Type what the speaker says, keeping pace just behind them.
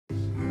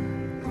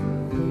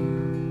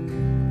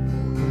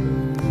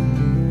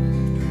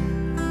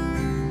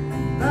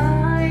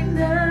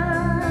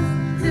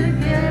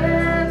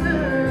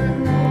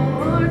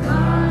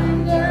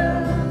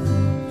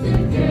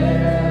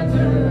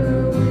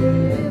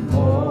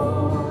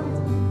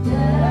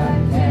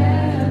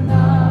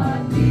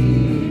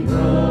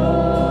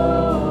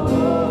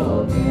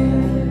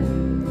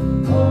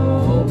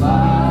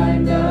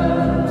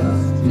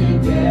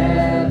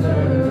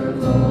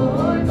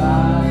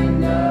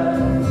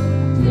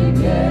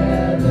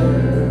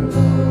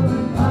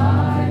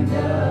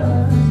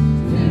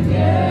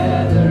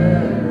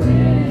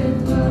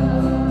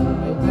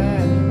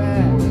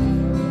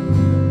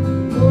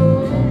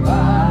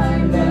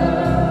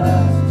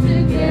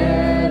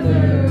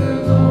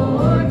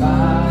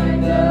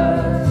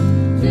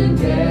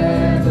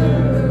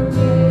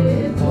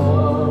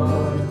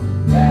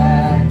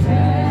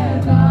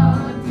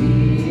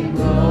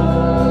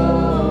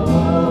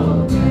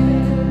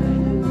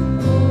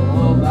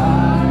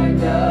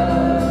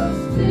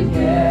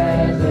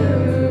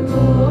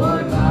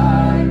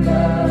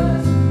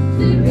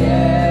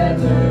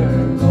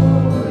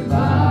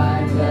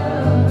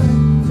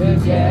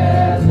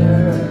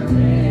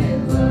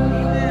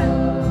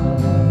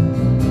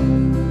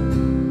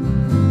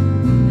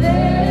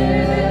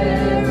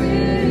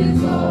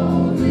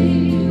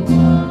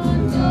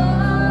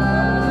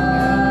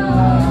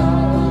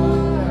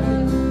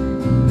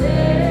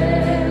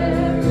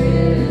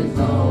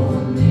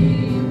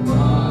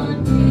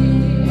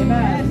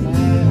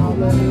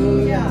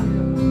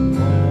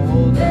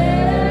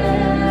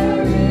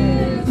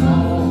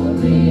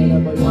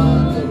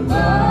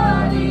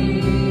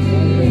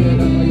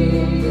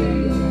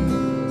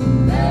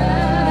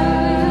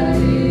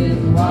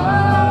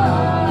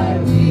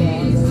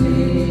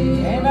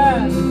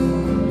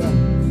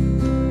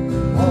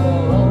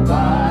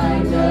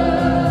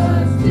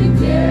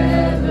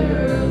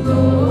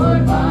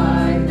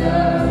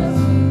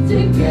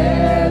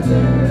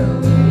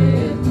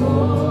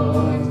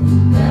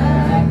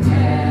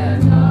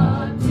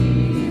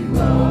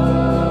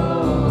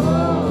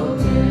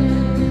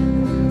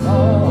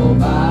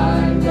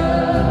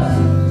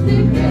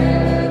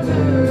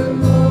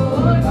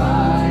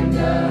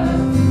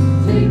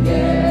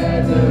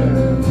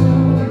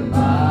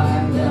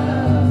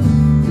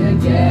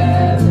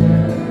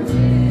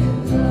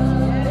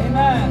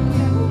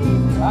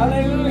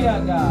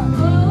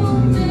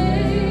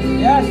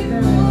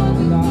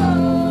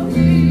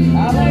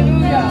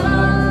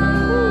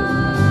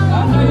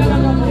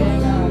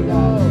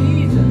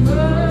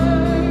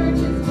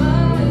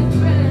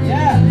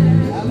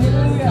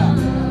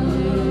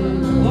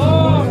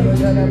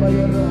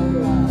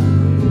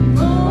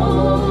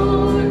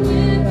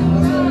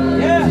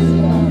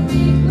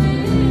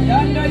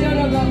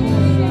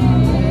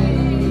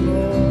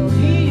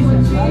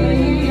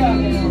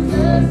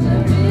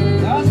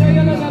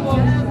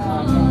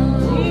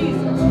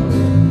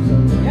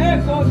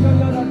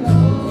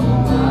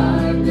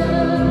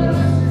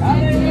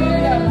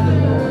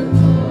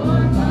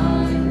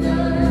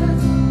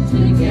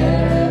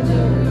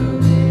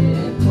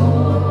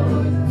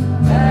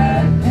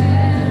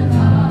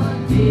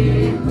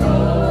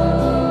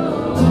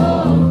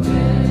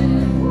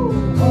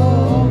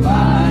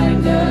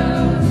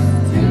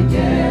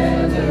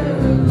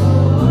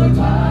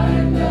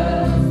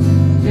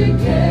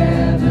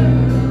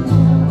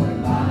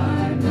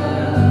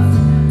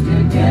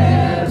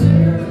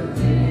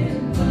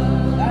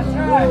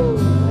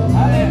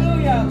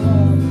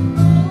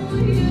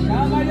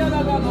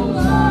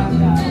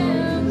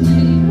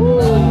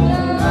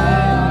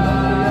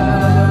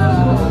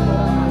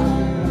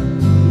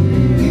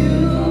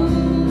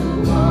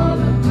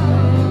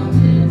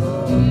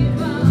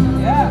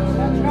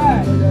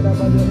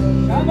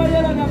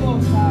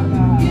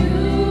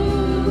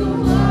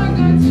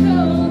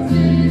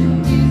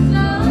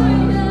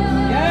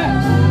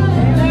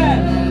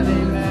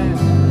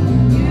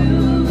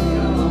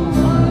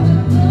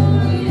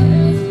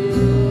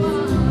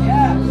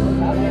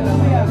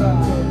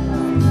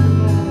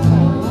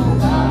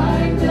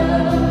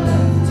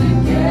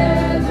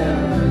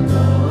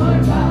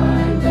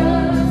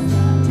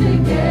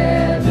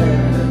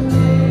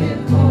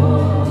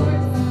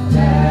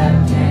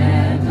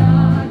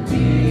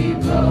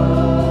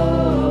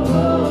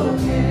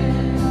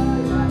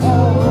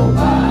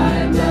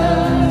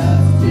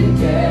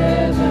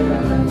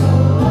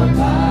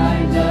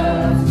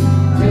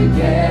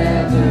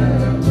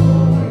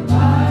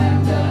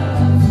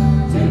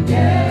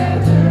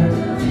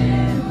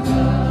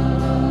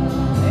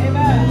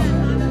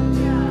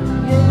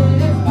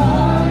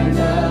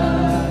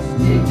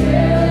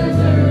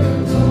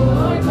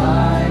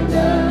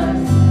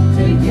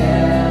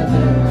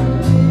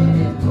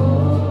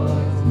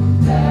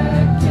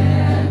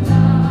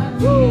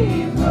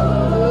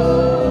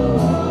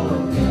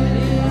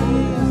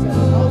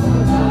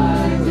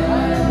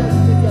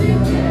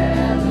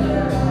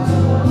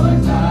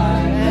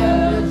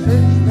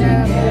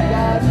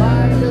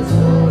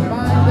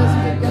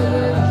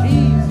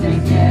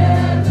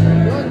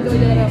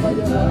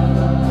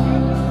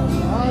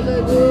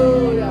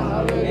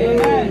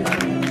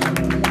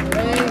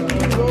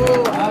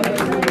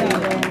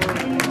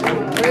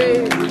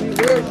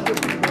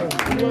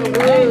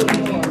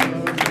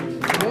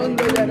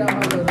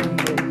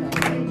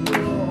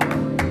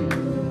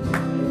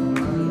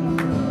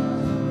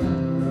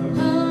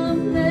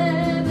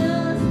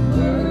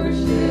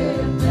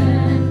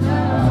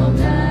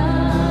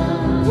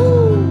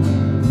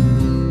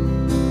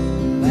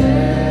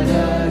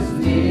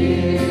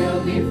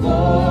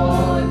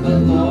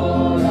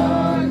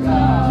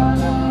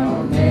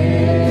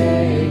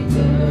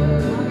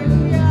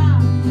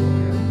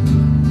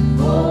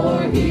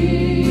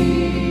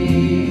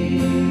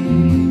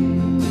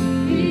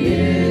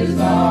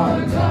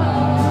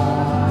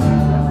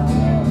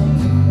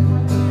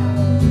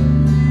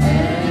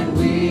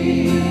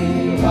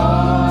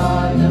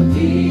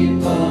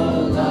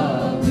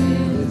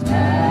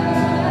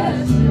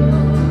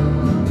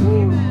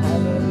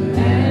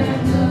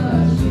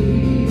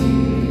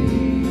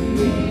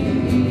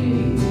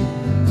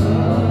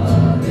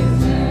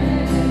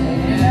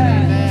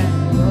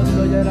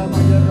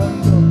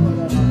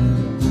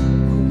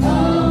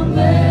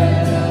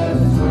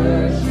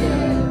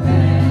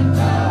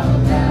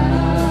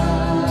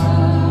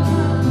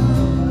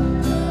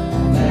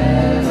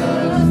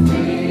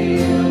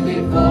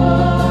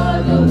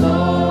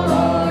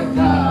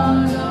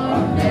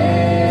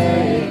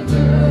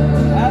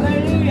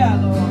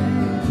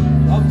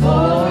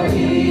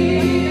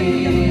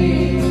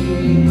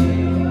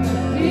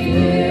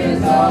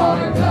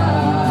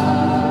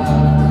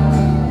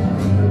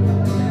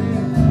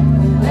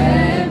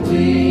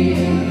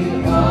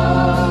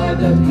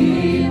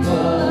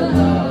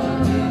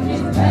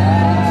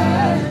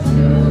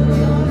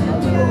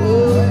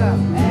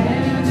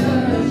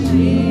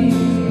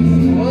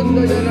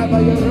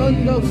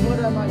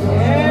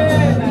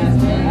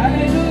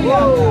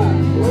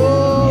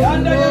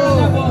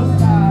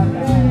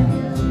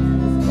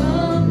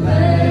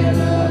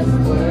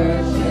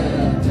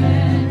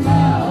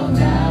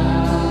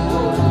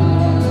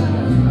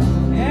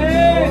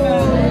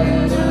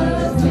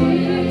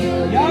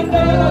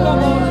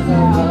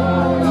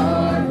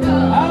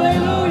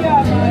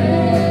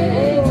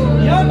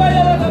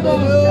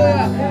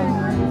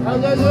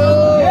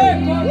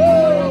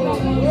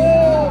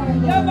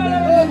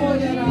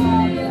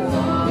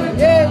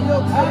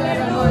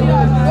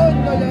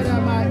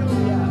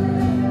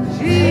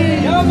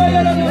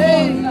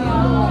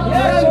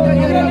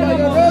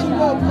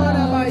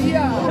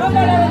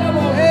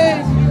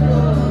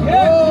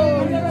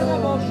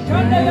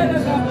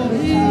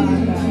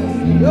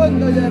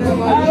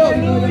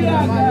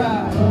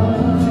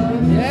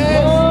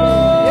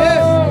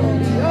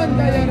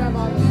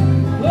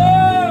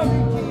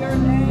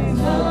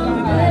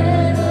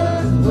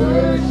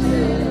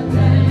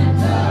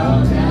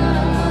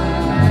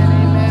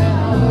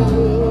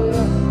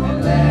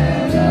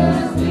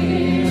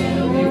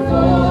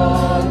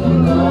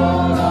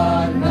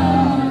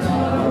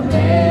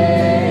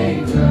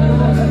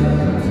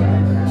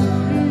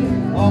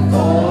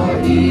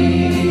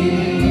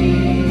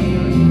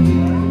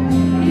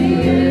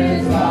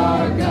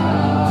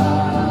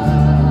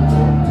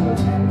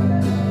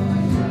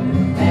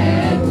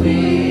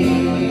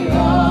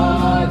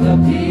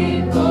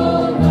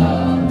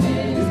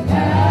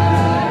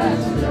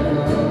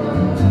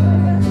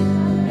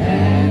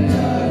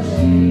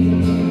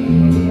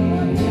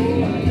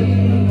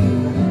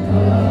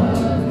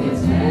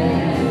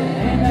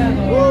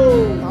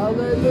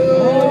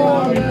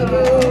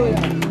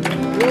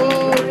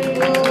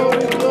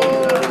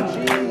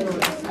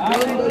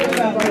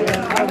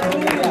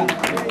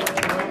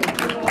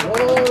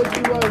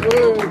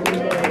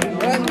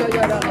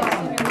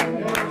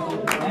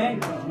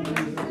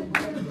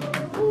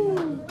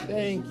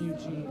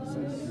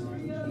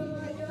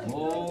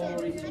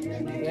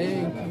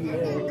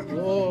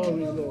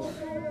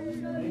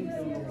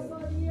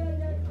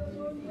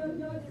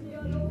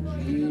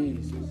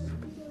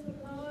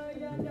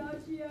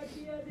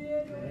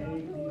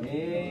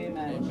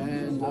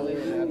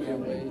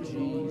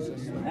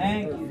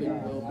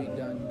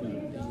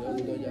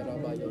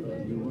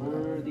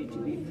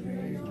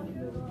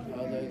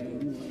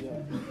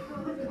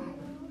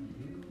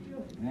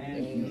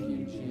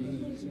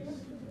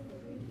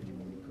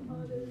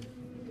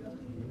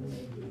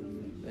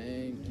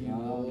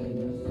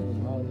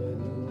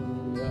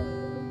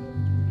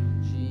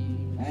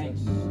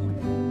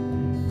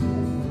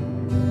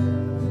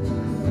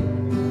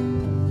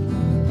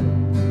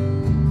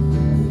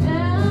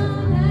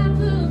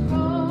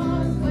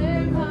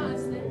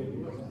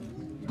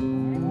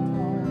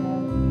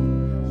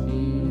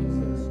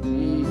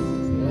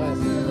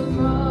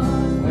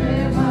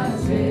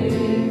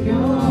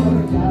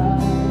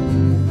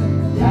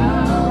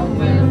Down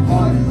went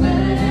for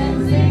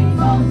cleansing.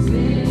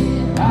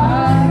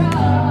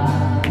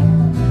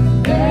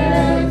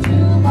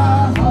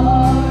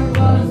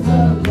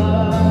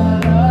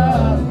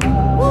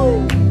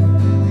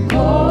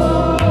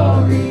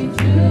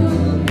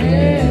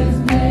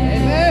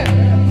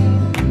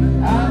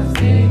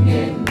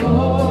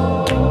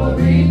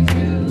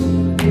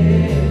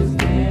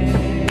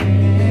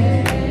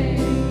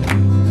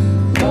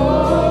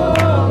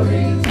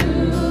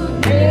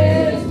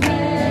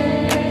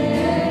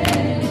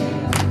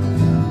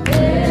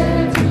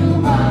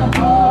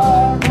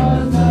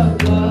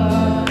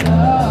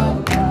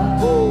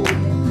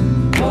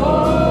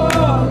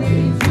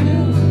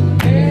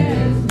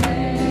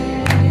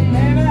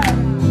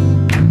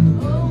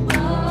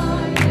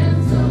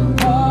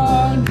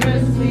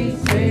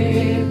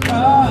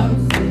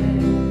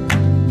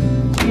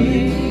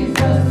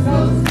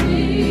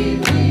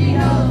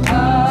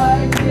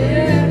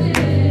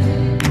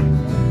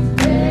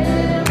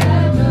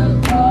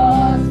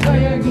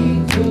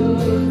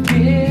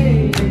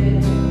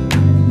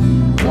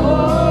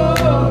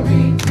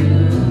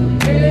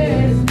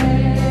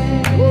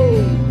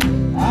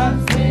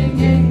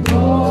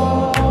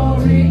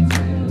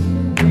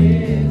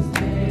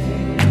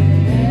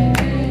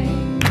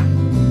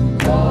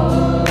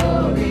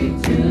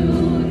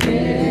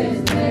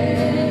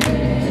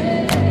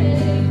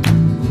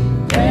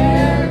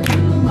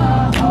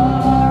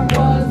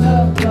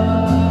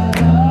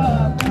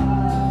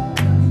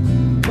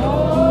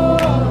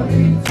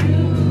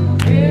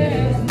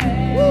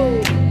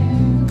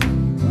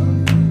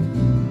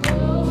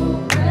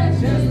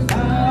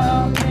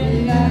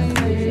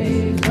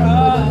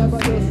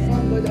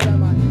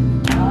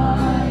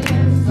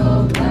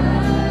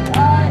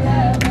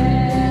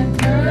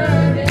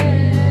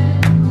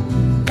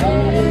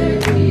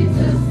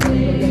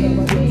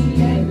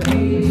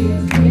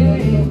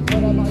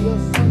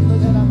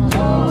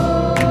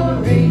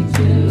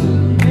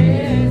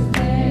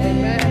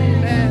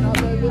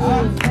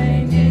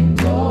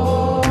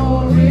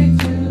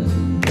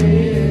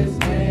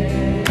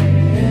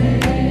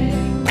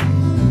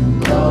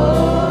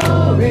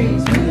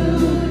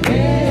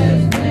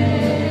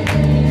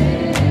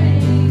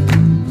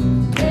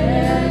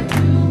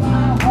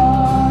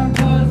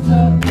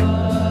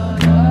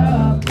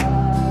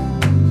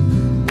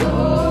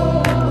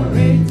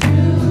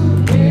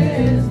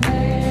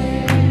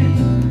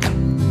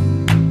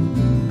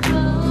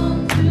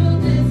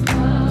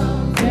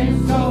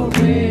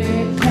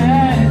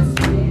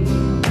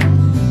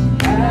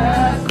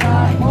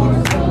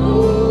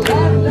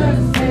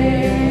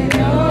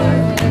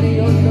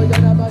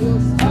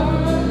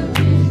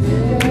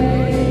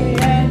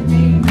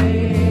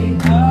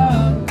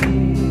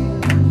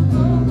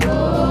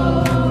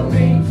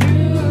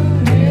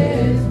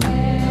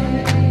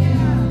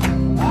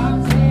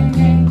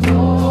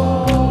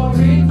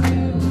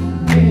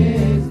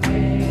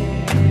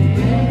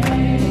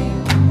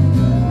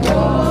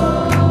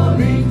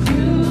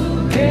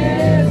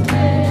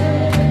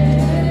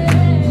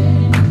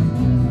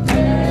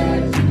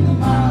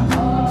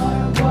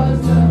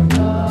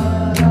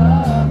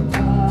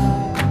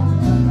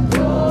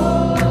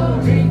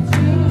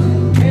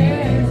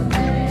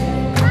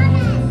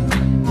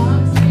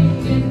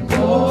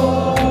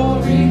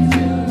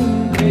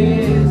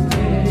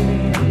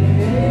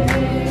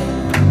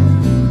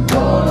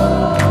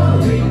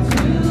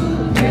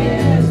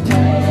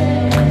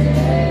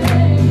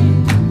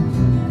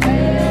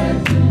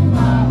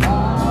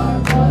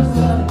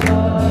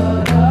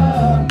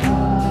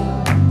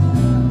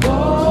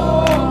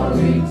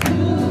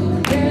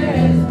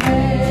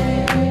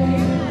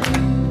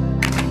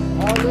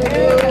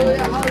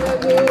 Hallelujah,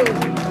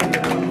 hallelujah.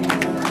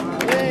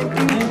 Thank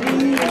you,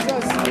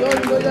 Jesus.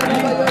 Hallelujah.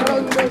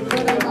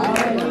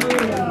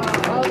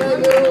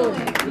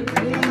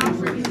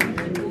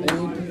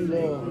 Thank you,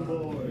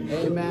 Lord.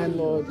 Amen,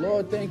 Lord.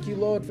 Lord, thank you,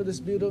 Lord, for this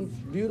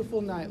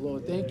beautiful night,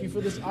 Lord. Thank you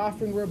for this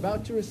offering we're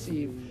about to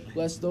receive.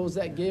 Bless those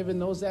that give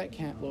and those that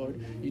can't, Lord.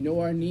 You know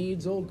our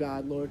needs, oh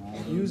God, Lord.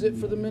 Use it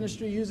for the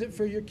ministry. Use it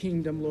for your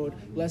kingdom, Lord.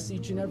 Bless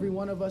each and every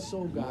one of us,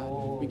 oh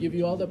God. We give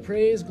you all the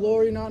praise,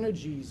 glory, and honor,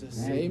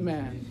 Jesus.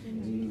 Amen.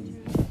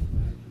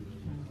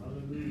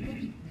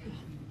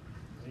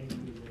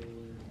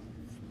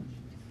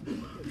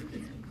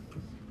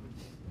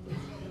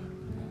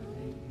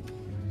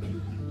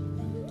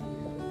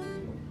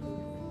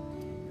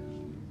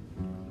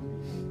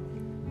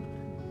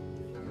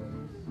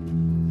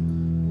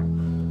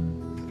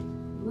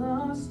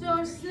 Lost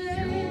or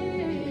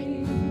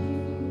saved,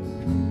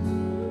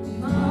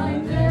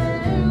 find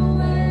their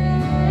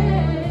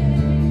way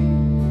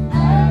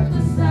at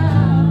the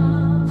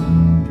sound.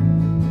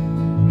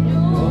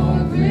 Your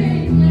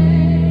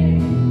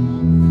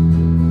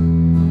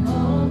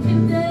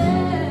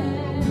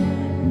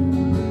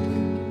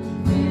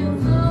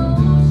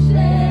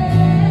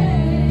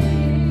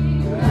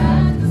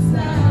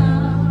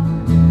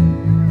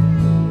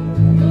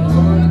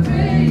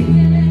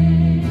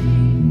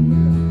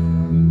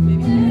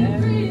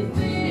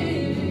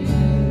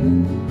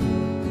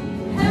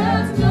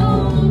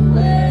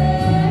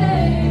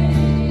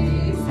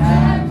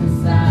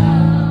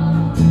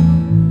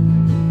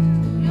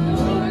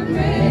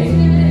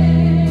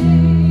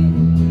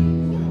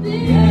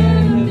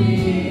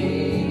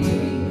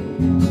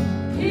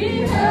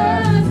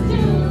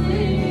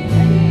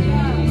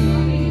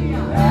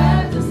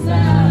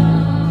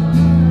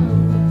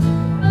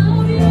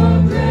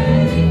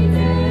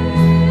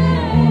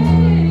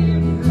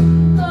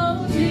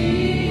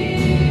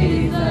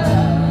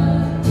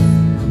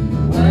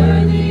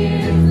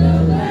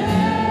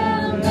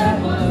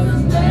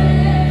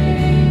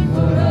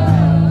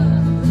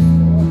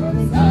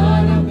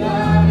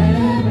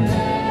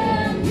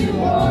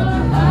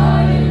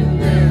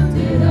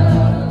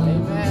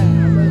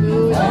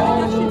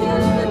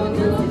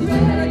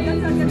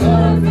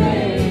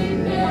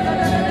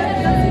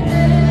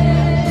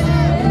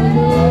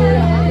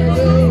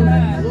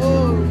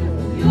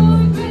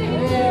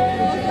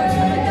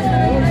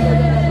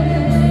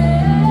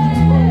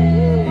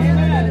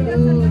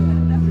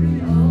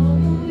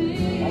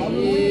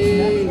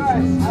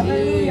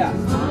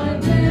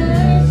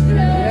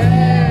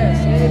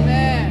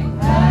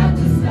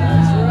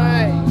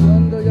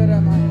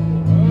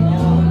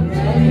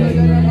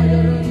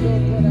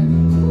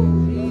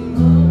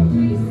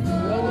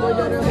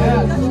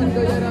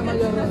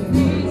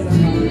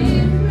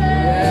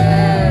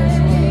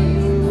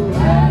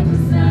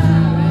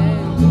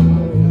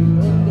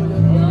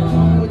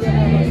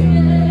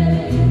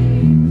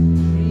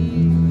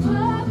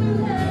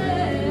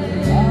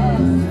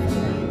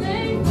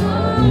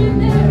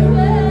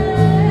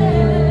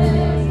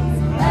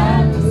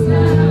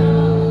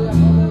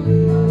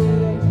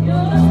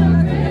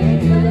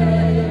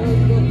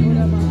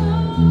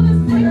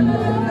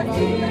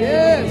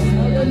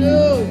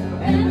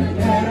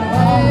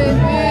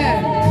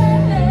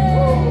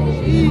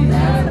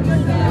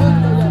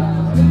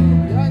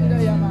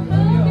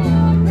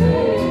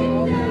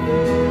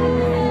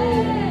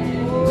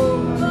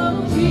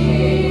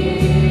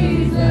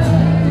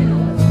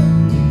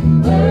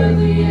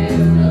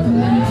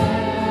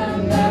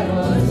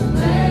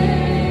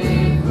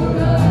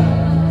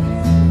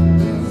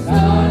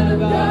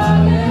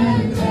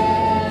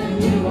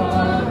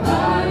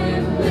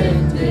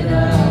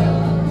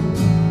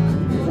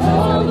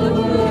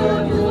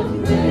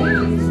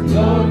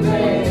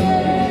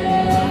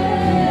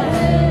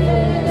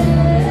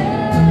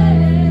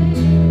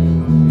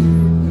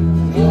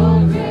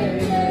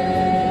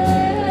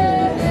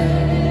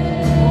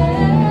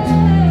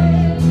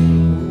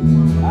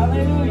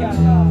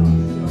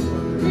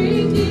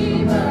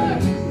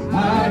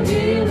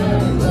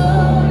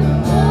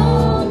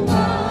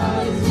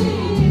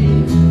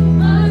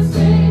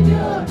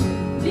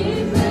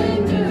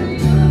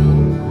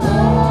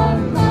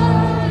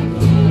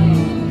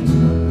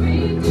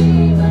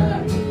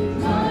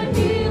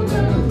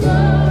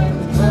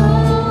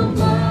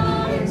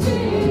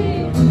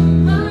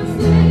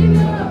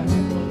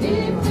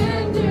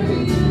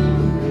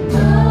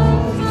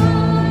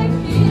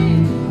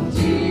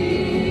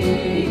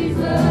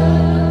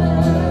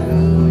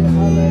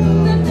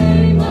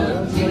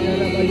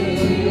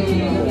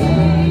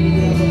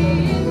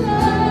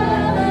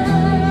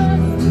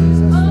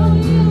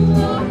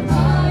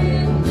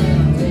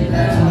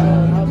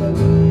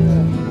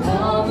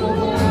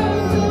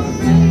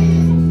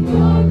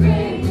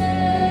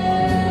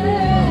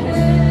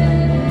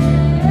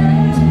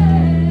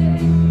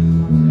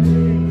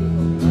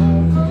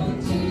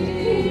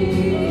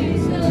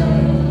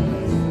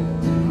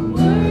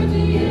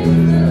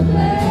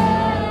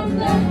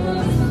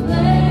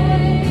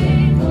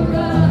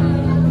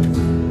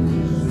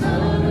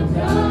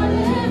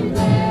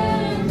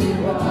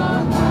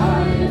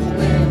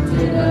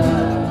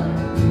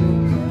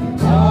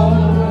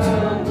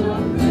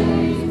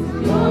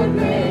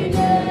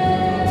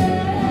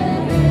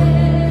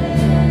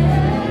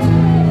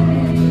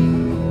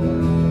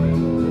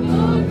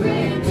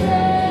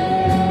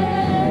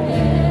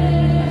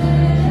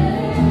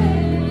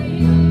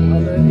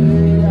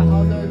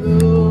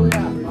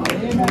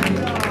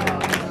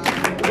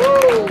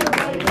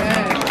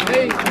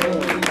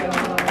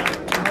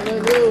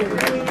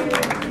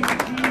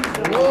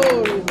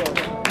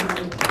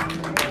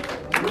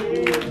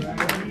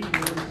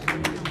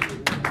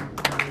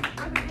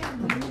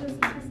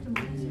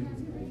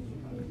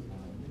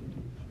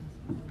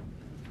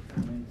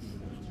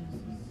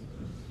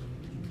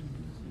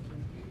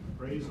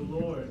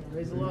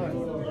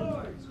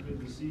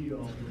see you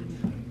all.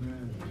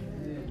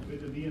 Amen.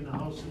 Good to be in the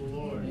house of the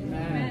Lord.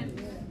 Amen.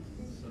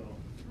 So,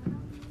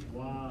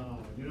 wow.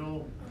 You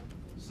know,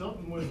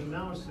 something was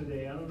announced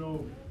today. I don't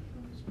know.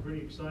 It's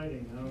pretty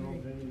exciting. I don't know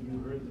if any of you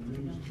heard the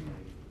news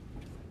tonight.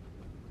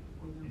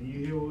 And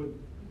you hear what?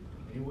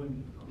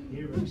 Anyone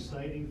hear an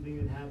exciting thing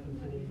that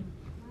happened today?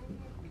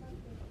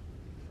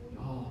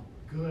 Oh,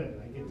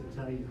 good. I get to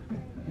tell you.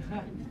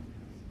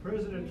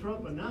 President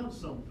Trump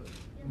announced something.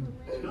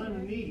 It's kind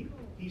of neat.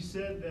 He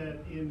said that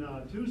in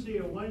Tuesday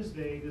or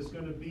Wednesday, there's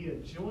going to be a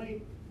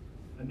joint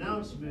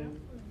announcement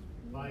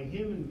by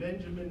him and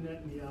Benjamin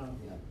Netanyahu.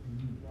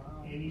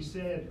 And he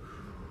said,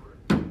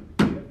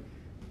 Amen.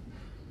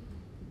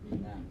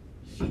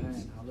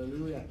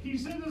 Hallelujah. he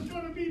said it's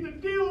going to be the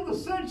deal of the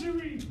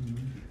century.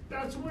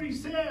 That's what he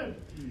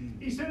said.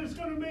 He said it's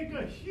going to make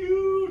a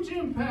huge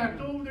impact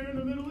over there in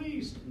the Middle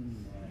East.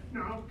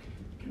 Now,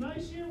 can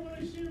I share what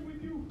I shared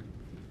with you,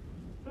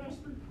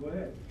 Pastor? Go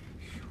ahead.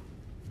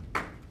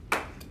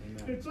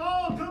 It's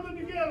all coming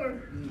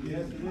together.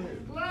 Yes, it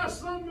is.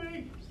 Last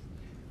Sunday,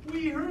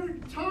 we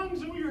heard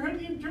tongues and we heard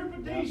the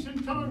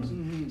interpretation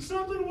tongues.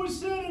 Something was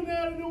said in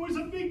that, and it was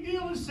a big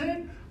deal. It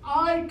said,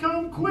 I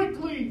come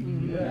quickly.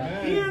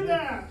 Yeah. Hear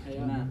that.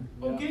 Amen.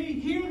 Okay,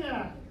 hear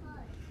that.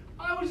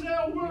 I was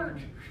at work,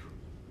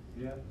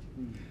 Yeah.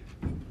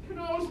 and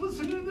I was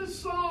listening to this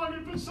song,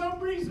 and for some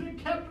reason it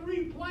kept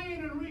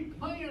replaying and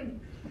replaying.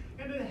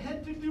 And it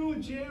had to do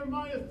with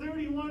Jeremiah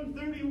 31,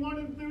 31,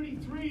 and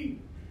 33.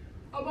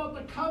 About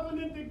the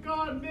covenant that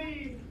God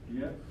made.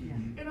 Yeah.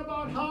 And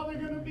about how they're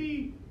going to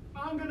be,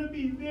 I'm going to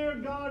be their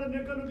God and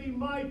they're going to be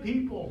my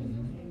people.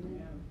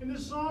 And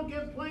this song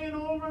kept playing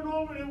over and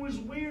over, and it was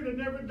weird. It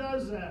never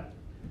does that.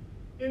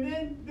 And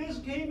then this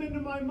came into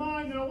my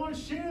mind, and I want to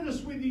share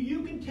this with you.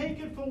 You can take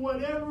it for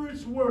whatever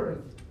it's worth.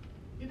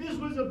 This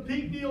was a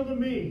big deal to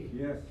me.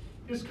 Yes.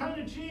 It's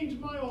kind of changed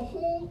my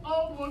whole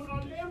outlook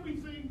on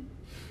everything.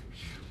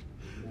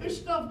 There's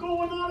stuff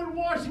going on in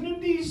Washington,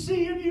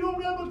 D.C., and you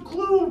don't have a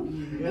clue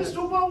as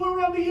to what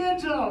we're on the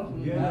edge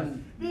of. Yes.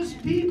 There's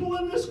people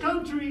in this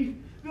country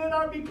that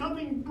are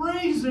becoming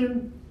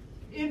brazen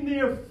in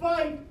their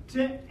fight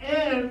to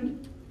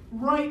end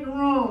right and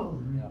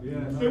wrong.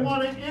 Yes. They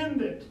want to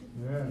end it.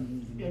 Yes.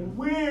 And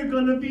we're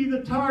going to be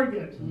the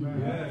target.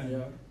 Yes.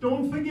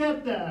 Don't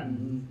forget that.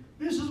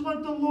 This is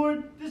what the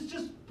Lord, this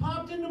just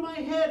popped into my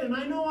head, and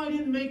I know I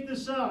didn't make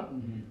this up,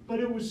 but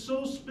it was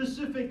so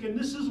specific, and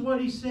this is what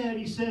he said.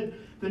 He said,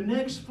 the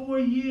next 4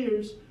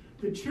 years,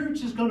 the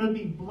church is going to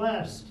be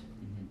blessed.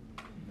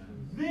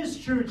 This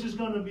church is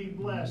going to be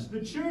blessed.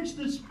 The church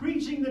that's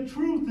preaching the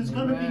truth is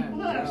going to be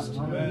blessed.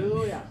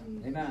 Hallelujah.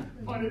 Amen.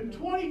 But in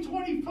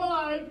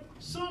 2025,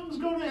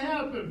 something's going to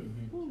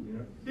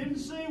happen. Didn't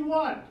say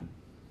what.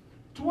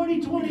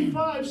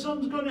 2025,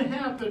 something's going to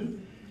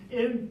happen.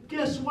 And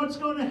guess what's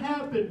going to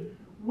happen?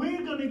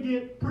 We're going to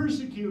get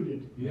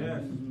persecuted.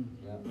 Yes.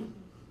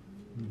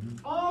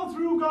 All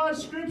through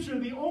God's scripture,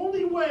 the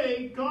only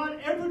way God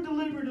ever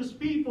delivered his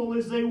people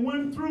is they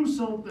went through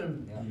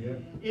something.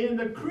 Yeah. And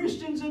the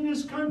Christians in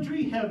this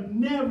country have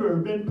never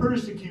been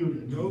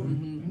persecuted. Nope.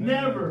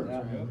 Never.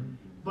 Yep.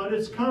 But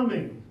it's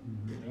coming.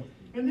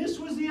 And this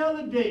was the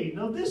other day.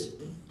 Now this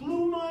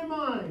blew my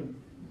mind.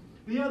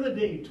 The other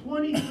day,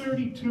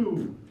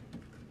 2032.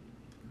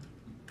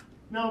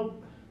 Now,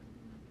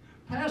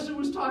 Pastor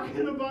was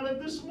talking about it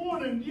this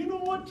morning. Do you know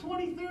what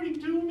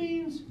 2032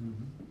 means?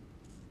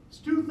 It's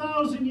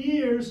 2,000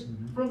 years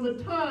from the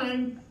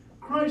time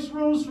Christ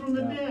rose from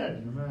the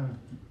dead.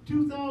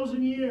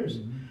 2,000 years.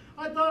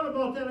 I thought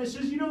about that. I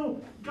says, you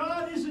know,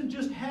 God isn't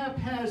just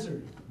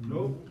haphazard.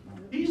 Nope.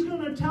 He's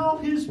going to tell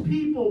his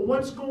people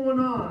what's going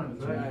on.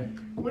 Right.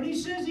 When he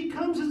says he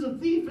comes as a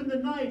thief in the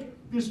night,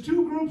 there's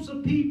two groups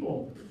of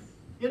people.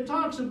 It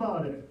talks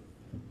about it.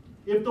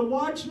 If the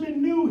watchman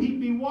knew,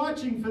 he'd be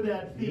watching for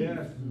that thief.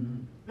 Yes.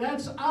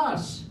 That's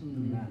us.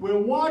 We're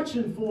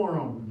watching for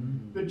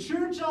him. The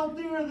church out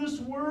there in this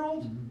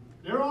world,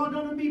 they're all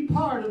going to be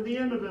part of the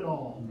end of it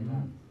all.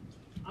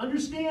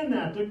 Understand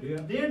that.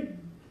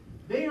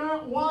 They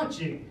aren't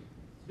watching.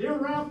 They're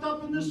wrapped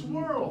up in this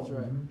world.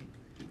 That's right.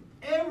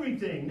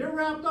 Everything. They're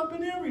wrapped up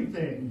in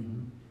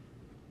everything.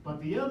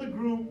 But the other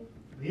group,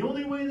 the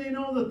only way they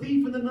know the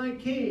thief in the night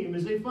came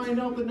is they find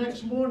out the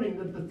next morning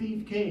that the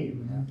thief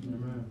came.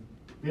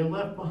 They're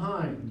left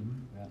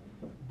behind.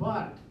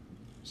 But,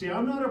 see,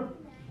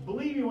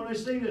 believe me when I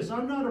say this,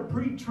 I'm not a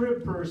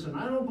pre-trib person.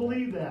 I don't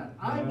believe that.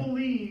 I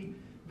believe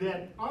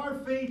that our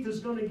faith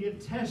is going to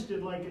get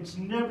tested like it's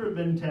never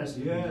been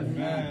tested. Yes.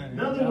 In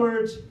other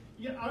words,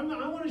 I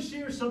want to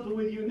share something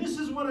with you, and this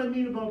is what I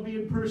mean about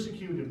being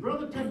persecuted.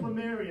 Brother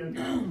Teclamarian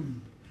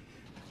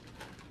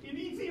in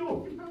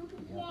Ethiopia.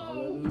 Wow.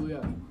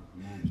 Hallelujah.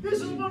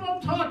 This is what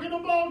I'm talking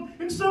about,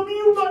 and some of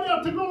you might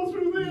have to go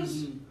through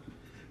this.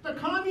 The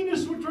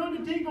communists were trying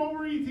to take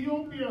over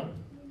Ethiopia,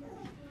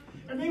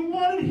 and they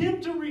wanted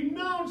him to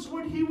renounce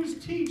what he was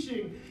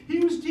teaching. He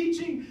was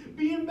teaching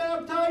being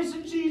baptized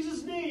in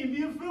Jesus' name,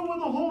 being filled with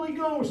the Holy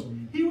Ghost.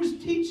 He was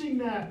teaching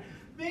that.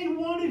 They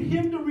wanted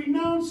him to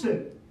renounce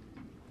it.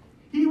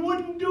 He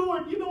wouldn't do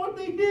it. You know what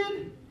they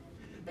did?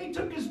 They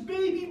took his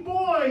baby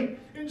boy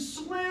and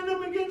slammed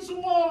him against the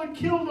wall and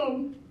killed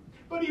him.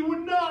 But he would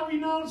not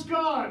renounce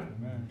God.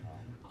 Amen.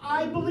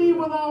 I believe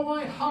with all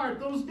my heart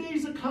those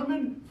days are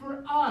coming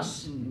for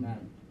us.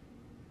 Amen.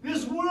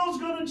 This world's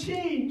going to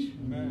change.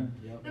 Amen.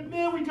 Yep. And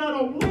man, we got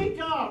to wake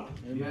up.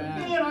 Amen.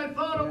 Man, I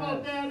thought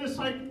about Yes. that. It's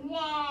like,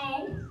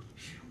 wow.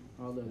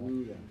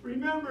 Hallelujah.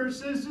 Remember, it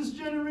says this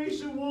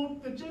generation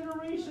won't, the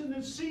generation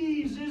that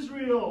sees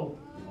Israel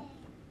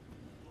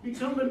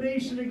become a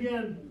nation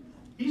again,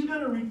 he's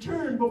going to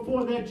return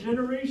before that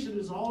generation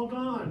is all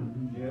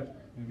gone. Yep.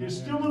 There's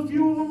still a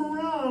few of them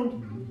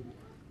around.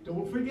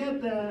 Don't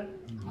forget that.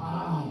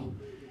 Wow.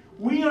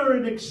 We are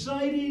in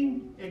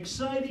exciting,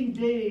 exciting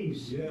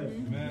days. Yes.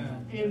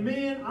 Amen. And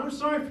man, I'm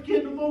sorry for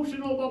getting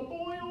emotional, but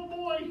boy, oh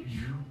boy,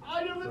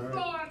 I never Right.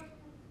 thought,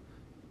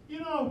 you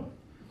know,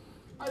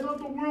 I thought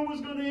the world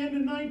was going to end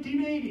in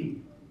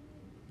 1980.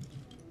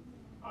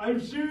 I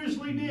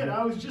seriously did.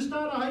 I was just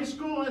out of high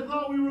school. I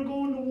thought we were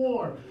going to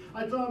war.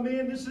 I thought,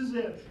 man, this is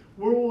it.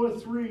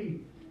 World War III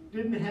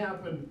didn't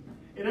happen.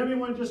 And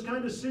everyone just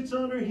kind of sits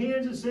on their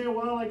hands and say,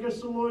 well, I guess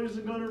the Lord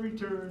isn't going to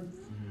return.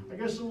 I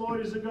guess the Lord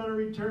isn't going to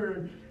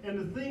return. And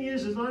the thing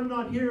is I'm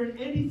not hearing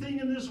anything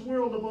in this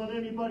world about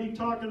anybody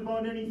talking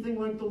about anything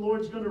like the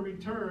Lord's going to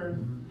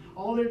return.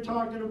 All they're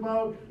talking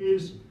about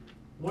is,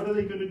 what are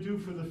they going to do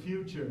for the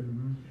future?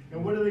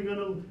 And what are they going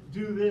to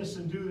do this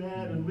and do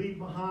that and leave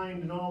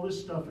behind and all this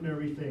stuff and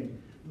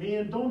everything?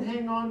 Man, don't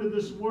hang on to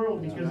this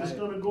world because it's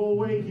going to go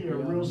away here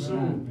real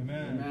soon.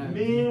 Amen.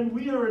 Man,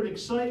 we are in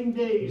exciting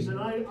days, and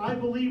I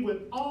believe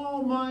with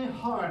all my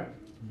heart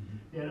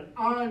that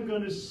I'm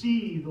going to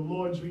see the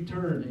Lord's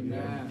return.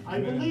 Amen. I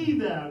believe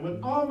that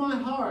with all my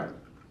heart.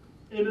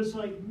 And it's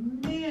like,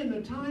 man,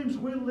 the times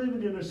we're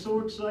living in are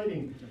so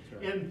exciting.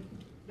 That's right. And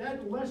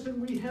that lesson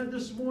we had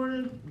this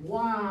morning,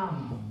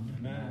 wow.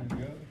 Amen.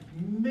 Yep.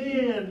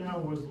 Man,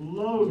 that was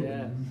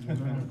loaded. Yes.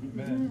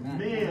 Amen.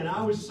 Man,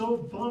 I was so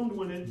bummed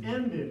when it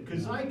ended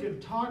because I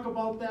could talk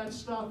about that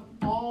stuff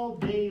all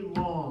day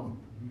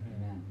long.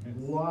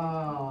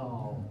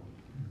 Wow.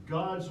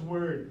 God's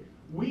Word.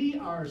 We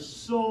are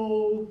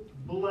so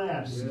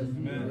blessed.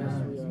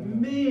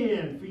 Amen.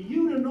 Man, for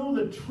you to know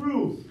the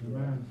truth.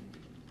 Amen.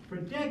 For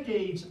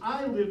decades,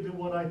 I lived in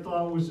what I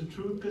thought was the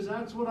truth because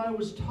that's what I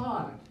was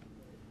taught.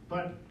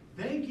 But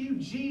thank you,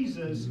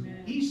 Jesus.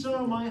 He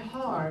saw my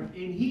heart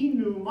and He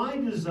knew my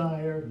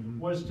desire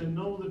was to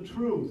know the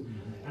truth.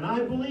 And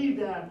I believe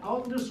that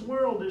out in this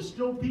world, there's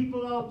still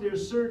people out there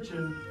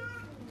searching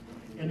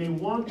and they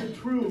want the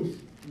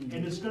truth.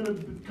 And it's going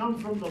to come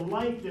from the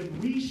light that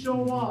we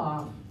show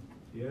off.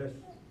 Yes.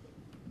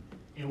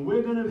 And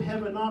we're going to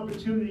have an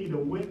opportunity to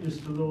witness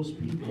to those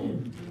people.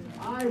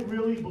 I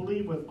really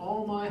believe with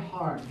all my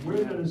heart,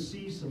 we're going to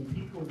see some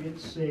people get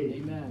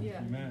saved. Amen. Yeah.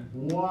 Amen.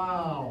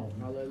 Wow.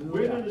 Hallelujah.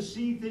 We're going to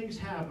see things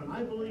happen.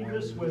 I believe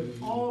this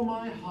with all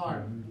my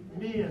heart.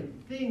 Man,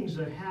 things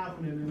are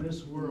happening in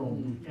this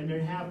world, and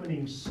they're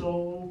happening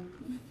so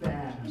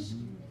fast.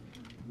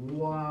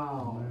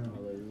 Wow.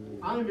 Hallelujah.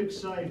 I'm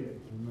excited.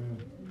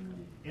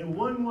 And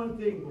one more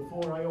thing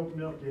before I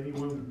open up to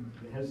anyone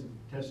that has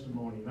a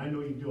testimony, and I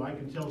know you do. I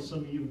can tell some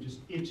of you are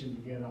just itching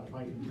to get up.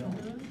 I can tell.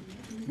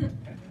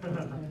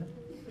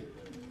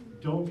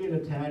 Don't get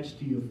attached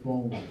to your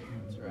phone.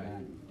 That's right.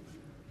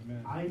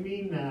 Amen. I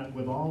mean that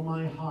with all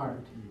my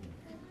heart.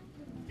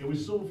 It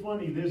was so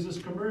funny. There's this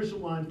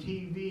commercial on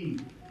TV,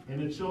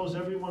 and it shows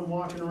everyone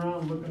walking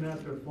around looking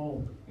at their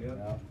phone.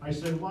 Yep. I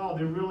said, wow,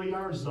 there really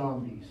are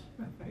zombies.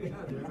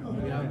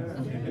 Yeah.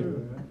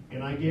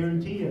 And I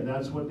guarantee you,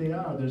 that's what they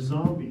are. They're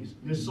zombies.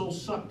 They're so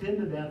sucked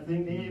into that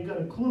thing, they ain't got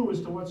a clue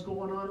as to what's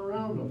going on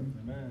around them.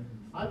 Amen.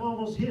 I've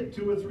almost hit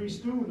 2 or 3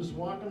 students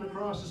walking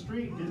across the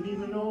street, didn't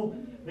even know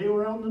they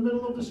were out in the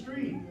middle of the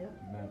street.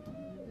 Amen.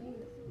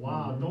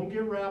 Wow, don't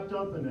get wrapped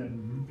up in it.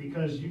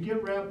 Because you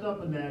get wrapped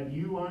up in that,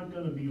 you aren't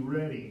going to be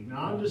ready.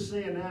 Now, I'm just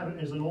saying that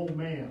as an old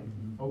man,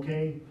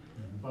 okay?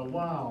 But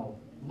wow,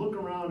 look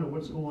around at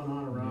what's going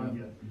on around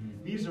you.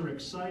 These are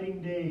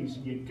exciting days.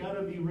 You got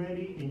to be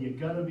ready and you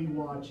got to be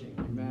watching.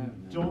 Amen.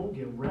 Don't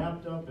get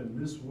wrapped up in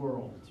this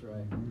world. That's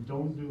right.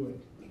 Don't do it.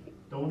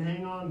 Don't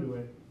hang on to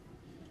it.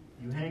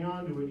 You hang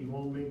on to it, you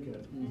won't make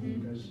it.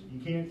 Because you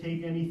can't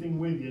take anything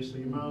with you, so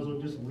you might as well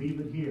just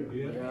leave it here.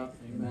 Yeah.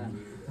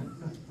 Amen.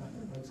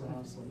 That's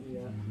awesome.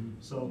 Yeah.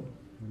 So,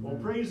 well,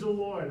 praise the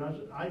Lord.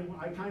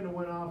 I kind of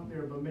went off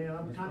there, but man,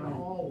 I'm kind of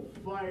all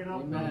fired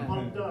up and Amen.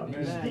 pumped up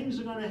because Amen. things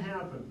are going to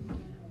happen.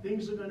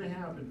 Things are going to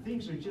happen.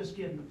 Things are just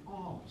getting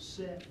all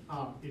set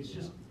up.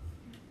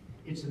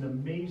 It's an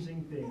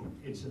amazing thing.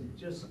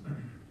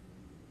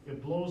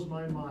 It blows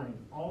my mind.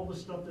 All the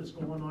stuff that's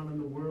going on in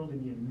the world,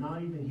 and you're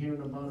not even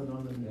hearing about it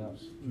on the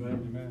news. Right.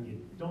 Amen. You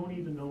don't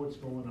even know what's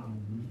going on.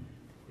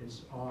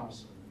 It's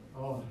awesome.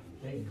 Oh,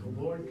 thank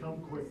the Lord, come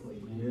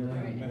quickly.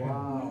 Yeah.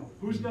 Wow.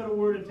 Who's got a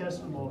word of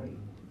testimony?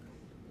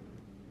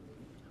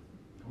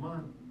 Come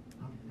on.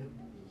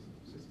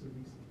 Sister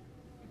Lisa.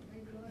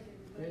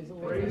 Praise the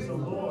Lord. Praise the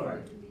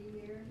Lord. To be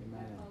here. I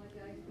Amen.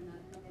 apologize for not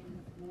coming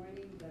this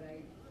morning, but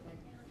I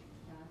texted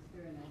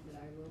Pastor and I said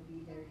I will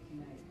be there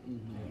tonight. I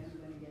am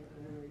going to get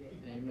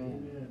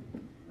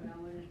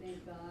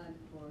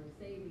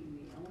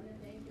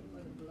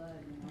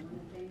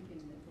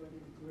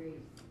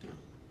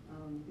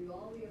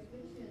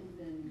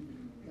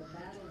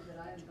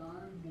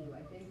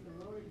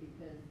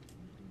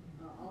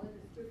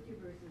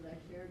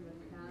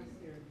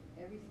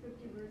every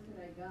scripture verse that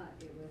I got,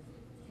 it was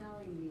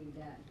telling me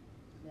that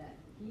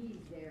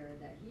he's there,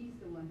 that he's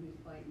the one who's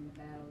fighting the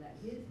battle, that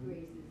his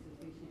grace is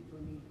sufficient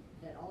for me,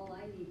 that all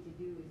I need to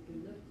do is to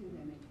look to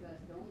him and trust.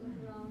 Don't look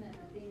around at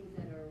the things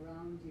that are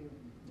around you.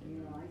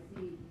 You know, I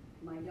see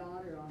my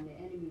daughter on the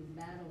enemy's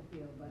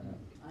battlefield, but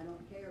I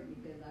don't care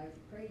because I've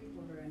prayed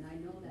for her and I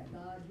know that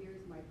God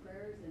hears my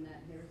prayers and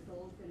that her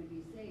soul's going to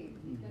be saved.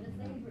 He's going to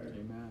save her.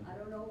 Amen. I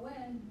don't know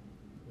when.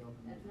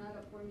 That's not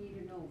up for me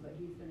to know, but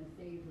he's going to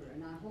save her.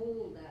 And I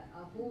hold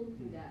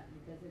to that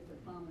because it's a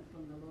promise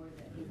from the Lord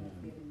that he has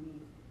given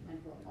me. And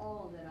for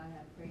all that I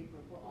have prayed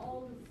for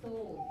all the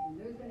souls, and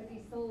there's going to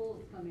be souls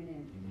coming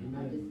in. Amen.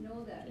 I just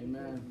know that.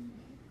 Amen.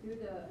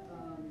 Through the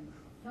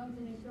tongues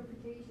and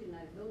interpretation,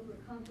 that those were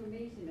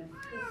confirmation of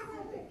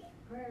specific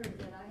prayers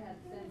that I had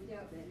sent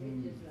out, and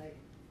it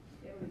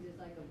was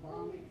just like a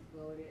bomb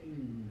exploded.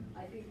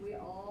 I think we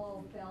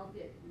all felt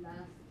it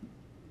last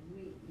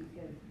week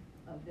because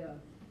of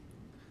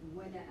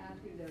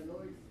after the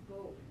Lord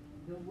spoke,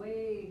 the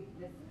way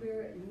the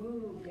Spirit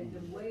moved and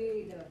the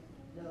way the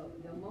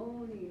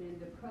moaning and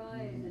the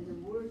cries and the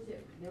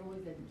worship, there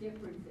was a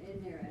difference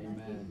in there, and I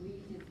think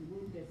we just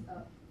moved us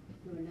up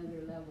to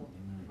another level.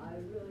 I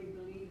really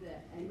believe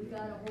that, and we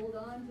got to hold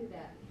on to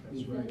that.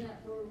 He's done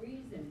that for a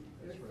reason.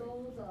 There's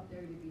souls out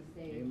there to be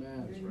saved.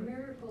 Amen. There's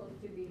miracles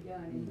to be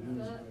done, and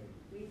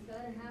we've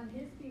got to have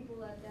His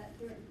people at that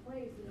certain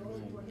place in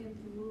order for Him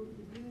to move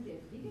to do this.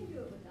 He can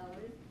do it without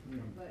us,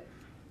 but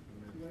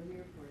we're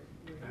here for it.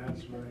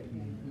 That's right.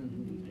 Amen.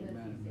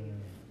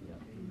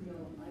 So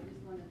I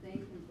just want to thank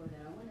Him for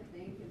that. I want to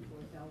thank Him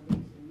for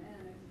salvation.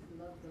 Man, I just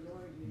love the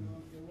Lord, you know,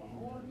 for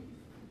all He's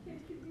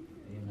taken me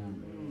through.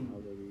 Amen.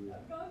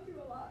 Hallelujah. I've gone through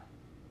a lot,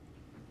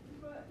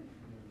 but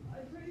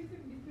I praise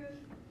Him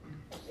because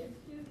it's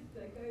just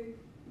like I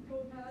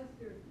told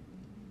Pastor,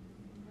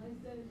 I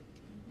said,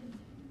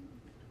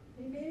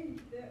 the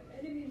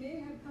enemy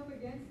may have come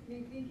against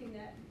me thinking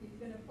that he's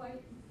going to fight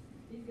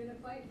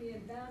me in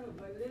battle,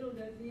 but little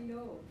does he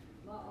know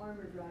my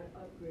armor got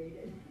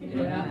upgraded.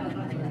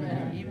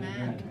 Amen.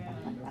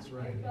 That's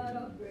right. It got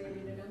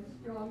upgraded, and I'm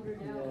stronger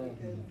now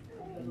because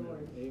of the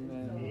Lord.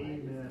 Amen. So I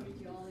Amen. just greet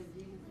you all in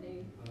Jesus'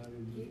 name.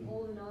 Keep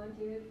holding on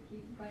to it,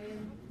 keep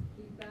praying,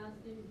 keep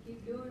fasting,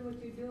 keep doing what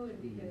you're doing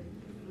because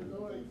the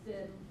Lord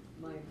said,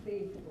 my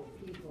faithful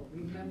people.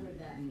 Remember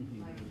that,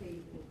 my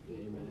faithful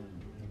people.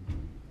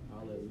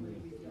 Hallelujah.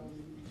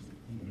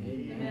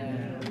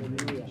 Amen.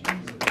 Hallelujah.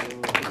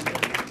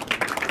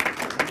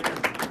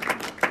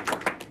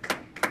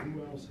 Who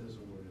else has a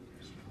word of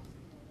this?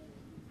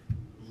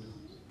 Who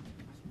else?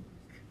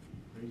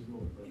 Praise the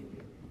Lord, brother.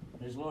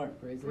 Praise the Lord.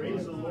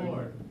 Praise the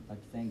Lord. I'd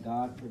like to thank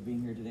God for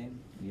being here today.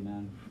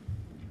 Amen.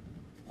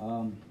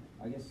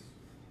 I guess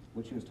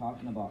what she was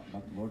talking about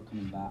the Lord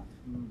coming back,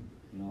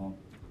 you know,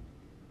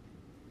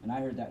 and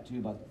I heard that too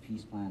about the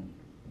peace plan.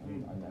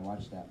 I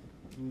watched that.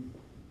 And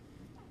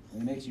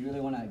it makes you really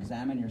want to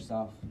examine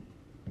yourself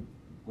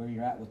where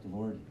you're at with the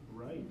Lord.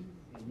 Right.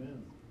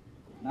 Amen.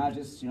 Not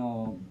just, you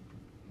know,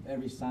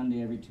 every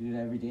Sunday, every Tuesday,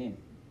 every day.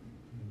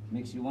 It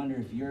makes you wonder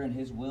if you're in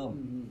His will.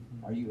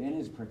 Are you in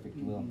His perfect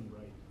will?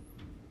 Right.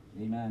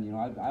 Amen. You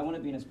know, I want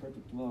to be in His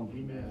perfect will.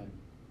 Amen.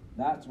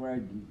 That's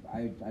where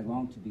I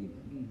long to be.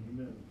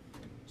 Amen.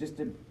 Just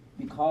to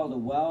be called a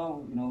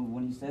well, you know,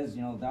 when He says,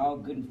 you know, thou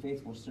good and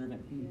faithful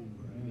servant.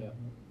 Yeah.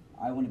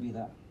 I want to be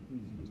that.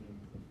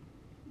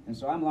 And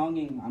so I'm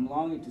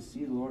longing to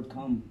see the Lord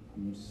come.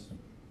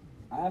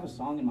 I have a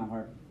song in my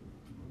heart.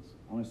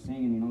 I want to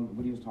sing, and you know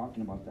what he was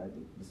talking about. That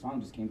the song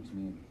just came to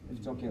me. If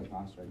it's okay with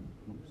Pastor, I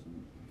want to sing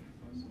it.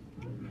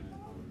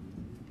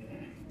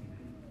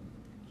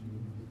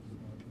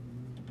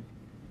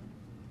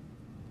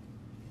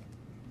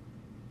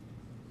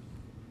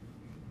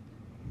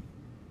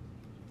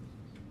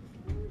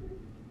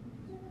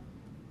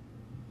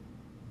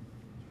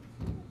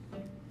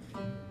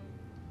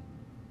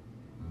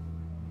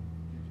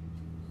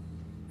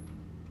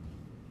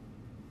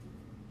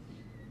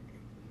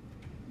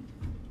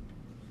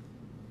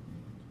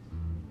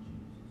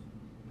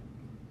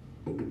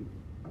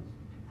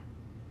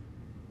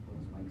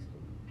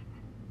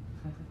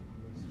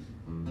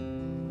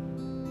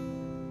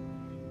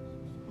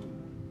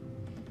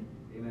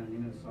 Amen. The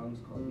name of the song is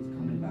called He's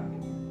Coming Back.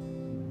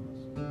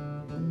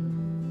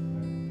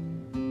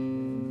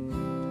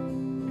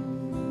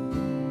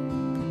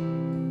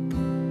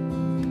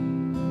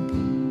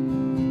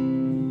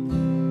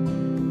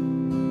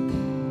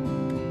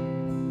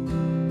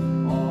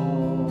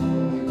 All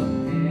the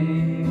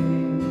pain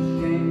and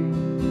shame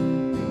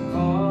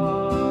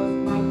caused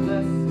my flesh.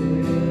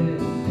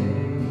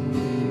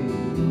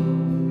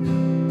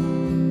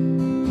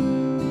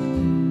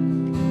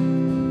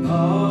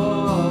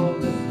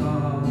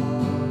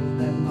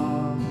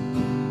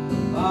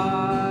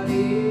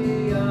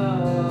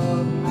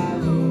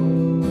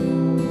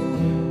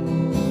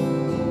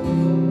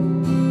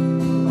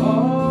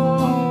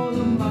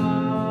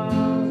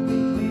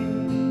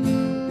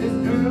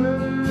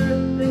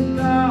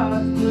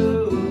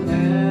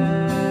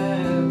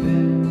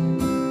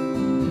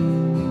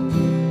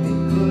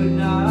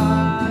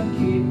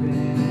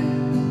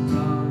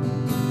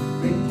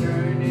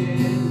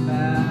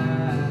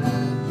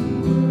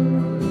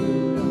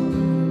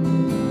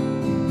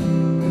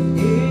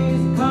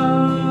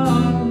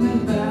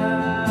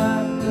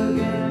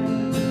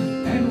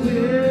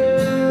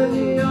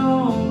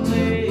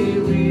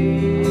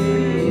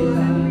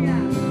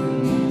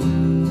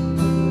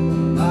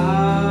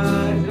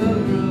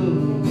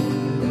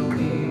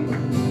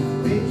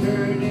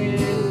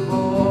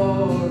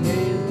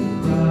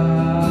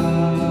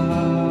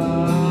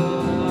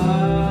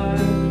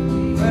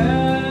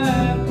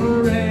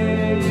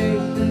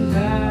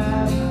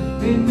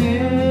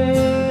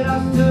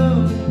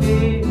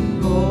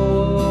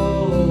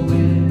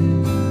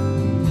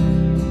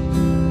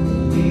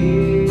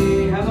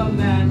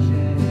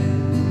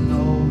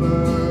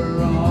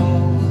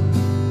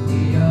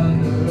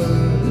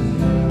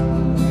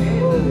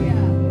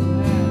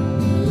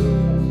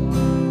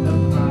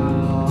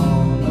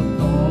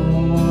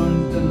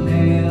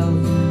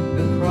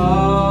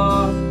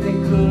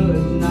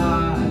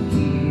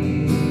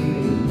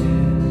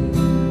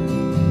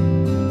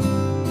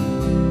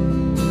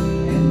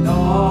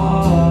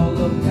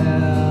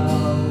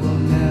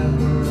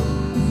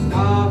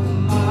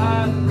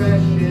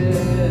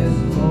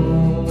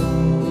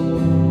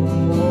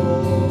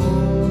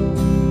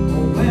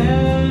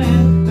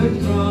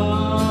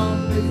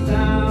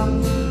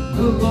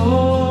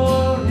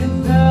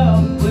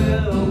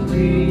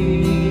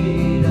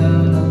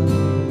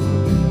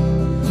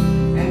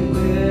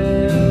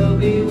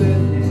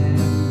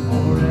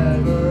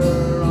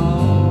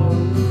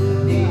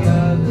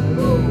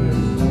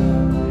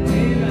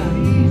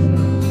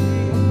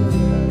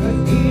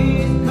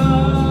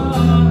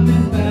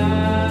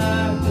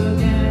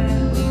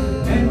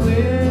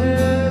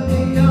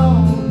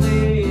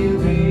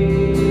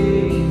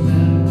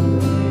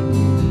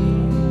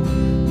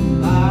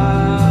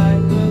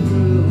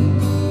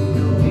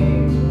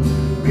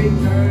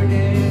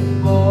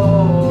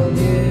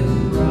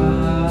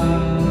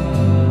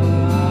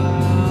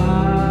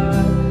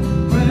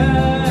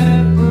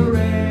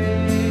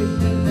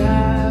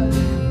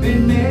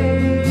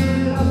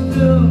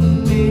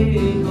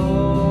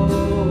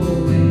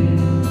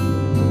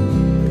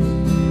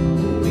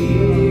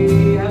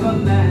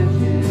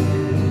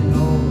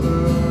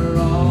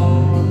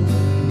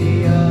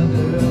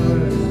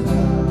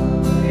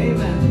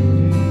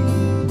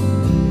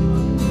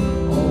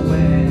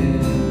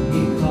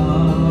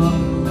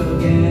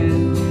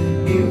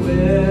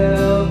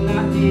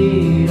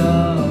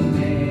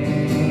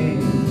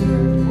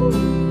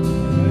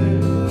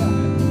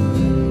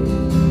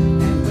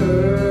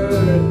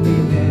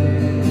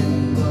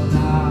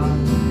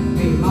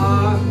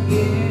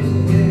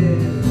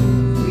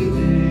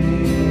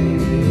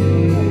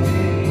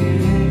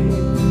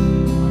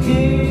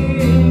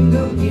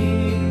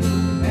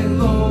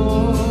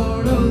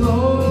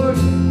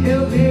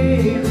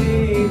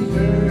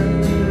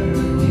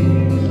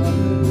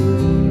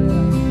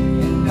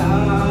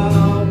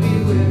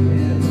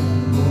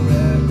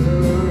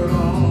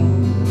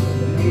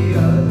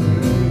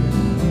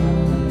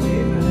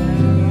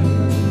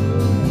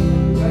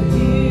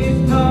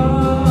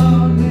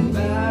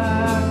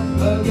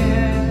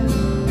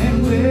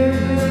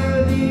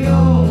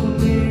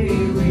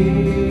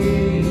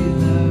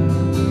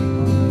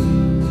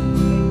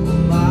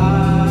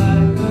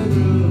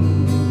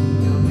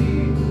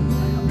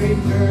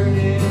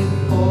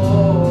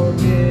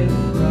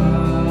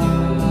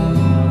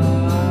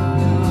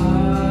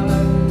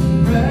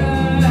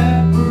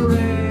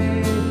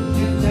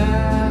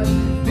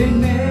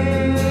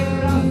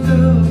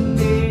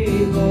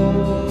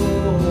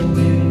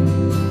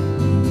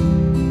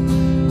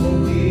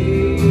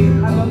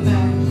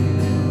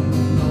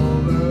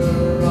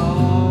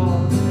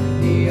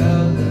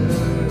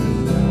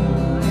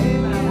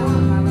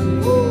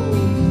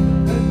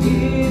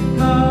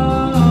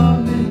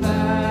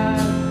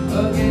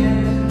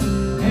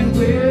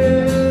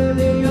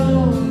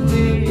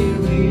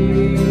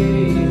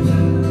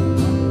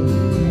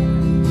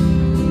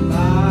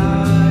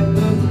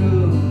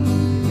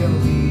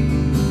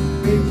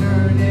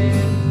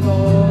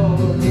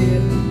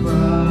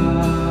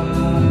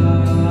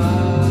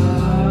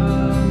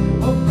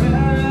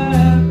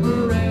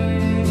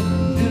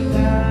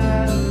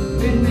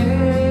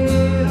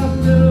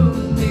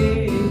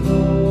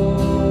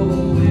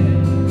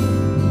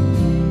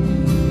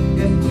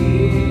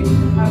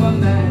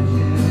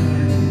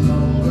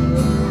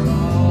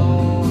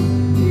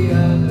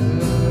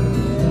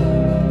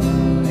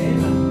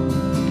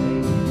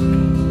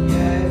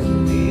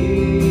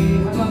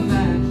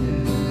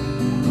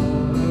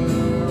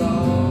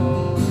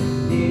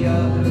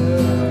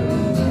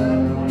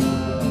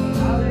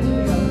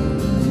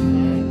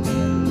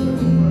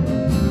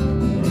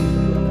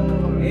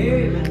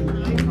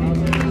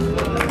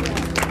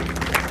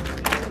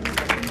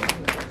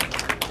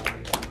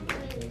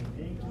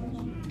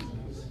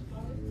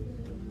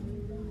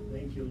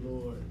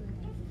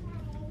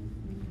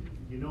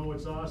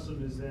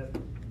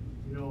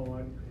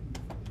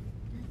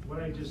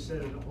 what I just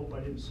said, I hope I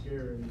didn't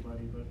scare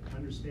anybody, but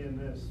understand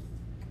this,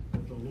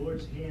 that the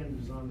Lord's hand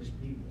is on his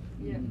people.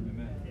 Yeah.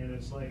 Amen. And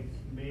it's like,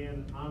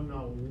 man, I'm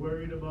not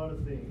worried about a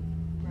thing.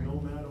 No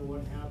matter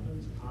what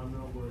happens, I'm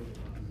not worried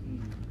about it.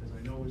 Because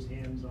I know his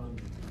hand's on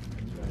me.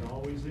 It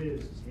always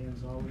is. His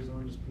hand's always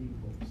on his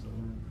people. So,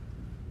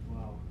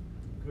 wow.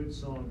 Good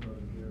song, Brother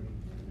Gary.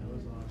 That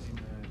was awesome,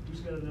 man. Who's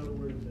got another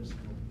word in this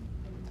one?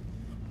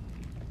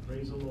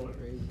 Praise the Lord.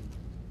 Praise him.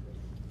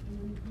 I'm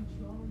going to preach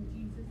you all in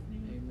Jesus'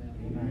 name. Amen.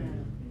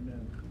 Amen.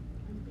 Amen.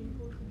 I'm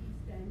thankful to be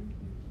standing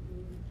here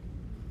today.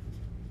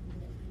 And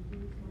that you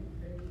hear my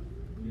prayers.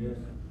 Yes.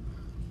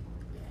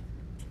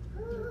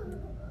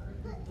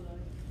 Precious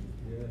blood.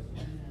 Yes.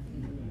 And thank you for this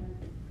healing.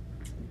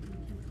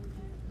 Thank you for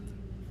fellowship.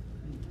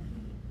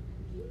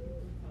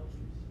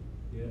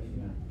 Yes.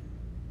 Amen.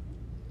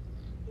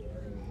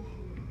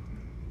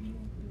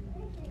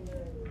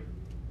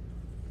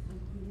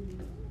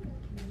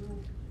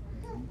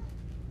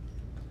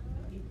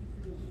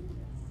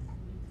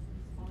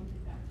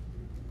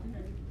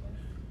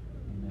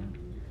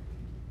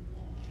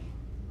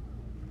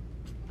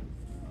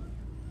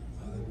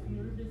 I was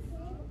nervous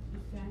to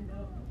stand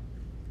up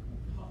and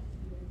talk to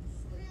you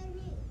and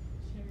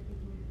share the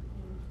word of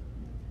God.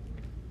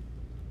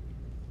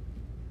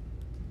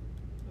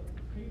 But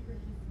pray for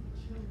his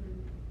children.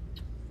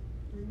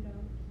 Brenda,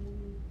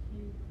 Kenny,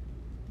 Kate,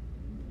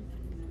 and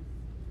Christina.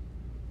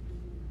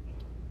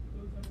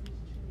 Those are his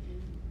children.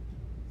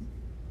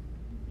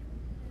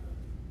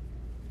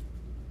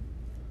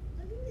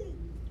 I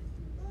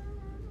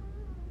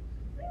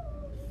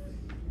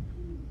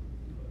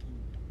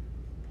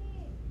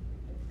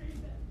pray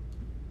that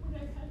what I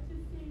had to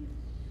say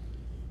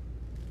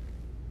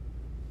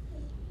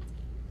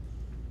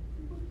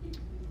would be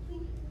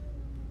complete.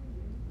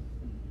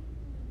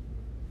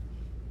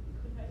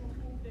 Because I don't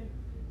know if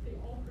they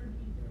all heard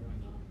me there or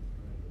not.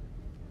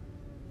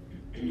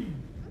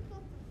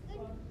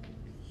 Father,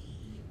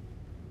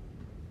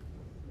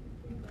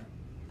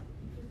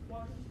 just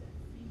waters that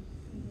feed.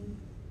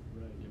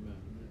 Right. Amen.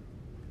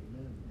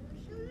 Amen.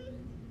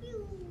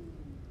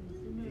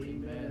 Amen.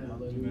 Amen.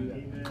 Hallelujah.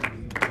 Amen.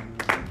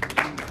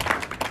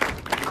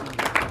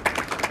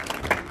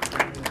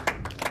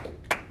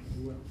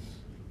 Who else?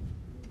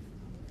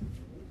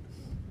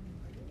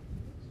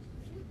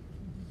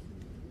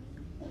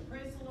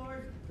 Praise the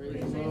Lord.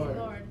 Praise the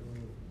Lord.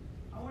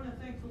 I want to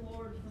thank the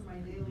Lord for my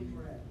daily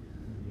bread.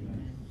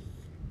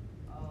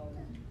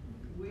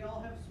 We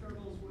all have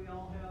struggles, we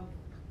all have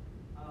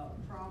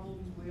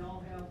problems, we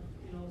all have,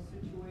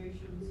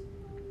 situations,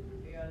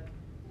 and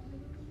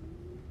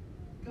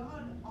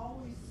God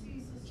always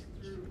sees us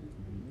through.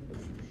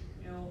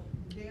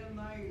 Dan and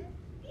I,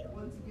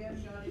 once again,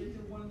 got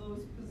into one of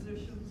those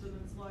positions, and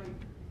it's like,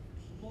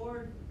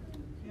 Lord,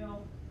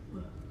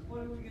 what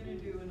are we gonna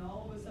do? And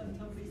all of a sudden,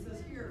 somebody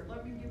says, here,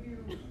 let me give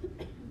you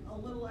a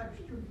little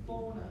extra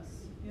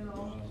bonus,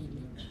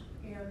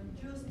 and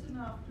just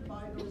enough to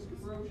buy those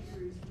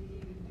groceries we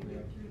needed to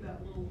get through that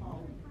little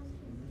home.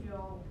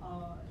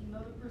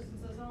 Another person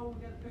says, oh,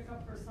 we gotta pick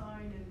up our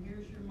sign, and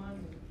here's your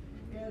money.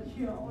 And,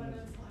 and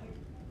it's like,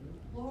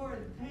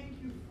 Lord, thank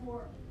you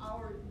for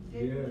our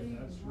daily Yes,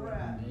 that's bread.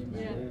 right.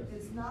 Amen.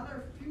 Yes. It's not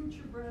our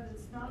future bread,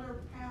 it's not our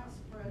past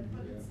bread,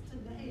 but it's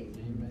today.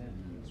 Amen.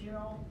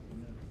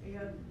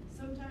 And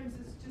sometimes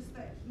it's just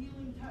that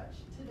healing touch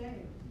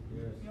today.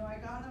 Yes. I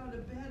got out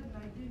of bed and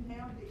I didn't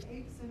have the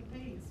aches and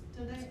pains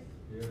today.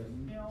 Yes.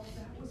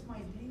 That was my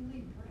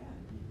daily bread.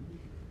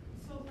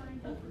 I'm so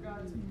thankful for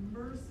God's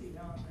mercy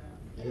on that.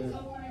 I'm Yes. so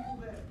thankful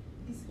that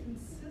He's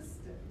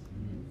consistent.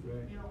 That's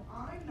right.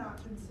 I'm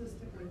not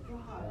consistent with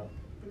God,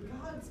 but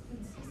God's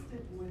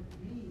consistent with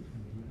me.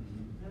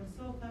 And I'm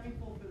so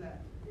thankful for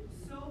that.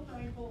 So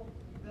thankful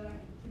that I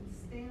can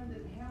stand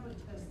and have a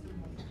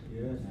testimony.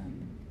 Yes.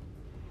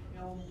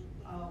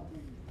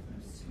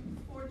 I'm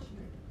super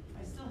fortunate.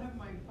 I still have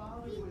my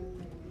father with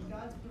me, and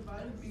God's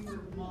provided me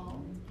with a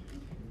mom,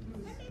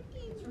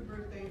 it's her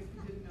birthday, if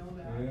you didn't know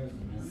that.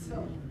 Yes.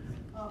 So,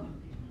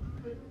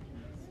 but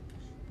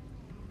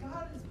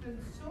God has been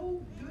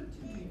so good to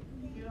me,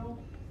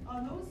 on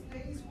those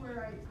days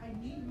where I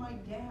need my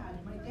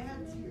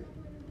dad's here.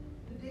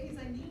 The days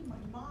I need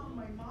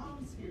my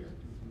mom's here.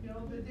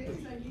 The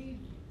days I need,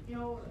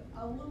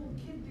 a little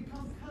kid to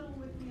come cuddle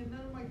with me, and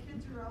none of my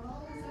kids are around.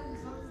 All of a sudden,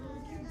 some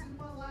little kids in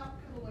my lap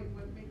cuddling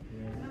with me.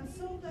 Yeah. And I'm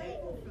so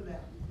thankful for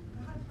that.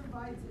 God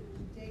provides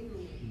it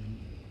daily.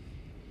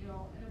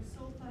 And I'm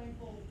so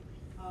thankful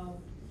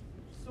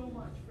so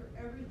much for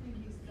everything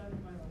He's done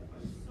in my life.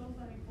 I'm so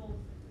thankful,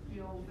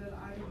 that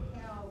I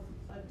have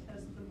a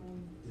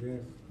testimony.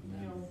 Yes.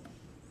 I'm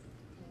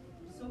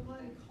so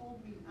glad He called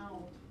me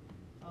out.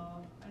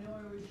 I know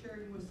I was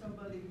sharing with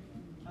somebody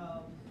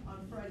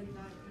on Friday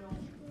night,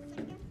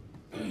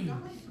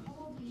 God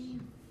called me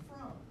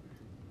from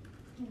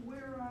to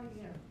where I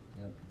am.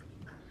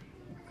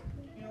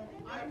 Yep.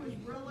 I was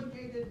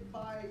relegated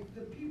by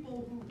the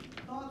people who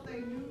thought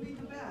they knew me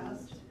the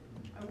best.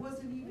 I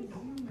wasn't even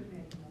human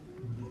anymore.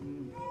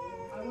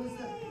 I was a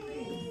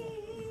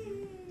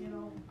thing.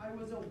 I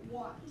was a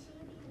what.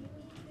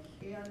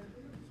 And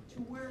to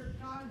where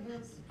God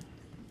has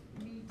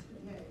me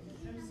today.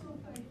 I'm so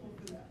thankful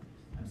for that.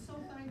 I'm so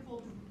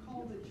thankful to be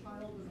called a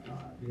child of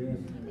God. Yes.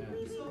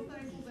 I'm so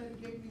thankful that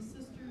He gave me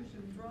sisters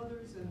and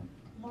brothers and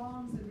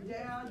moms and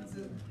dads,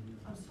 and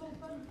I'm so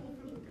thankful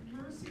for the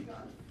mercy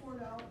God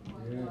poured out in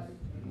my Yes. life.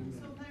 I'm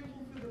so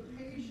thankful for the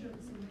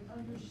patience and the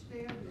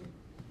understanding.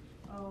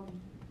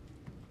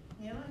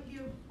 And I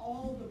give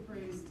all the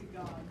praise to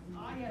God.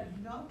 I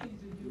had nothing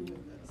to do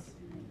with this.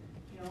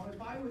 You know,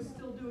 if I was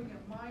still doing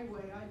it my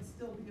way, I'd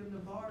still be in the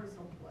bar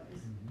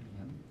someplace.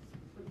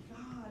 But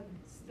God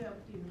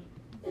stepped in.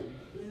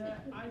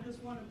 And I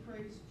just want to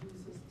praise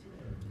Jesus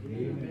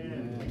today.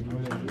 Amen.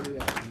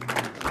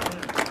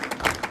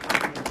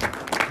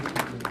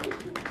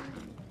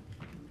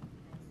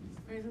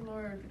 Praise the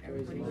Lord,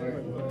 Praise the everybody.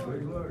 Lord.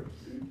 Praise the Lord.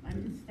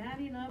 I'm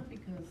standing up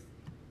because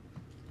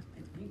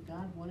I think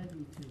God wanted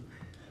me to.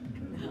 It's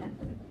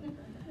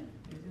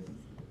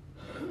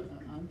just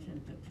an unction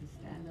to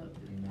stand up.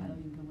 I don't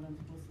even know what I'm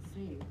supposed to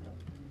say, but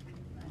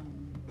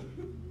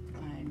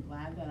I'm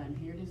glad that I'm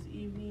here this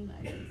evening.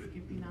 I've been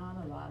skipping out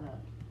a lot of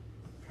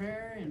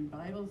prayer and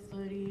Bible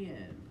study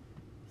and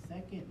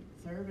second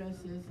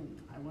services, and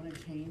I want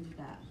to change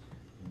that.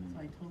 So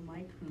I told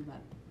my crew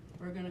that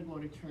we're going to go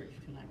to church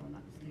tonight. We're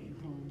not staying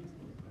home.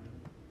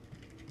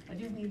 So I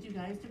just need you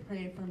guys to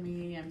pray for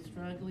me. I'm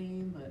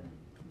struggling, but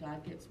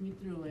God gets me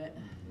through it.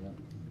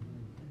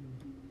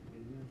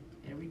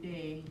 Every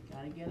day,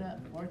 gotta get up.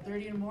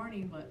 4:30 in the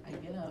morning, but I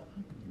get up.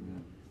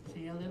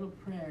 Say a little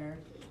prayer.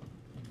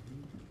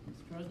 I'm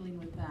struggling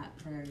with that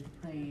prayer,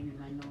 praying,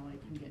 and I know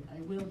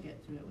I will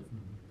get through it with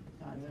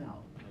God's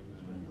help.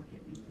 He'll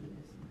get me through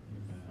this.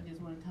 I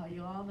just want to tell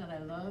you all that I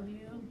love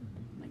you,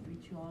 and I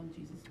greet you all in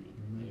Jesus' name.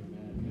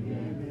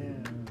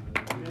 Amen.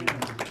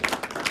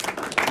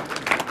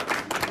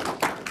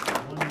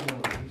 One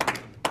more.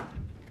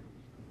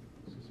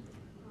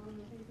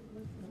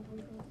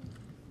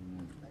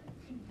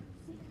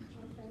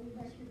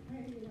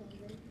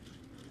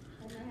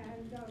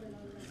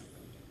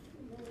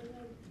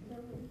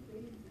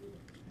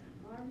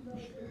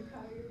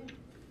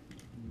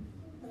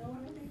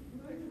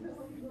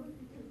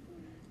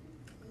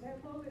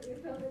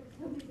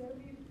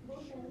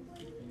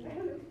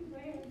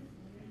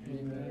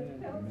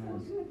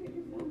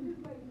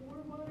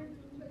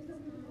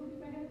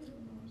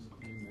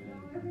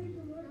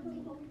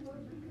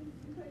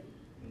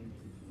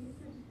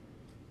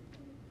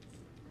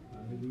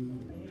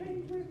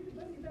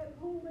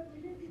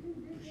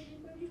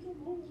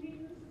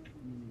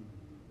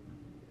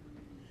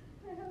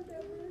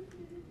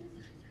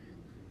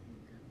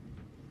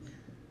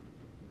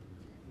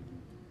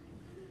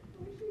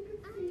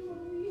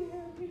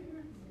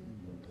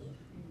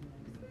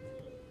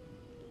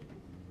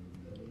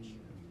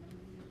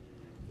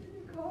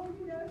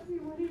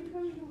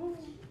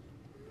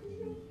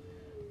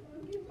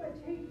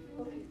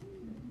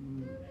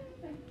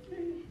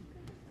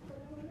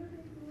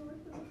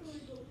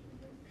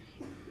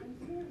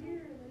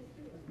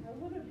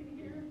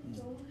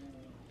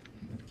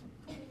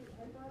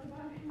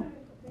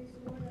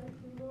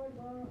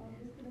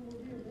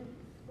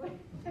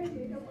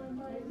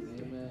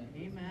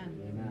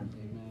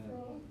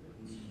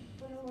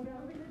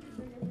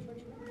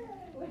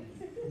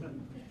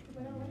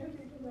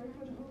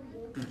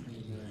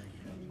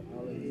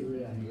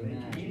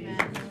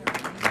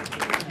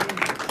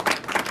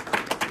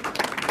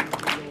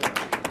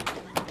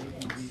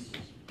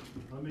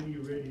 How many of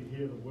you ready to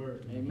hear the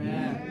word?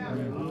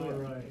 Amen. All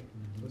right.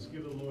 Let's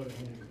give the Lord a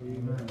hand.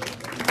 Amen.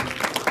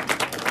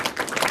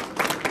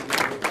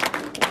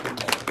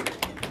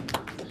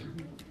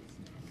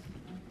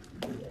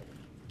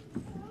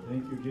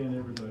 Thank you again,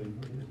 everybody.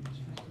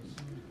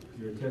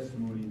 Your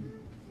testimony,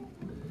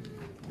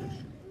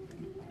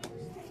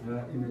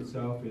 that in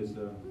itself is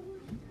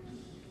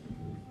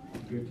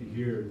good to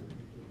hear.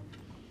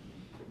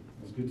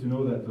 It's good to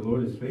know that the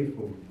Lord is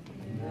faithful.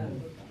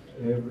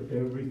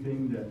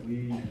 Everything that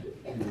we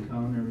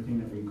encounter, everything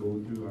that we go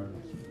through, our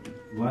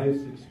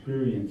life's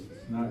experience,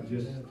 it's not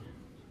just,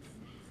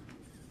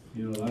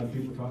 a lot of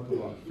people talk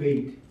about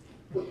fate.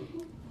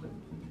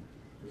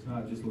 It's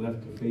not just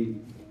left to fate.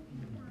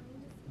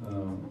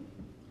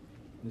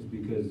 It's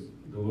because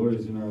the Lord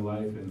is in our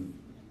life, and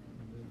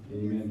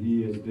amen,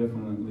 He is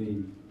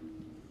definitely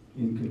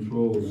in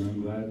control, and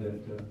I'm glad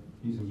that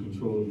He's in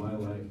control of my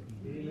life.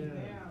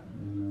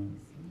 Amen.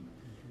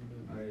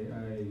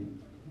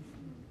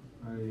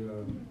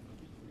 And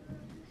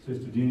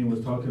Sister Jeannie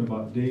was talking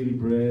about daily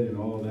bread and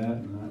all that,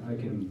 and I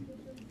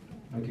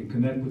can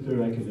connect with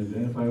her. I can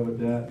identify with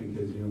that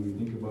because we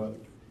think about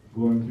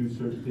going through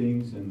certain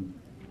things, and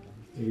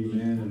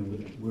amen, and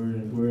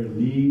we're in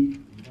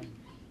need,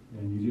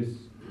 and you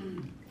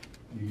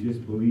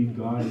just believe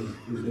God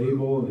is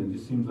able, and it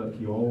just seems like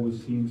He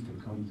always seems to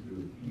come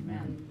through.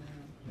 Amen.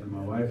 And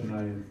my wife and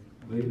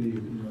I lately,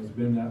 it's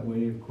been that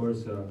way. Of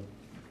course,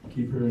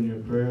 keep her in your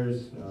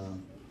prayers.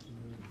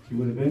 She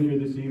would have been here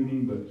this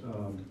evening, but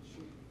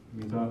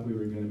we thought we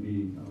were going to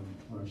be,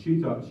 or she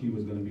thought she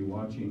was going to be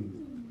watching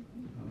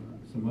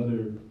some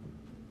other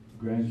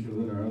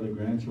grandchildren or other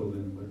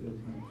grandchildren, but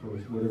for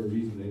whatever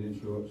reason they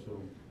didn't show up.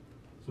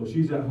 So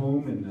she's at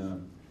home, and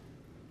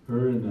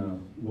her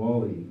and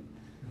Wally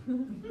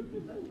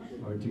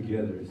are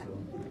together. So.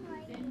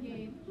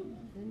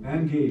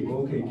 And Gabe.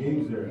 Okay,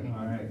 Gabe's there.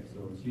 All right.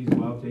 So she's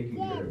well taken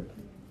care of.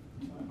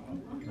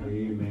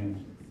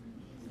 Amen.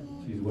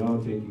 She's well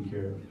taken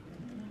care of.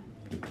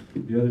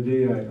 The other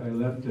day I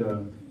left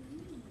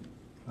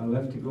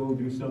to go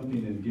do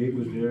something, and Gabe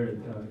was there.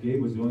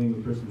 Gabe was the only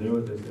person there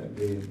with us that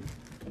day.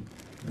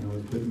 And I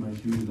was putting my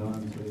shoes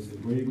on, so I said,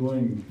 "Where are you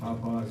going,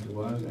 Papa?" I said,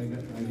 "Well, I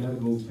gotta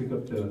go pick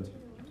up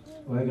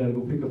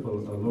a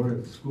Laura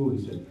at school." He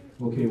said,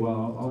 "Okay,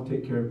 well, I'll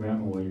take care of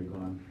Grandma while you're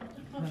gone."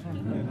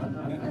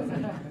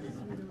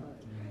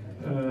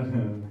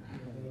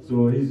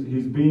 So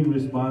he's being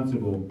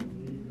responsible.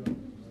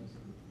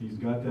 He's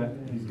got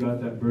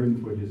that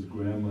burden for his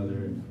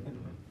grandmother.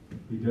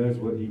 He does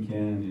what he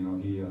can, you know.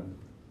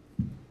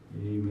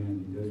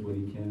 Amen. He does what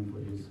he can for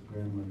his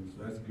grandmother.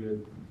 So that's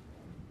good.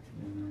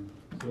 And,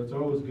 so it's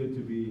always good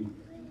to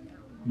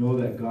know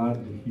that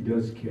God, He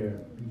does care.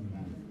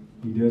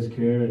 He does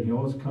care, and He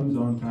always comes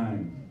on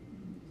time.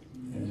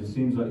 And it just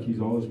seems like He's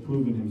always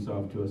proven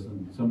Himself to us,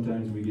 and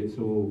sometimes we get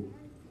so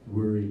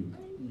worried.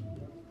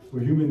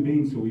 We're human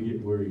beings, so we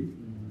get worried.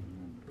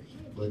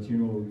 But you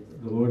know,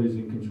 the Lord is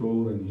in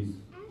control, and He's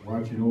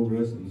watching over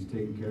us, and He's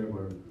taking care of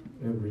our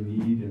every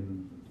need,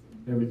 and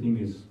everything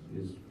is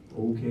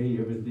okay,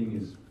 everything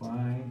is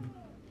fine.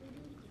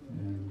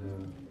 And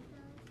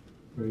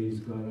praise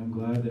God, I'm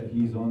glad that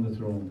He's on the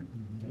throne.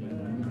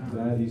 I'm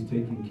glad He's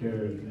taking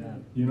care of it.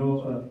 You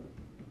know,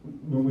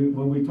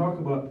 when we talk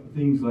about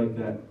things like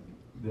that,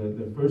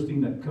 the first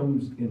thing that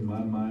comes in my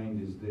mind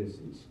is this: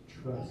 it's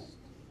trust.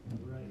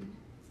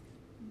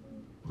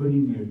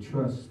 Putting your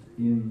trust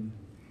in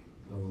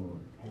the Lord.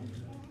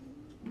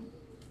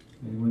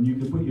 And when you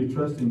can put your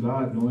trust in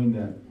God, knowing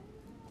that,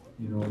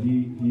 you know,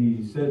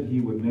 He said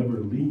He would never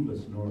leave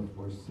us nor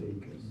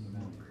forsake us.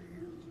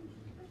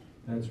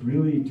 That's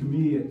really, to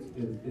me,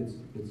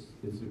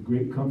 it's a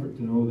great comfort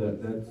to know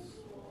that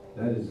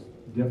that is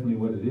definitely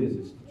what it is.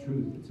 It's the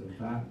truth. It's a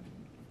fact.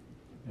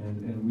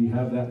 And we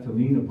have that to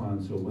lean upon.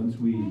 So once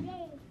we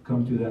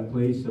come to that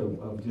place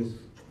of just,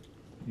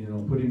 you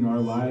know, putting our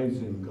lives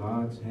in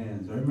God's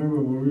hands. I remember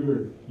when we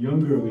were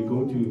younger, we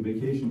go to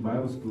Vacation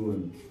Bible School,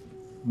 and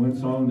one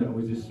song that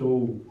was just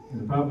so,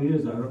 and it probably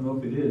is, I don't know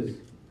if it is,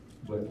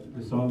 but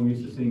the song we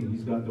used to sing,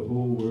 He's got the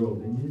whole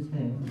world in His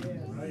hands.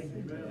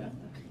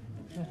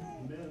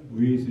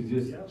 We used to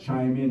just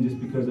chime in just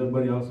because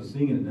everybody else was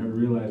singing it, never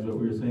realized what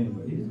we were saying,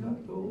 but He's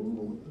got the whole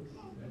world.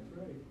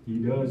 He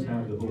does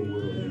have the whole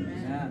world in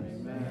His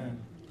hands.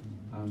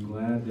 I'm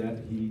glad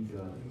that He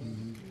does.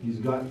 He's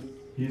got,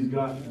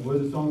 what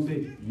does the song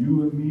say?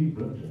 You and me,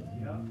 brother,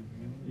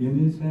 in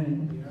His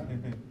hands.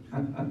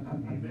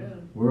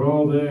 We're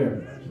all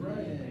there.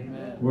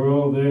 We're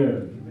all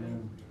there.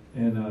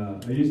 And I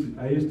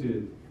used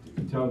to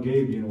tell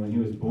Gabe, you know, when he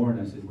was born,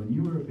 I said, "When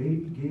you were a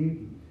baby,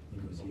 Gabe," he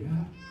goes, "Yeah." I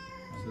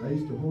said, "I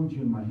used to hold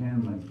you in my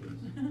hand like this."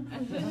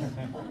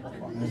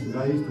 I said,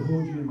 "I used to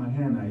hold you in my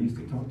hand. I used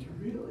to talk to you."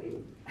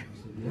 "Really?" I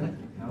said, "Yeah, I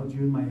held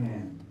you in my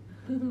hand."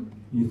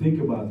 You think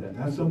about that.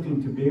 That's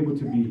something to be able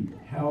to be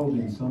held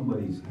in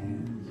somebody's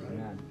hands.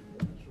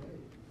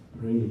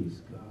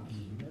 Praise God.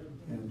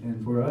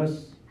 And for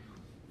us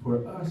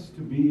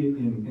to be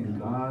in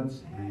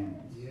God's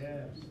hands.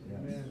 Yes.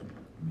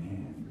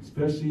 Man,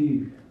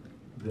 especially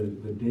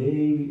the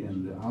day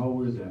and the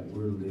hour that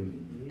we're living.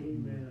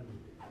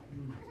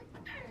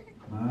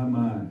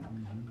 My,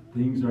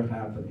 things are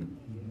happening.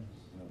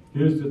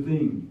 Here's the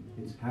thing.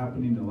 It's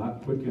happening a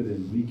lot quicker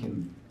than we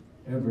can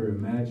ever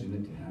imagine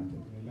it to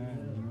happen.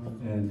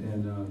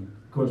 And of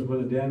course,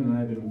 Brother Dan and I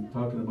have been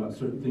talking about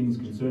certain things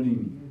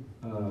concerning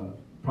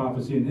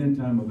prophecy and end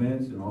time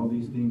events, and all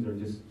these things are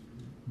just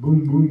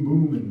boom, boom,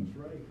 boom. And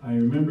I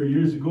remember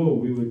years ago,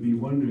 we would be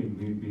wondering,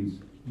 we'd be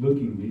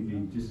looking, we'd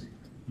be just,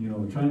 you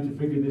know, trying to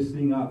figure this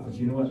thing out. But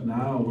you know what?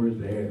 Now we're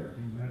there.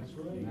 That's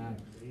right.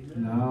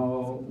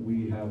 Now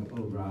we have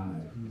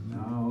arrived.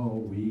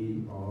 Now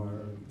we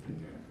are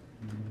there.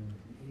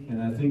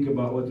 And I think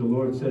about what the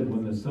Lord said,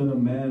 when the Son of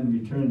Man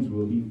returns,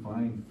 will He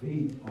find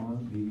faith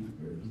on the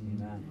earth?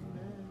 Amen.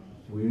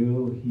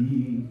 Will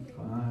He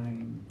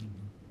find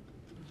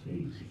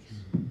faith?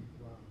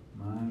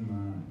 My.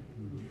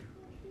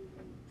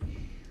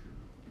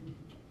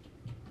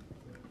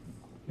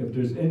 If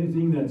there's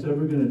anything that's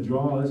ever going to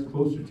draw us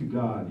closer to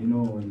God, you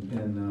know,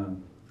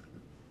 and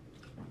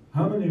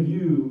how many of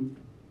you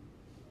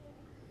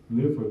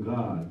live for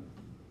God?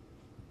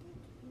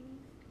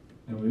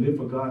 And we live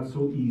for God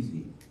so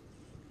easy,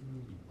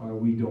 or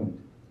we don't,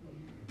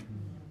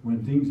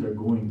 when things are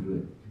going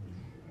good.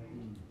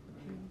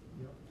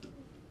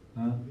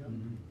 Huh?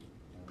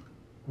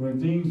 When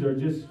things are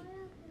just,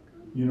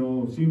 you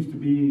know, seems to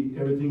be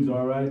everything's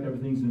all right,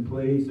 everything's in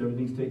place,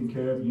 everything's taken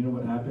care of, you know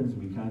what happens?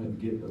 We kind of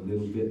get a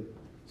little bit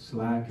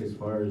slack as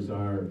far as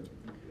our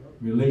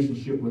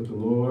relationship with the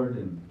Lord,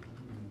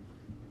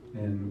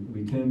 and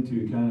we tend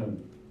to kind of,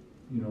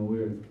 you know,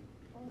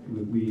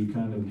 we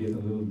kind of get a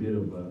little bit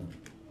of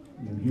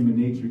human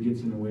nature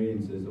gets in the way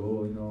and says,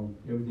 oh,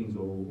 everything's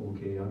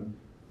okay.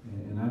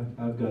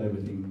 I've got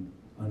everything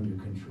under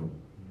control.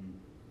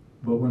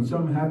 But when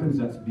something happens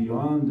that's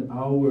beyond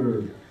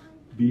our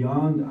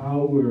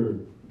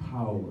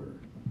power,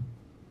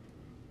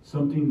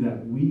 something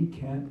that we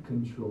can't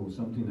control,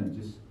 something that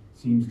just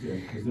seems to,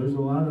 because there's a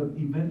lot of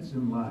events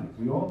in life.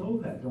 We all know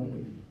that, don't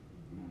we?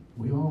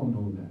 We all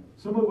know that.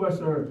 Some of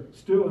us are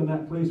still in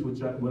that place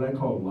what I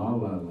call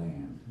la-la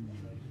land.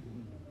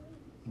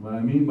 What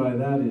I mean by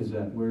that is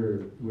that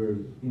we're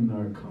in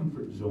our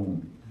comfort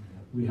zone.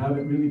 We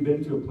haven't really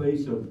been to a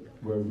place of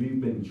where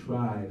we've been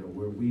tried or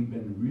where we've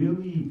been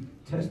really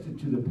tested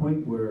to the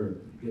point where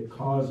it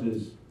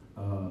causes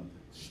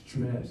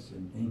stress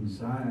and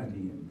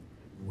anxiety and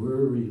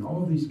worry and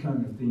all these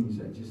kind of things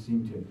that just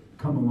seem to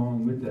come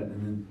along with that.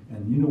 And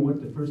you know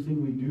what? The first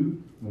thing we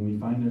do when we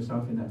find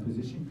ourselves in that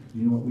position,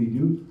 you know what we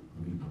do?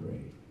 We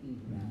pray.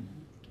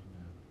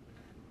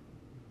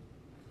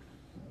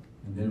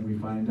 And then we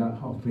find out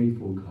how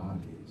faithful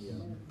God is. Yeah.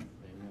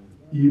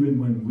 Even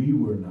when we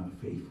were not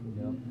faithful.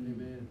 Yep.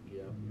 Amen.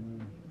 Yep.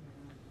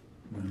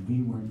 When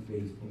we weren't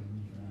faithful.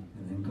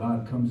 And then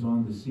God comes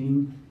on the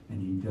scene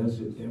and he does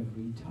it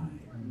every time.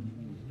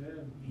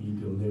 He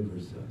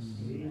delivers us.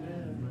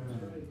 Amen.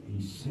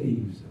 He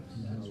saves us.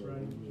 That's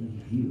right. He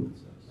heals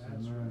us.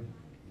 That's right.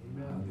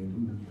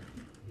 Hallelujah.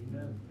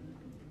 Amen.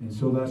 And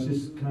so that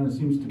just kind of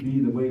seems to be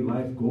the way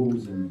life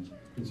goes, and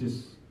it's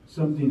just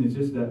something that's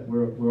just that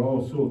we're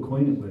all so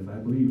acquainted with. I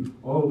believe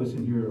all of us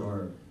in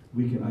here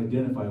we can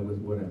identify with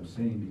what I'm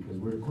saying because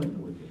we're acquainted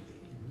with it.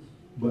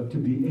 But to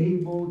be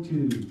able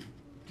to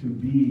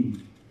be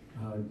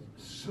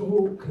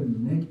so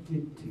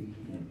connected to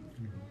Him,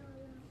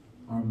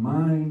 our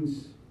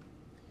minds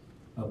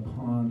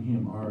upon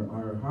Him,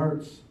 our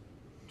hearts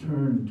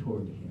turned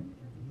toward Him,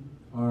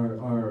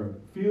 our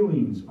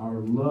feelings, our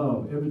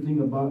love, everything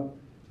about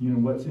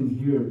what's in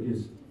here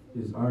is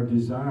our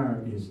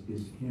desire is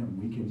Him.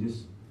 We can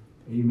just,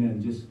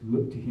 amen, just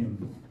look to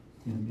Him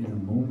in a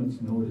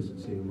moment's notice and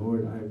say,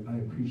 Lord, I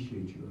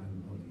appreciate you, I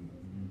love you,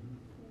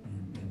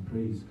 and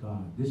praise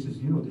God. This is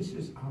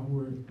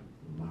our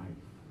life.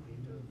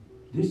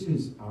 This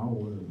is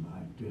our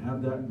life, to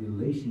have that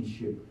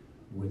relationship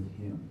with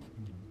Him,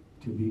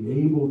 to be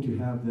able to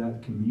have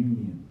that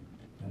communion,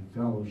 that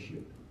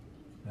fellowship,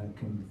 that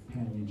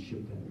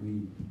companionship that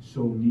we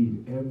so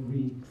need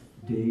every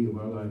day of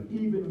our life,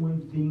 even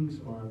when things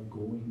are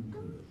going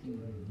good.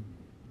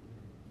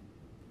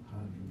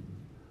 Hallelujah.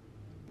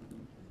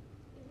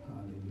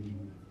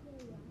 Hallelujah.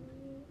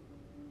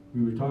 We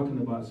were talking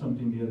about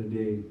something the other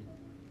day,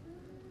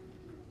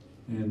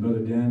 and Brother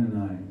Dan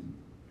and I,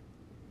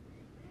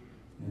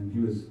 and he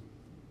was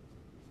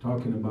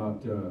talking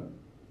about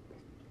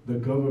the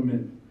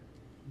government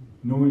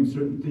knowing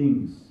certain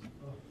things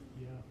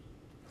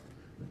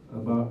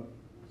about,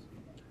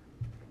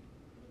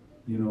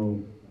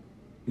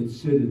 its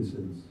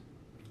citizens.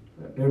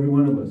 Every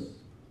one of us.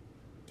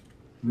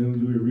 Little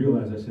do we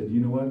realize, I said, you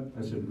know what?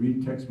 I said,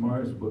 read Tex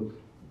Meyer's book,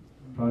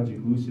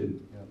 Project Lucid.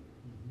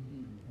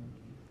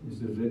 He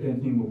said, if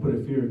anything will put a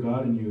fear of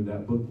God in you,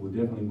 that book will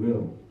definitely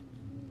will.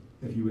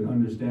 If you would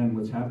understand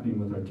what's happening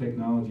with our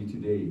technology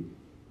today.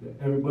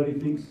 Everybody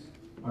thinks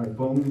our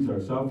phones,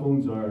 our cell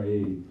phones are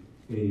a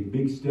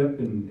big step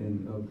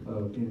in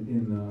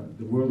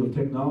the world of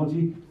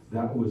technology.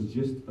 That was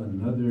just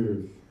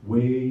another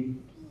way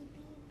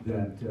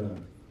that,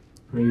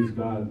 praise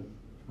God,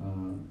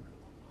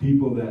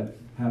 people that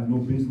have no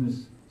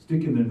business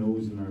sticking their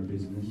nose in our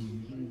business.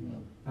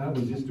 That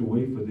was just a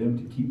way for them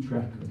to keep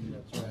track of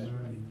it. That's right.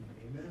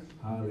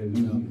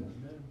 Hallelujah.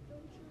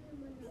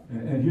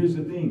 And here's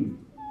the thing.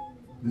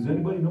 Does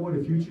anybody know what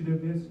a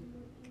fugitive is?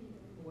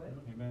 What?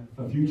 Amen.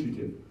 A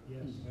fugitive.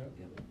 Yes.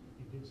 Yep.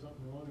 He did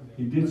something wrong.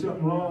 He did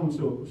something wrong,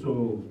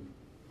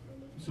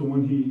 so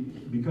when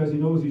because he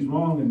knows he's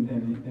wrong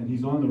and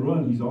he's on the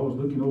run, he's always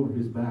looking over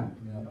his back.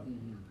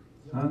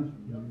 Huh?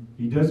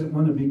 He doesn't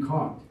want to be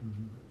caught.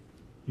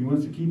 He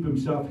wants to keep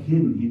himself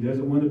hidden. He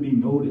doesn't want to be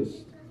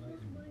noticed.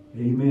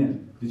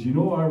 Amen. Did you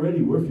know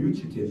already we're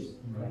fugitives?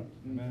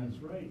 Amen.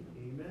 That's right.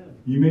 Amen.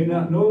 You may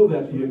not know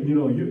that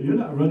you're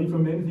not running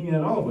from anything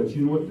at all, but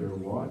you know what? They're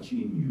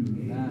watching you.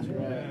 That's right.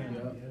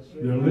 Yep. Yes,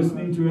 sir. They're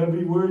listening to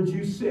every word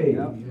you say.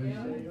 Yep. Yes,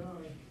 they are.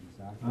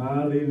 Exactly.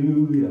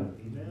 Hallelujah.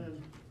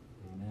 Amen.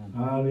 Amen.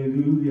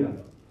 Hallelujah.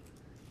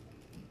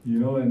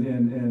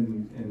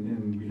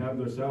 And we have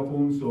their cell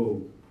phones,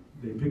 so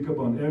they pick up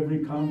on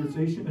every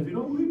conversation. If you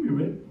don't believe me,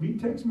 read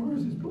Tex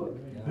Meyer's book.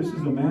 This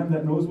is a man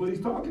that knows what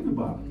he's talking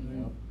about.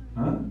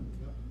 Huh?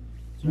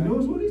 He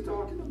knows what he's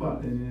talking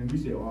about. And we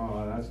say,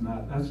 oh, that's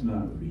not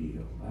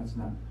real. That's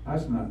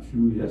not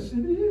true. Yes,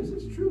 it is.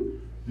 It's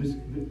true.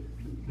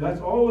 That's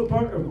all a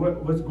part of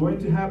what's going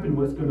to happen,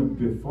 what's going to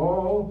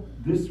befall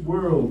this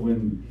world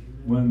when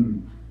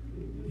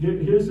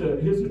here's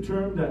a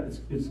term that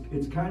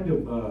it's kind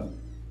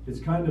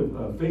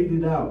of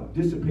faded out,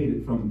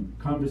 dissipated from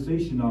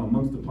conversation now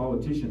amongst the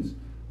politicians.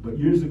 But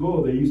years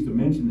ago they used to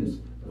mention this,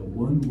 the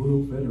One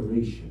World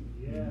Federation.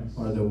 Yes.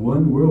 or the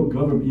one world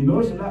government. You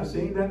notice they're not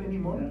saying that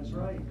anymore? That's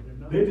right.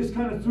 They just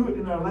kind of threw it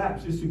in our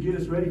laps just to get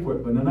us ready for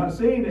it. But they're not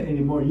saying it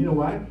anymore. You know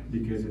why?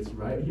 Because it's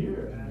right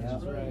here.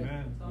 That's right.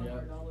 Amen.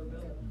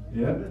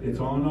 Yeah, it's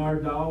on our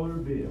dollar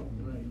bill.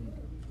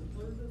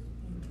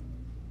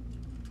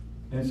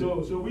 And so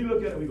we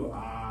look at it, we go,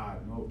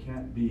 no,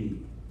 can't be.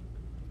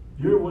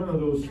 You're one of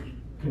those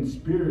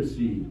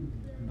conspiracy,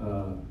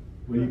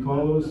 what do you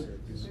call those?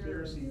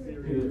 Conspiracy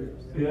theories.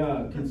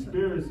 Yeah,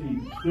 conspiracy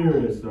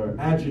theorists or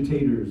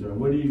agitators or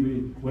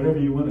whatever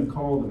you want to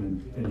call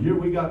them. And here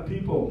we got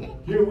people,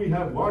 here we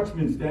have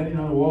watchmen standing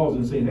on the walls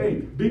and saying, hey,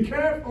 be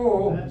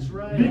careful. That's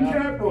right. Be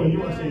careful. And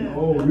you want to say,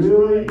 oh, That's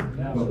really? right.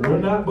 That's But right. we're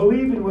not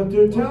believing what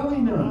they're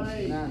telling us.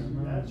 Right.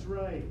 That's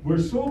right. We're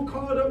so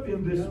caught up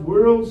in this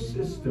world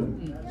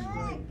system. That's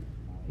right.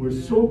 We're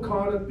so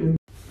caught up in.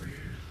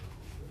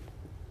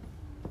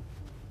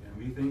 And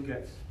we think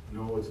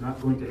no, it's not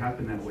going to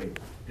happen that way.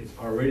 It's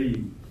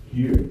already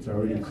here. It's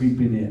already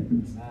creeping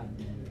in.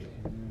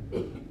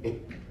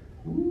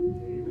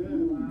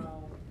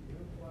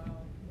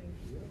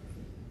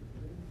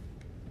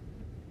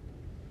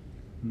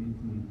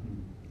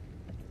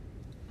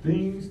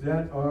 Things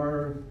that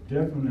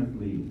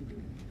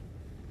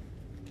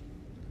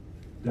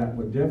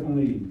would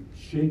definitely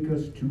shake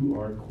us to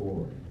our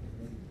core.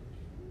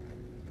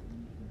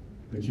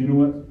 But you know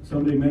what?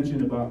 Somebody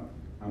mentioned about,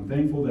 I'm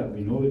thankful that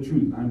we know the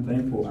truth. I'm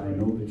thankful I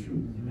know the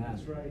truth.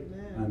 That's right.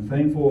 I'm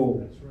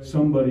thankful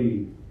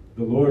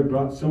the Lord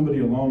brought somebody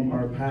along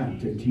our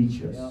path to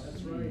teach us.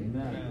 That's right.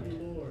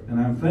 And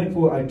I'm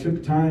thankful I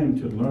took time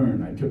to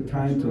learn. I took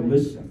time to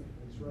listen.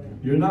 That's right.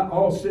 You're not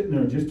all sitting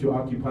there just to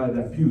occupy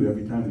that pew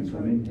every time you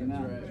come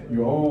in.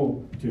 You're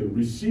all to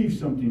receive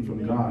something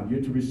from God.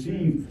 You're to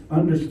receive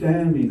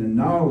understanding and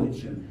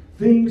knowledge and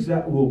things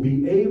that will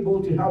be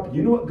able to help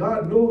you. You know what?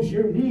 God knows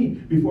your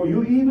need before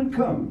you even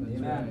come.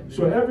 Amen.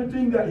 So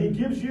everything that He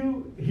gives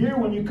you here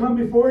when you come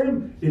before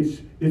Him,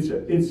 it's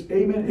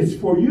amen. It's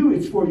for you.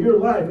 It's for your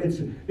life.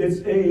 It's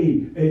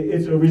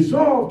a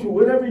resolve to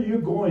whatever you're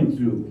going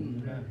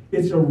through.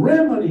 It's a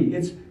remedy.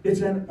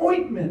 It's an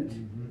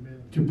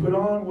ointment to put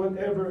on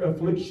whatever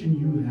affliction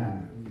you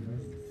have.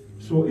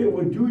 So it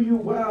would do you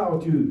well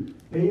to,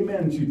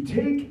 amen, to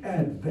take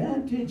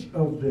advantage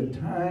of the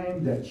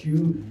time that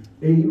you,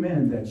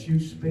 amen, that you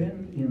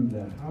spend in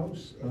the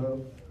house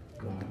of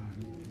God.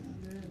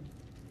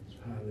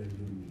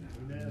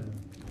 Hallelujah.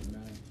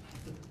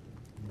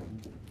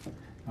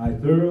 I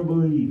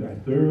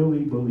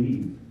thoroughly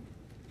believe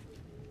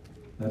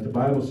that the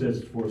Bible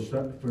says,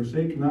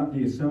 forsake not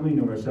the assembling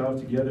of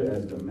ourselves together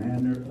as the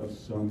manner of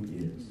some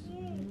is.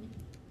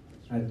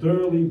 I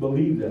thoroughly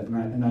believe that,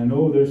 and I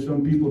know there's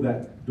some people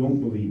that don't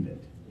believe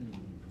it.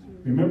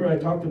 Remember I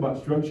talked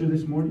about structure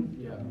this morning?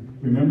 Yeah.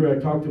 Remember I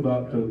talked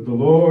about the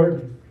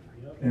Lord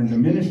and the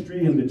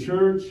ministry and the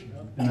church,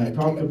 and I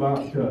talked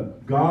about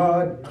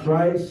God,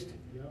 Christ,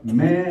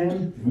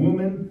 man,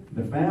 woman,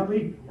 the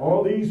family.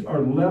 All these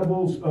are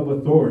levels of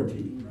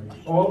authority.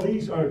 All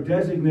these are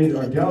designated,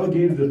 are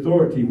delegated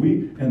authority.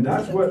 And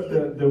that's what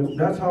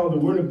that's how the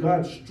Word of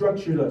God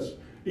structured us.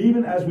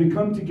 Even as we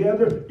come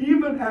together,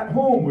 even at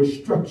home, we're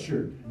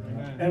structured.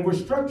 And we're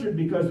structured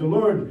because the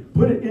Lord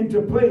put it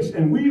into place,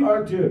 and we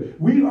are to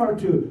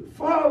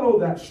follow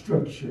that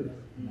structure.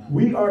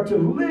 We are to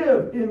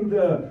live in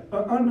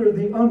under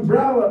the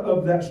umbrella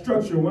of that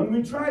structure. When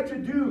we try to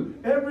do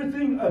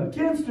everything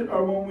against it,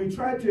 or when we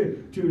try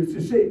to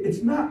say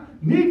it's not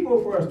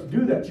needful for us to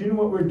do that, you know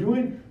what we're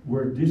doing?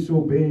 We're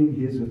disobeying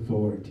His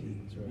authority.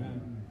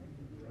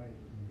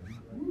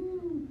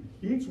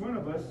 Each one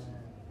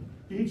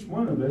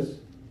of us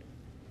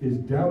is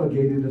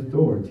delegated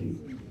authority.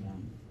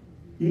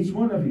 Each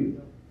one of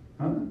you.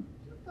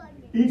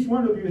 Each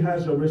one of you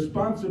has a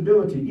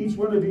responsibility. Each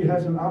one of you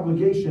has an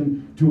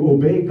obligation to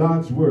obey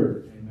God's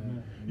word.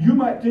 Amen. You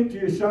might think to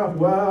yourself,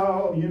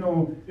 well,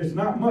 it's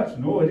not much.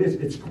 No, it is.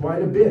 It's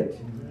quite a bit.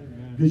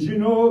 Amen. Did you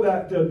know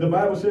that the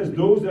Bible says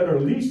those that are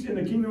least in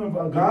the kingdom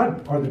of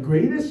God are the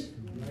greatest?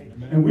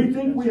 Amen. And we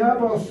think we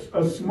have a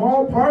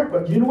small part,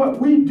 but you know what?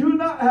 We do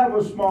not have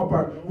a small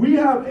part. We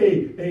have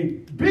a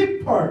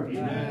big part.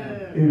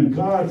 Amen. In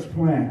God's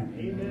plan.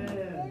 Amen.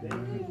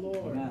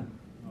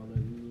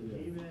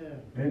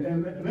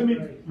 And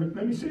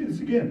let me say this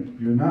again.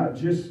 You're not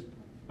just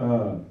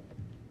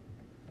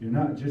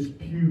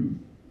pew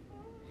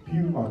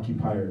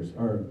occupiers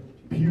or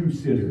pew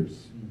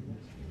sitters.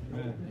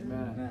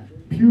 Amen.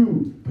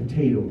 Pew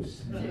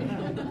potatoes.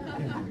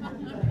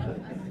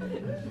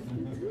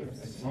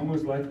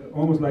 almost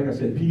like I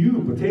said,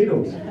 pew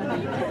potatoes.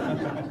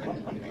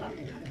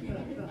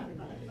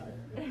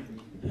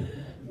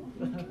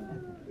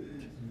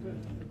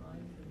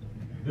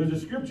 There's a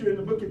scripture in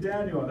the book of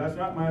Daniel. That's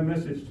not my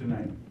message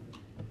tonight.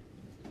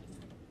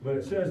 But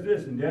it says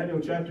this in Daniel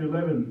chapter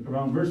 11,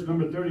 around verse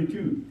number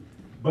 32.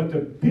 But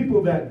the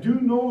people that do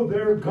know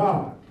their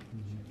God,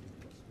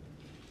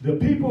 the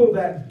people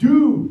that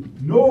do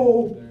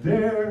know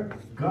their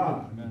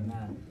God.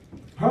 Amen.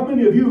 How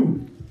many of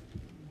you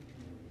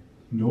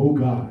know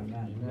God?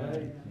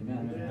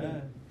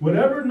 Amen.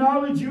 Whatever knowledge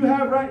knowledge you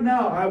have right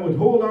now, I would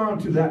hold on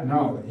to that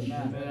knowledge.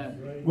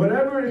 Amen.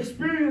 Whatever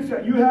experience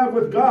that you have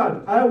with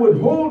God, I would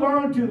hold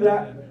on to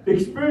that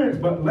experience,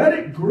 but let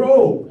it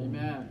grow.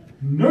 Amen.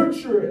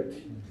 Nurture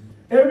it.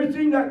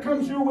 Everything that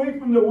comes your way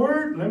from the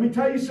Word, let me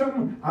tell you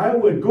something, I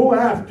would go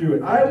after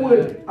it. I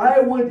would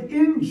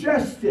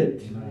ingest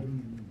it.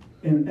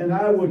 And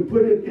I would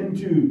put it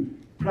into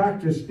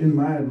practice in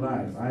my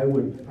life. I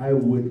would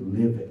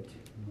live it.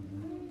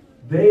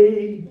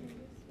 They,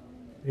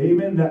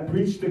 amen, that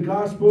preach the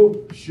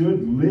gospel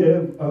should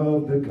live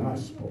of the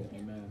gospel.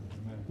 Amen.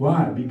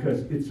 Why?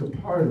 Because it's a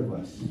part of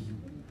us.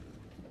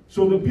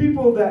 So the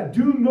people that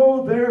do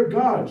know their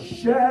God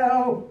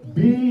shall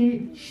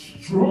be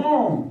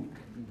strong.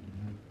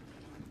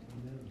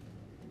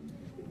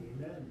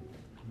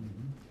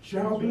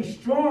 Shall be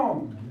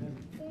strong.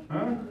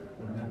 Huh?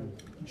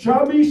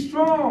 Shall be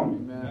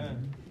strong.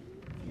 Amen.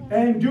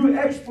 And do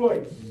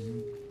exploits.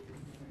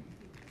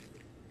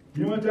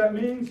 You know what that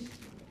means?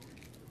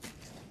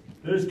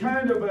 There's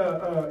kind of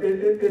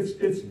it's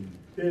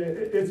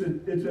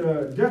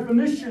a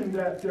definition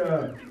that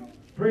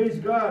praise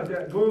God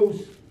that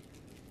goes.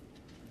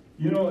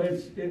 You know,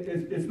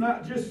 it's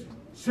not just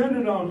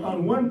centered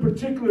on one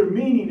particular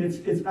meaning.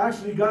 It's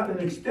actually got an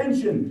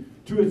extension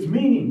to its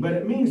meaning. But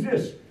it means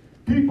this: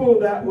 people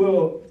that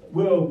will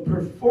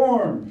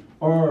perform,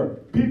 or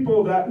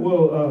people that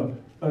will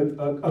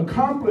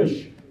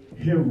accomplish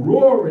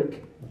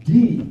heroic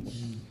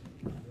deeds.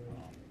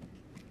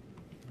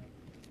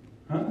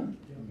 Huh?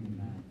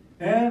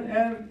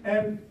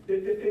 And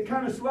it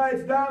kind of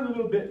slides down a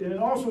little bit, and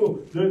also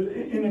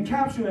in the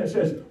caption it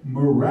says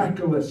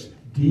miraculous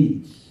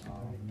deeds.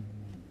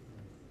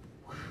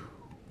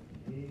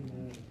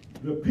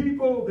 The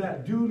people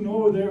that do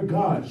know their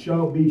God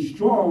shall be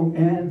strong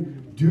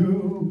and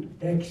do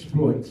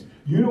exploits.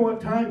 You know what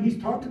time he's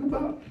talking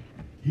about?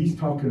 He's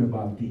talking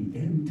about the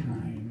end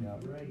time. Yeah,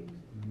 right.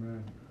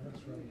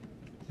 That's right.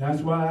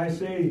 That's why I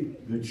say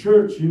the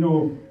church, you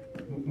know,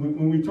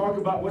 when we talk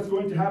about what's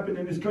going to happen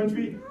in this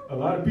country, a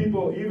lot of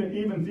people,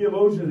 even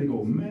theologians, they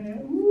go,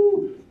 man,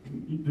 ooh,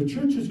 the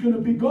church is going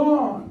to be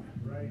gone.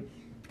 Right.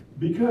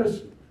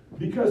 Because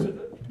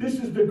this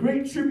is the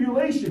great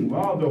tribulation.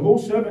 Wow, the whole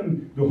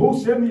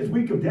 70th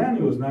week of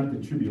Daniel is not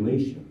the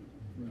tribulation.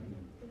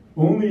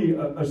 Only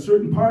a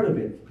certain part of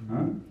it.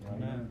 Huh?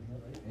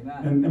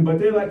 Amen. But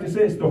they like to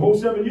say it's the whole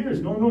 7 years.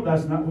 No,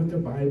 that's not what the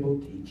Bible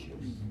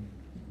teaches.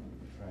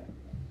 Right.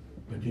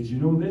 But did you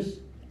know this?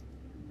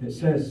 It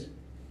says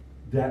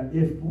that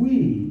if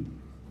we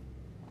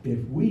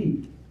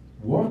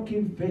walk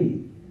in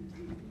faith,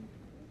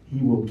 he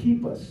will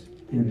keep us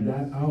in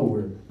that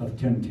hour of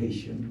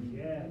temptation.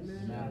 Yes.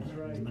 That's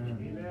right.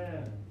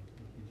 Amen.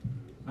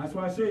 That's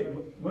why I say,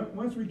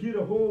 once we get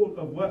a hold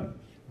of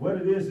what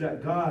it is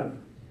that God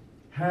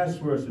has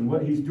for us and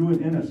what he's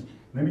doing in us,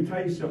 let me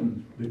tell you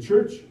something. The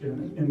church,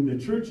 and the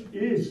church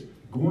is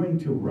going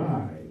to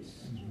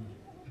rise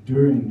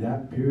during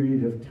that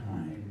period of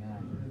time.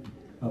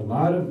 A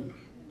lot of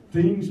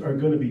things are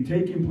going to be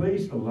taking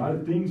place. A lot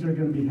of things are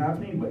going to be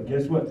happening. But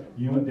guess what?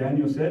 You know what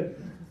Daniel said?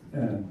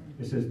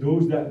 It says,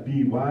 those that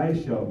be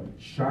wise shall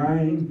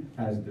shine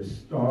as the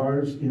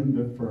stars in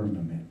the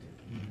firmament.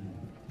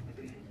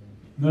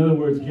 In other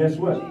words, guess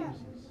what?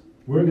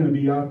 We're going to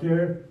be out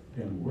there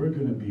and we're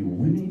going to be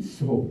winning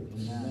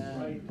souls. That's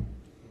right.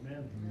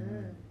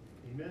 Amen.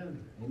 Amen.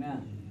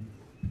 Amen.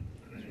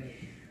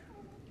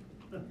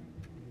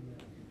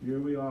 Here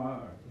we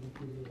are.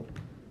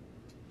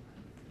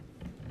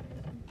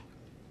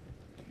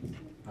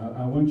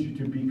 I want you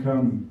to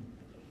become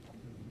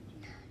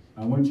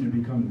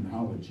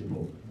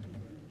knowledgeable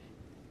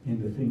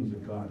in the things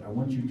of God. I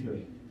want you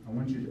to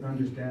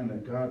understand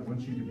that God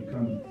wants you to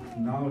become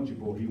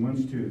knowledgeable. He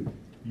wants you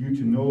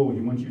to know. He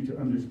wants you to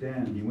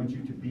understand. He wants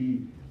you to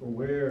be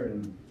aware.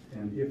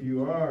 And if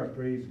you are,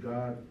 praise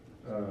God,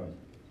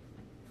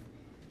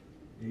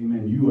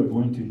 amen, you are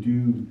going to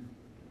do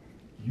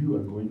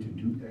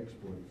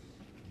exploits.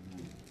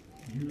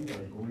 You are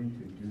going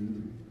to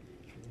do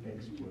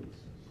exploits.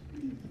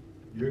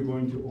 You're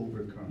going to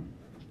overcome.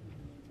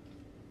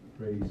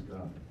 Praise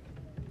God.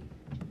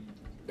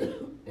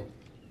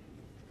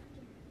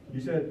 You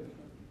said,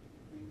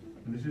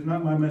 and this is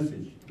not my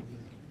message.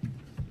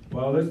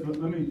 Well, let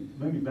me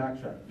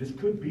backtrack. This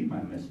could be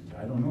my message.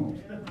 I don't know.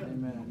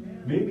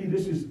 Amen. Maybe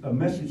this is a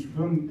message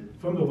from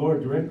the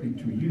Lord directly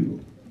to you.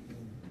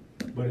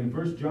 But in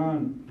 1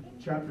 John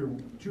chapter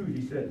 2,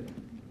 he said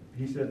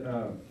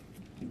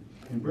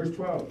in verse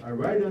 12, I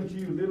write unto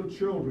you, little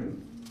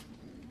children,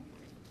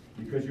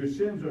 because your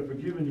sins are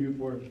forgiven you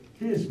for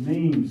his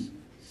name's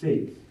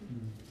sake.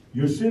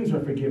 Your sins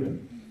are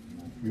forgiven.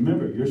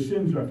 Remember, your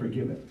sins are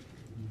forgiven.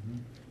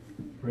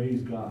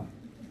 Praise God.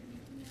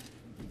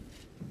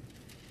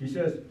 He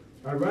says,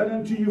 I write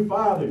unto you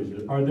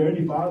fathers. Are there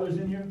any fathers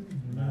in here?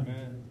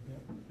 Amen.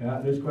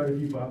 Yeah, there's quite a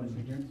few fathers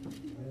in here.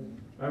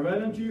 I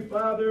write unto you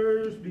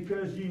fathers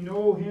because ye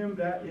know him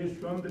that is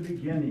from the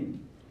beginning.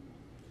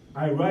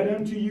 I write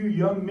unto you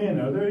young men.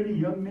 Are there any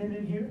young men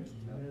in here?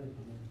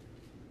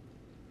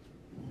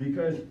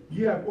 because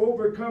ye have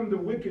overcome the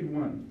wicked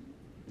one.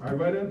 I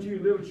write unto you,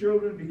 little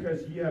children,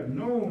 because ye have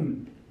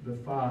known the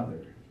Father.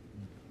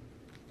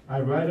 I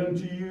write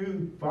unto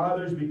you,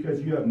 fathers,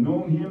 because you have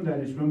known him that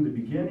is from the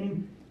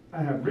beginning.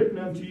 I have written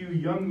unto you,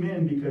 young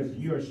men, because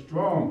ye are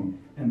strong,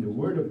 and the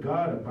word of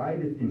God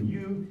abideth in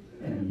you,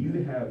 and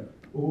ye have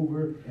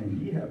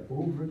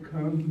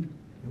overcome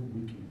the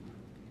wicked.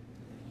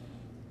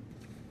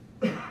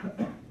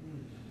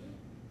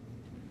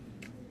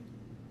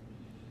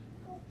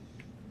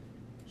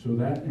 So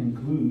that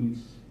includes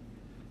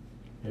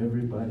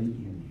everybody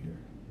in here.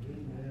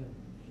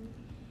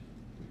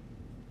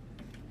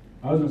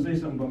 I was going to say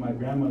something about my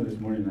grandmother this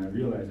morning, and I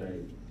realized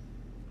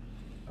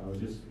I was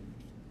just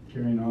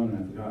carrying on, and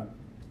I forgot.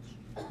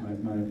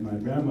 My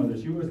grandmother,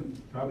 she wasn't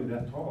probably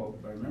that tall,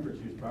 but I remember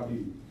she was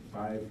probably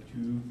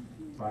 5'2",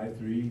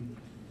 5'3".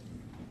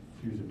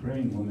 She was a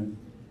praying woman.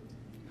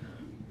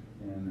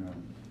 And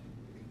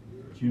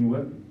you know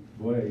what?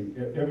 Boy,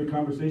 every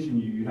conversation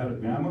you had with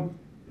grandma,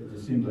 it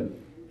just seemed like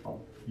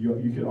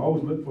you could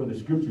always look for the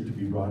scripture to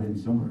be brought in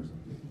somewhere.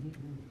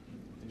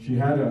 She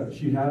had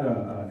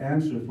a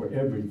answer for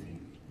everything,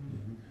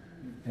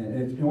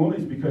 and it only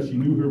is because she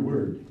knew her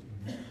word.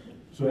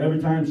 So every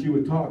time she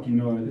would talk, and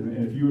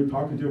if you were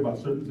talking to her about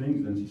certain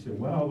things, then she said,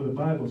 "Well, the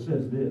Bible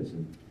says this,"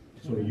 and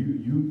so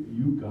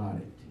you got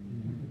it.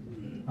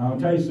 I'll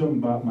tell you something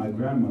about my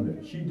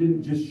grandmother. She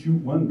didn't just shoot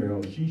one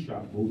barrel; she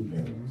shot both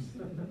barrels.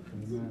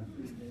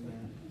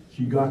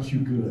 She got you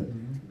good.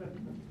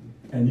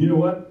 And you know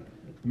what?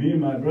 Me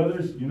and my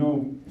brothers,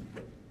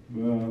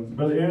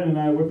 Brother Aaron and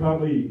I, we're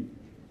probably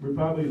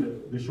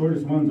the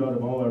shortest ones out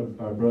of all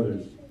our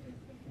brothers.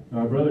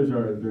 Our brothers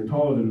they're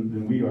taller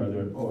than we are.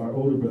 Our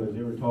older brothers,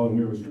 they were taller than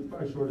we were. We're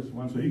probably shortest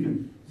ones. So you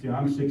can see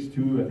I'm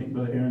 6'2". I think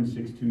Brother Aaron's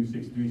 6'2",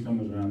 6'3",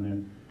 somewhere around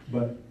there.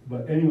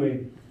 But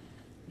anyway,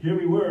 here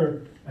we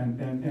were,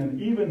 and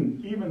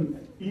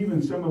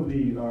even some of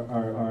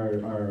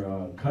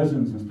our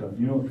cousins and stuff.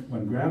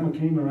 When Grandma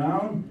came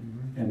around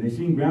and they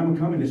seen Grandma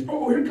coming, they said,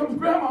 "Oh, here comes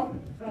Grandma!"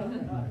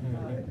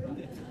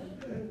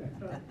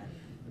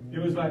 It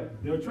was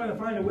like they were trying to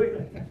find a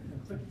way.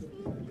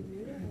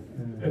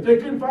 If they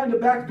couldn't find the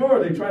back door,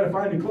 they tried to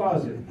find the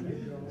closet.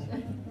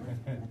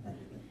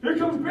 Here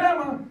comes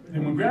Grandma!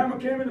 And when Grandma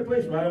came into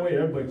place, right away,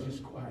 everybody's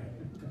just quiet.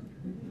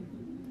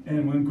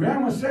 And when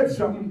Grandma said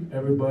something,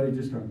 everybody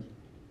just comes.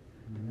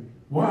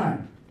 Why?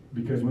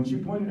 Because when she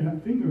pointed her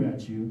finger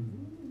at you,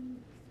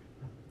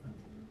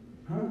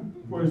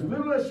 for as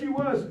little as she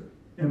was,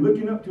 and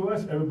looking up to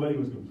us, everybody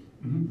was going,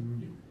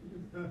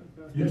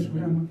 "Yes,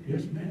 Grandma.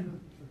 Yes, ma'am."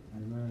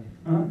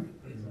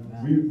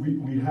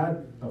 We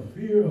had a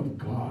fear of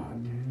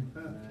God.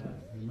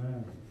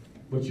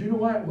 But you know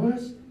what it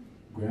was?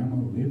 Grandma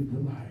lived the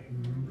life.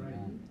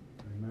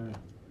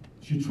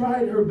 She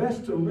tried her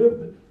best to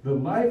live the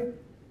life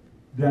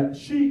that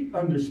she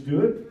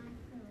understood.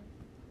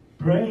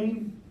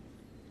 Praying,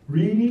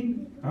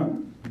 reading,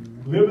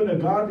 living a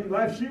godly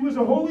life. She was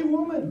a holy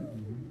woman.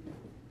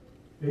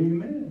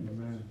 Amen.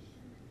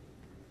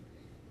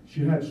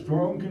 She had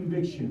strong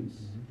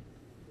convictions.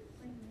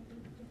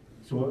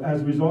 So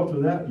as a result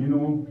of that,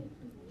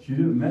 she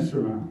didn't mess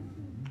around.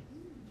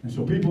 And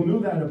so people knew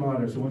that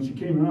about her. So when she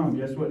came around,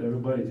 guess what?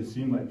 Everybody just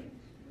seemed like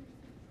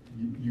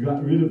you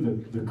got rid of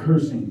the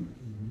cursing.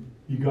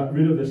 You got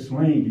rid of the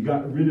slang. You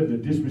got rid of the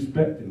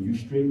disrespect. And you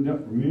straightened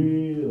up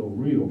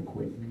real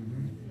quick.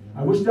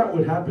 I wish that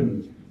would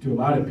happen to a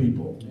lot of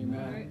people.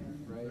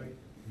 Amen. Right.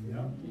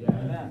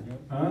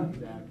 Huh?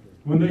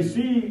 When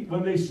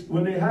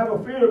they have a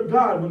fear of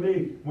God,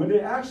 when they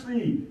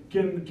actually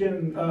can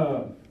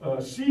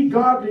see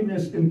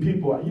godliness in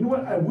people, you know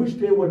what? I wish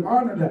they would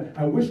honor that.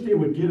 I wish they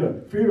would get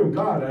a fear of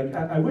God.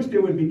 I wish they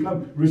would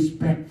become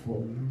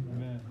respectful.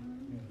 Amen.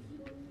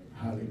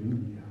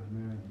 Hallelujah.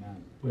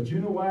 Amen. But you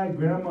know why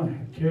Grandma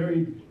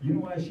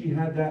why she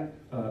had that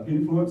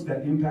influence,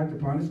 that impact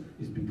upon us?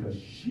 Is because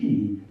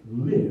she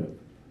lived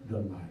the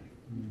life.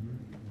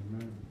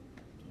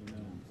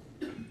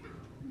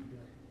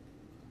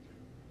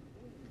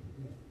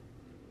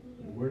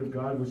 The word of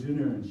God was in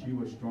her, and she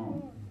was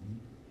strong.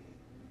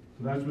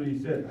 So that's what he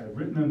said. I've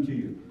written unto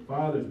you,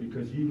 fathers,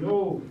 because ye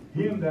know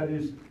him that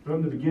is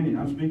from the beginning.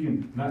 I'm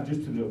speaking not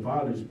just to the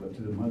fathers, but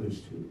to the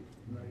mothers too.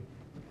 Right.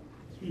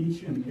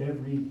 Each and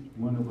every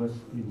one of us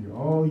in here.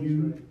 All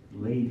you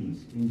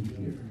ladies in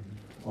here.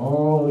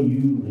 All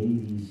you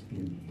ladies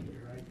in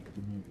here. Right.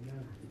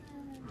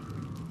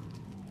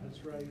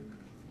 That's right.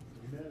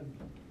 Amen.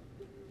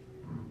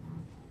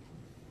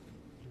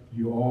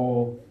 You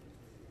all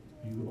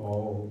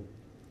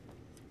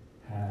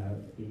have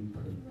a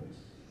purpose.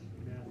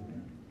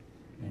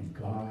 And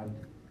God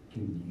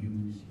can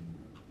use you.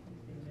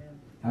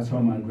 That's how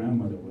my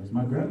grandmother was.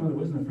 My grandmother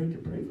wasn't afraid to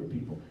pray for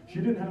people. She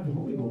didn't have the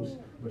Holy Ghost,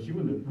 but she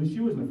wasn't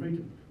afraid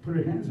to put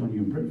her hands on you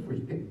and pray for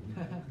you.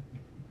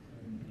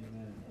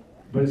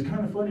 But it's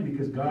kind of funny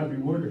because God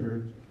rewarded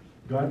her.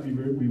 God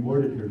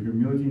rewarded her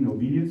humility and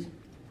obedience.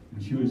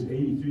 And she was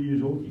 83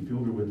 years old. He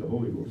filled her with the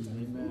Holy Ghost.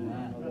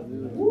 Amen.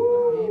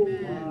 Woo!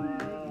 Amen.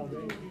 Wow,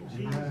 thank you,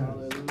 Jesus.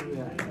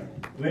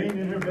 Laying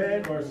in her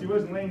bed or or she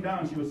wasn't laying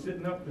down. She was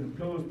sitting up and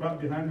pillows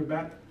propped behind her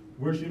back,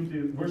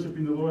 worshiping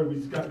the Lord. We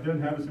just got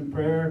done having some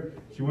prayer.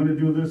 She wanted to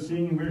do a little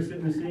singing. We were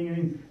sitting there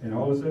singing, and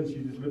all of a sudden she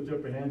just lifted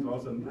up her hands. All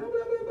of a sudden, blah, blah,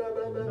 blah,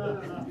 blah, blah,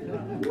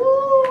 blah.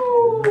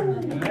 Woo!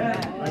 Man,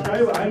 I tell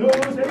you what, I know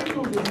those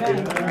angels were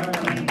singing.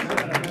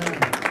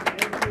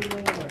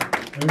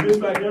 And just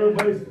like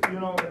everybody's, you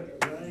know,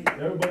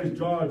 everybody's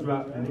jaw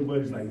dropped, and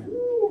everybody's like,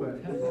 woo!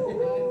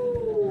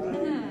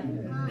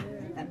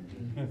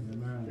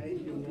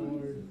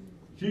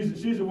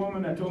 She's a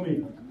woman that told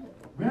me,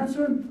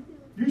 grandson,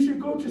 you should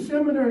go to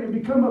seminary and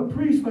become a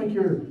priest like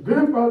your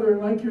grandfather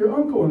and like your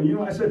uncle. And you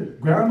know, I said,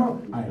 Grandma,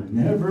 I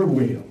never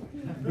will.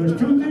 There's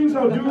two things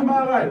I'll do in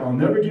my life. I'll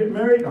never get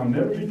married. I'll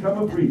never become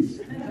a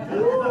priest.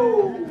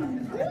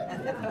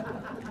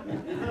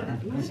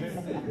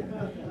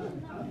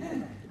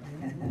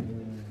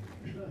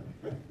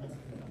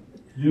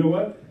 You know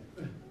what?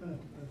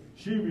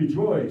 She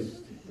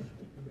rejoiced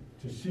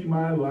to see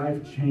my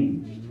life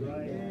changed.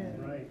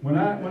 When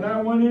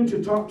I went in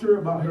to talk to her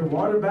about her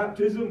water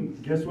baptism,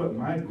 guess what?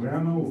 My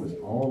grandma was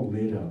all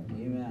lit up.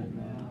 Amen.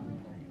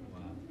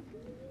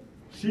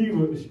 She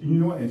was, you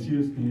know, and she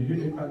was,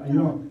 you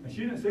know, she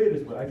didn't say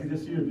this, but I could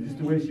just see her, just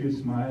the way she was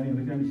smiling, and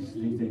looking at me, she's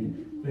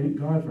thinking, thank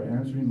God for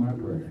answering my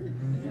prayer.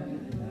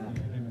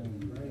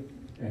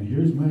 And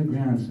here's my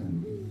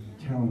grandson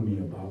telling me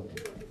about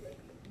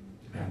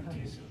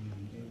baptism.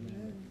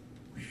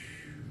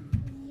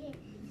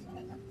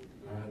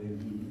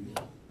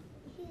 Hallelujah.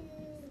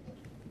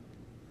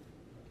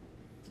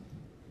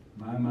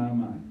 My.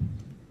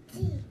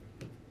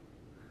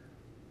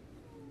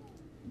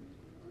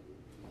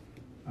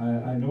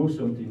 I know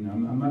something.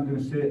 I'm not going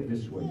to say it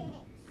this way.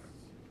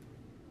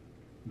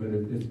 But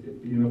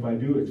you know, if I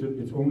do,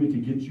 it's only to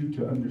get you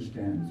to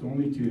understand. It's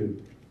only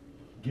to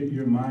get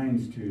your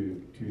minds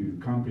to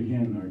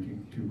comprehend or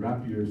to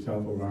wrap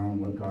yourself around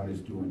what God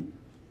is doing.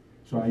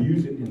 So I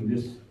use it in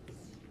this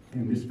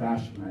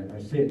fashion.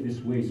 I say it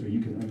this way so you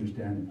can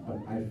understand it.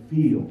 But I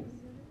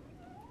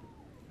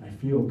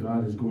feel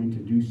God is going to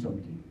do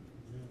something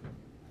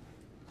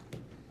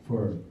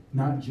for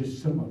not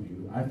just some of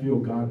you. I feel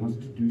God wants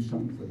to do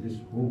something for this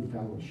whole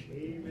fellowship.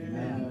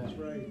 Amen. That's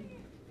right.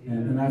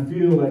 And I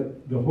feel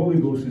like the Holy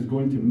Ghost is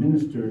going to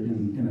minister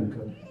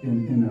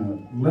in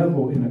a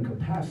level, in a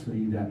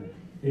capacity that,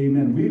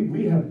 amen,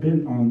 we have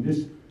been on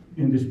this,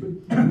 in this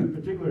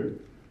particular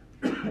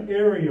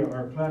area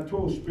or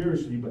plateau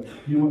spiritually, but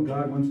you know what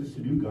God wants us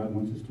to do? God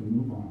wants us to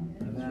move on.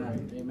 That's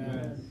right.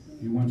 Amen.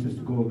 He wants us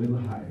to go a little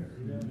higher.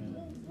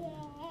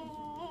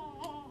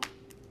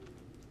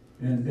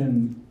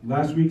 And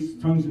last week's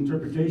tongues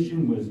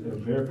interpretation was a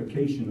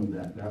verification of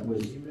that. That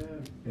was,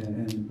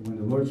 and when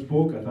the Lord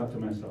spoke, I thought to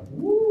myself,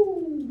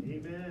 woo!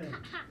 Amen.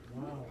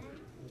 Wow.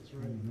 That's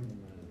right.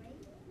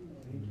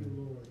 Thank you,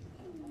 Lord.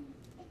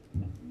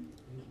 Thank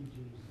you,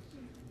 Jesus.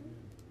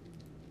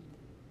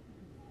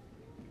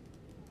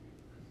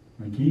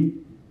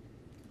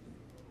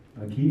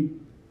 I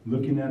keep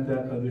looking at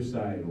that other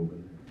side over there.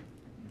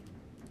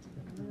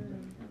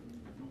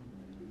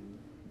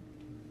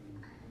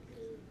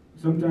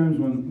 Sometimes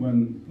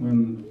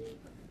when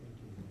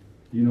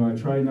you know, I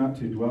try not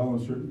to dwell on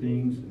certain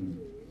things, and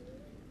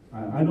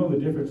I know the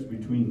difference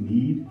between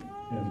need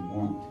and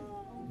want.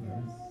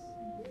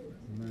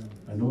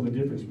 I know the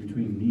difference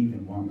between need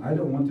and want. I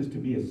don't want this to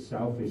be a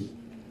selfish,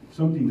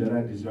 something that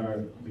I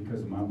desire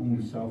because of my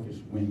own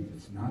selfish whim.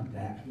 It's not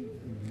that.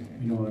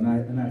 You know,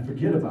 and I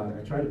forget about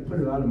it. I try to put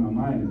it out of my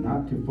mind and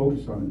not to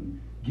focus on it.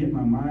 Get my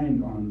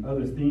mind on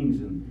other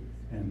things and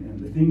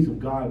the things of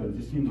God, but it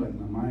just seems like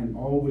my mind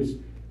always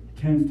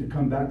tends to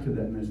come back to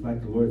that, and it's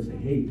like the Lord say,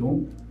 hey,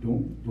 don't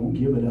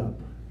give it up.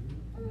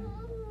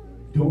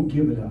 Don't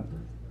give it up.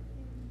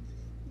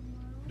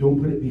 Don't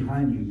put it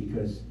behind you,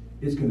 because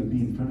it's going to be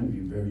in front of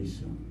you very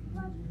soon.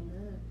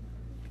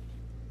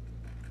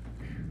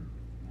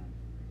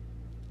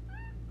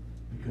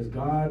 Because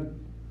God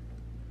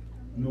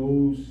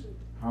knows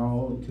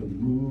how to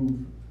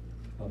move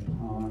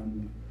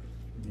upon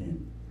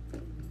men.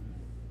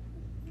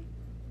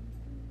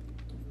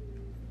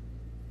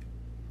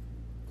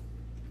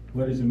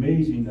 What is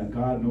amazing that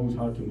God knows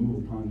how to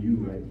move upon you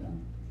right now.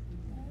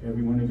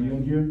 Every one of you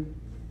in here,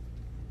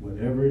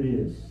 whatever it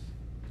is.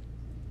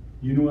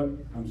 You know what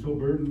I'm so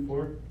burdened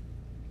for?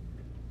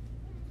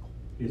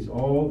 Is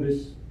all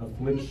this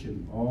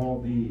affliction, all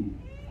the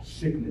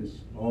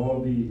sickness, all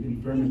the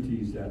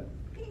infirmities that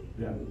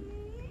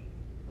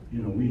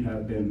you know, we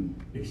have been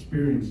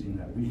experiencing,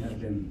 that we have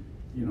been,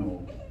 you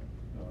know,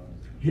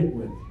 hit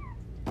with.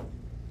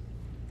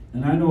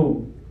 And I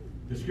know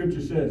the scripture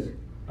says,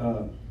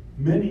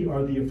 many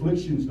are the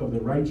afflictions of the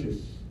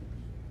righteous,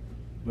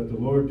 but the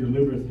Lord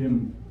delivereth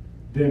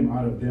them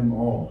out of them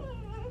all.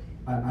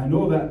 I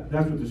know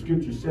that's what the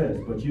scripture says,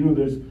 but you know,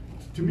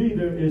 to me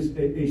there is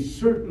a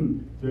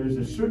certain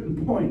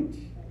point.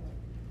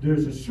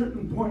 There's a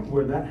certain point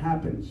where that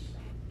happens.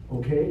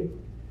 Okay?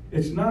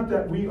 It's not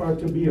that we are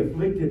to be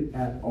afflicted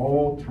at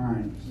all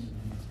times.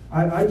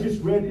 I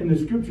just read in the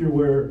scripture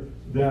where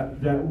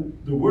that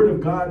the word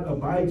of God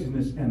abides in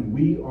us and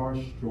we are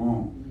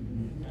strong.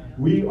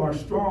 We are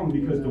strong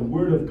because the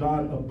Word of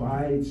God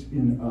abides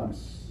in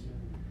us.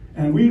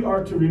 And we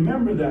are to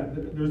remember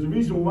that. There's a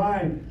reason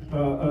why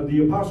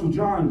the Apostle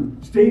John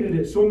stated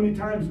it so many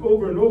times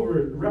over and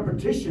over,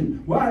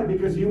 repetition. Why?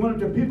 Because he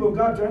wanted the people of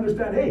God to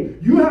understand, hey,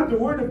 you have the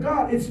Word of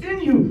God. It's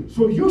in you,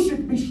 so you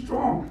should be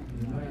strong.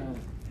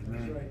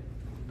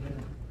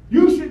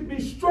 You should be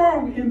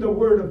strong in the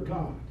Word of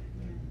God.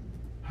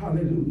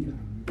 Hallelujah.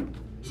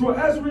 So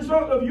as a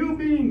result of you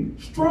being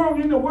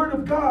strong in the Word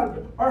of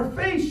God, our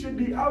faith should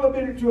be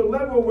elevated to a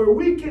level where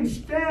we can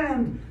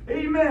stand,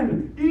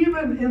 amen,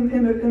 even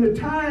in a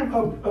time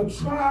of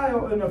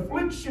trial and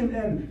affliction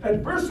and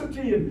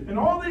adversity and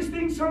all these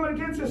things coming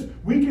against us.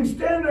 We can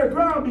stand our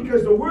ground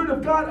because the Word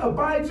of God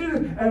abides in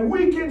us, and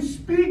we can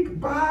speak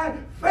by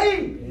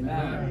faith.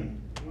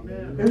 Amen.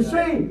 And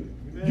say,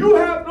 you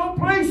have no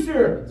place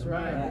here. That's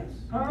right.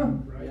 Huh?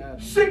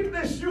 Yes.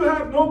 Sickness, you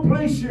have no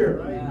place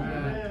here.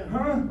 Amen. Huh?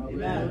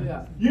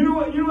 Hallelujah. You know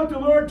what the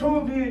Lord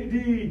told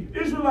the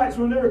Israelites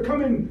when they were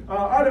coming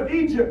out of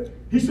Egypt?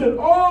 He said,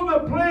 all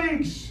the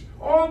plagues,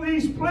 all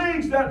these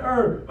plagues that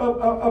are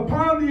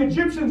upon the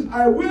Egyptians,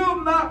 I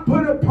will not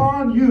put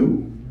upon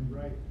you.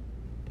 Right.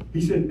 He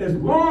said, as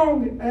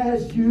long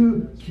as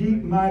you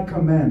keep my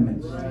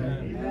commandments. Right.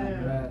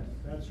 Amen. Right.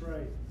 That's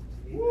right.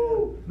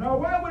 Woo. Now,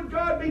 why would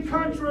God be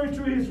contrary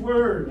to His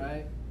Word?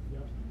 Right.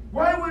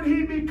 Why would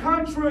He be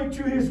contrary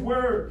to His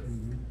Word?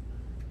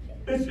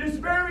 It's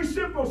very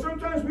simple.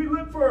 Sometimes we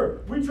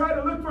try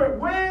to look for it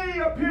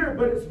way up here,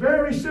 but it's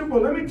very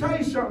simple. Let me tell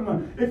you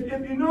something.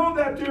 If you know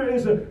that there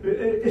is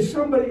if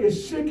somebody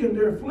is sick and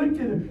they're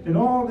afflicted and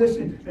all this,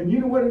 and you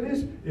know what it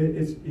is?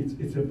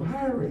 It's a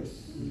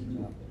virus.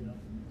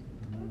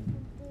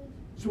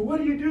 So what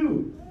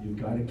do?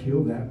 You've got to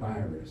kill that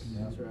virus.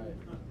 That's right.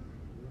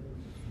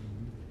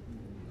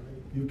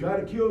 You've got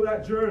to kill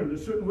that germ.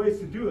 There's certain ways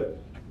to do it.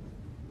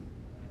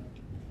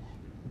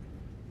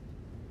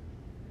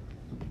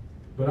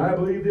 But I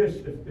believe this,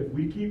 if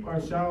we keep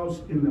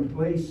ourselves in the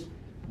place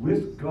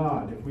with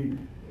God,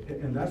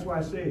 and that's why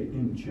I say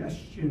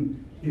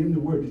ingestion in the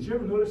Word. Did you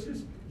ever notice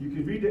this? You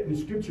can read it in the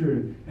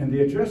Scripture, and they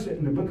address it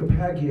in the book of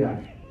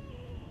Haggai.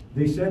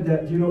 They said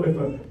that, you know,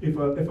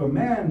 if a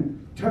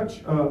man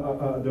touch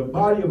the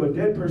body of a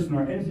dead person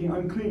or anything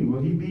unclean,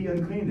 will he be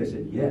unclean? They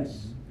said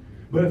yes.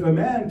 But if a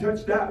man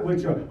touch that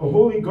which a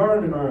holy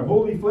garment or a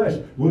holy flesh,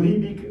 will he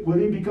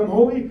become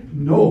holy?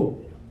 No.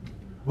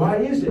 Why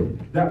is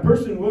it? That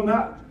person will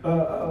not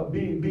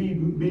be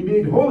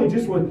made holy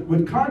just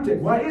with contact.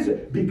 Why is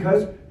it?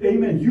 Because,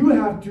 amen, you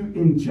have to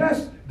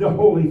ingest the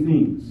holy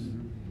things.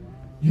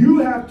 You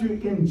have to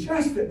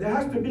ingest it. That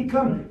has to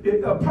become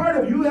a part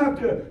of you.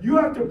 You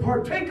have to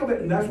partake of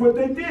it, and that's what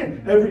they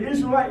did. Every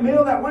Israelite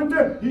male that went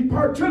there, he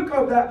partook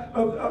of that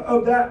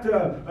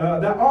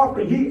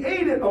offering. He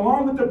ate it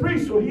along with the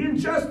priest, so he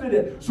ingested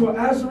it. So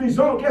as a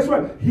result, guess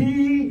what?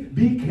 He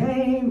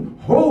became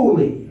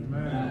holy.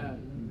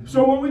 Amen.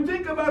 So when we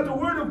think about the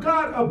Word of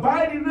God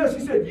abiding in us,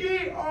 He said,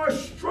 "Ye are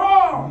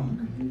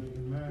strong."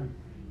 Amen.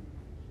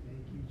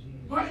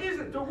 Why is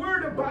it? The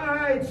Word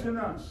abides in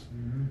us.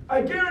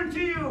 I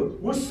guarantee you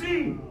we'll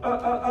see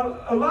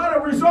a lot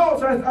of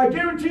results. I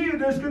guarantee you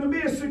there's going to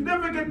be a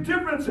significant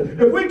difference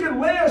if we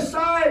can lay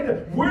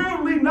aside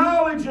worldly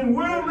knowledge and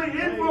worldly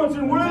influence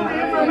and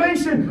worldly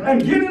information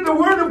and get in the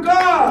Word of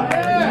God.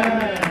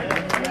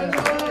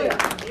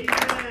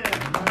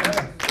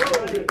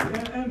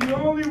 And the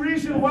only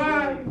reason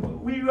why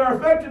we are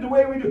affected the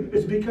way we do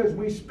is because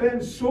we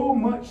spend so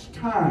much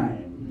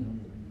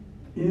time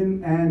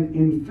in an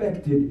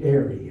infected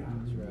area.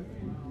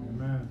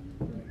 Amen.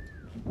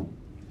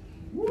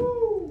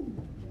 Woo!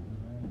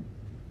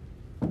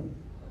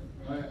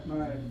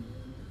 My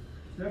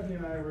Stephanie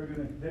and I were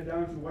going to head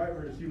down to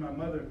Whitehorse to see my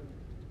mother.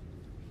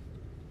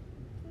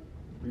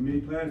 We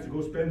made plans to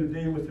go spend the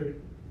day with her.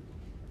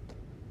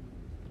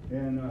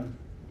 And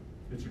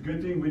it's a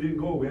good thing we didn't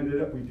go. We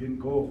didn't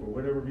go for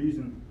whatever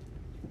reason.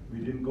 We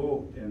didn't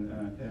go. And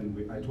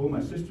I told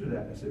my sister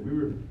that. I said, we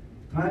were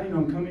planning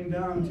on coming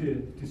down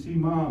to see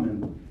Mom.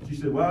 And she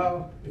said,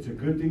 well, it's a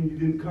good thing you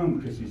didn't come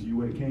because you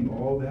would have came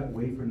all that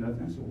way for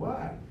nothing. I said,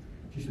 why?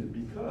 She said,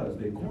 because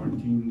they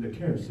quarantined the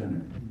care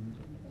center.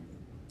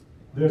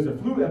 There's a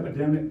flu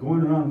epidemic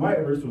going around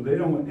Whitehorse, so they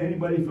don't want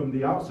anybody from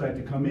the outside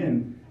to come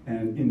in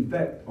and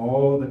infect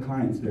all the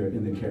clients there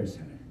in the care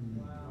center.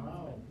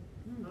 Wow.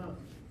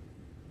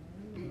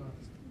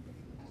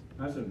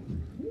 I said,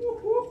 woo,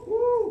 woo,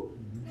 woo.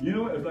 You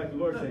know what? It's like the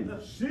Lord saying,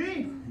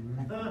 see?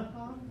 That's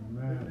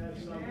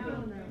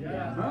something.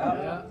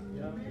 Yeah.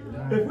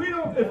 If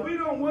we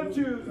don't want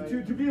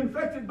to be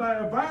infected by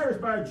a virus,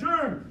 by a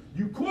germ,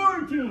 you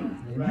quarantine.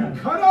 You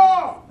cut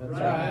off. That's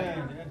right.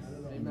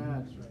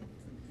 Amen.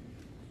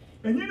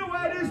 And you know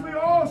why it is we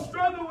all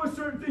struggle with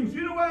certain things.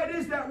 You know why it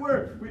is that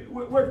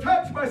we're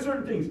touched by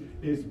certain things?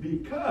 It's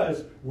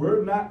because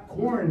we're not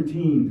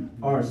quarantining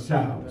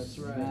ourselves.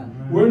 That's right.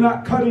 We're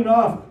not cutting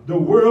off the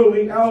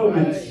worldly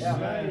elements.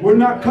 We're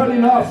not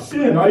cutting off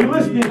sin. Are you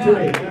listening to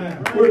me?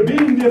 We're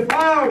being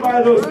defiled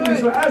by those things.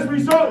 So as a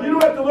result, you know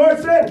what the Lord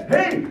said?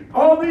 Hey,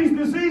 all these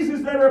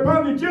diseases that are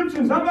upon the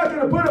Egyptians, I'm not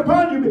going to put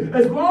upon you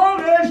as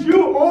long as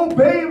you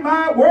obey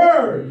my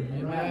word.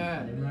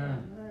 Amen.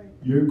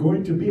 You're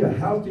going to be a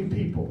healthy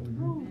people.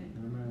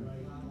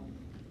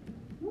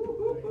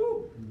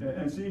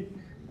 And see,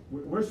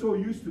 we're so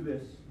used to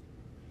this.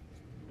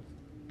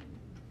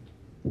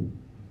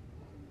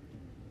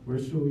 We're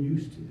so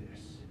used to this.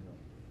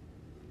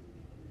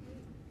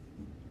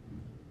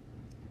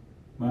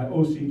 My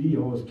OCD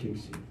always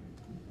kicks in.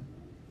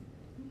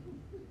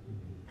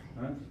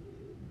 Huh?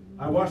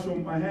 I wash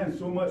my hands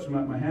so much,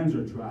 my hands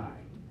are dry,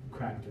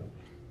 cracked up.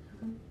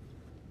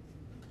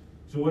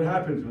 So what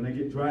happens when they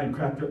get dry and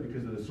cracked up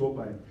because of the soap?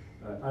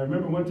 I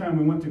remember one time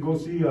we went to go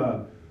see,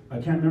 I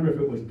can't remember if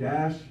it was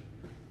Dash,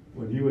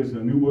 when he was a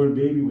newborn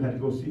baby. We had to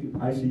go see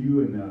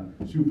ICU in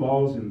Sioux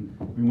Falls, and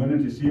we went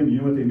in to see him. You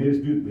know what they made us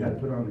do? We had to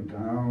put on the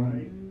gown,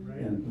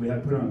 and we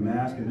had to put on a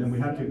mask, and then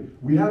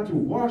we had to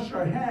wash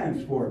our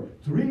hands for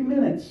 3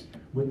 minutes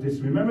with this.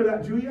 Remember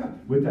that, Julia?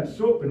 With that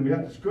soap, and we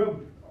had to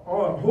scrub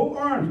our whole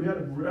arms. We had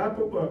to wrap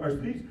up our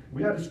sleeves.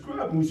 We had to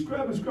scrub, and we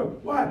scrub and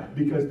scrub. Why?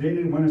 Because they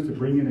didn't want us to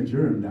bring in a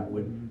germ that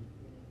would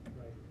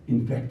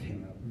infect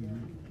him.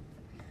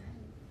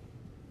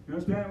 You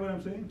understand what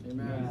I'm saying?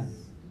 Amen.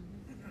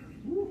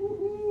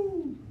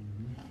 Woo-hoo-hoo.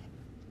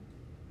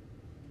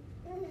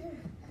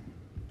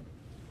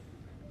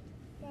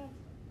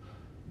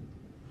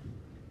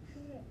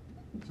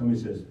 Somebody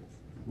says,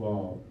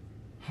 well,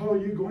 how are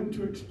you going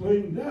to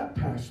explain that,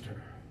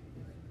 Pastor?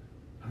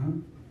 Huh?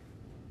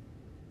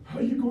 How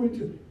are you going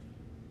to,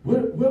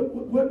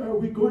 what are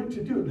we going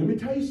to do? Let me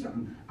tell you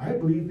something. I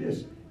believe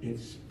this.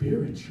 It's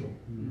spiritual.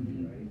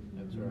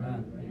 That's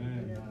right.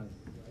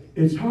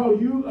 It's how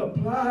you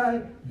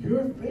apply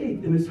your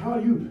faith, and it's how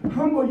you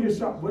humble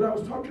yourself. What I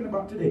was talking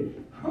about today,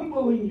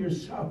 humbling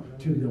yourself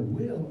to the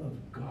will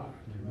of God.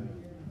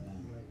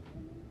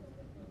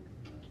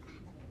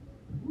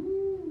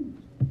 Woo.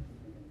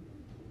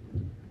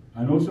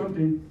 I know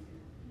something.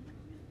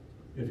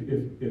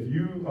 If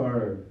you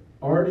are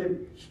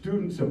ardent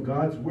students of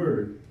God's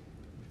word,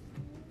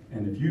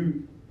 and if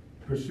you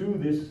pursue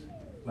this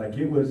like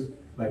there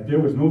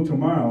was no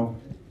tomorrow,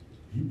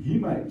 he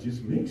might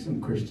just make some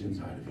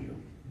Christians out of you.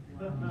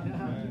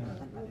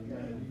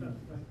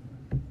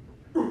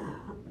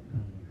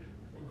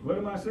 What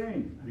am I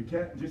saying? You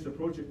can't just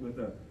approach it with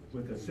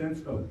a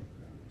sense of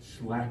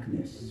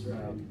slackness.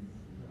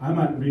 I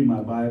might read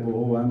my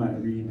Bible. I might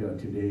read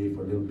today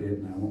for a little bit,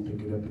 and I won't pick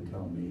it up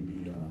until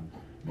maybe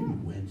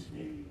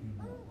Wednesday.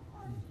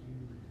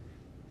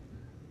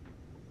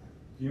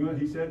 You know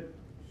what he said?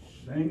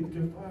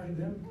 Sanctify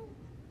them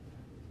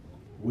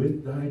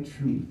with thy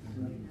truth.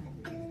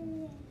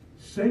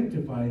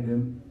 Sanctify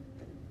them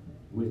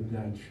with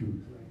thy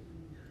truth.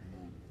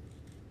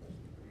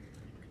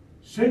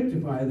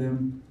 Sanctify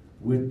them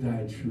with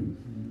thy truth.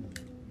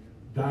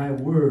 Thy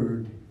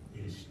word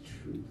is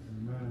truth.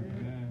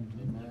 Amen.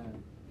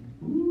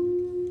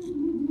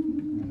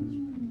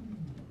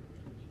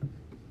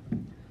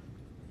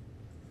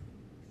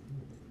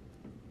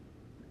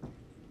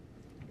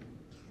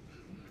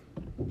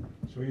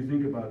 So you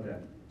think about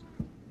that.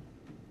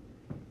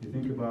 You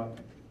think about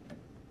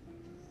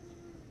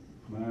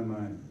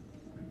my.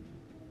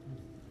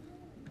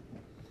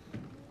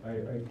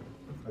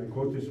 I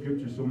quote the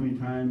scripture so many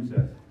times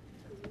that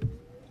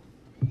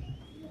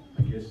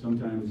I guess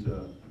sometimes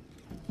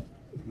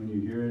when you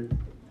hear it,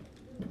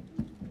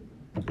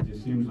 it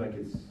just seems like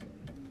it's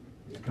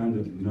kind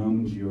of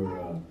numbs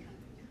your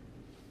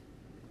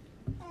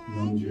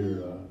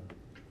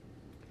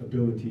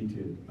ability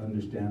to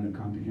understand and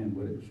comprehend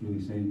what it's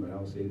really saying. But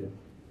I'll say that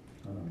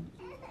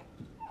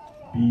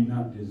be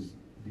not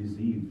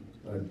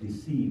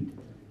deceived.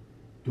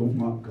 Don't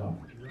mock God.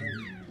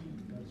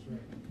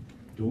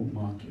 Don't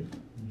mock him.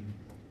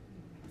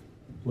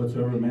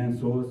 Whatsoever man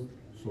soweth,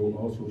 so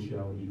also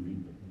shall he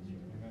reap.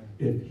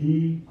 If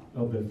he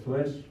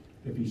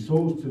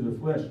sows to the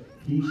flesh,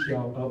 he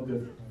shall of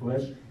the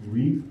flesh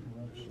reap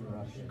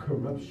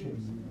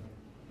corruption.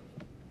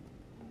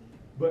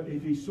 But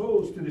if he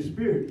sows to the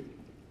Spirit,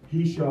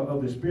 he shall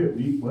of the Spirit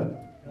reap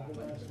what?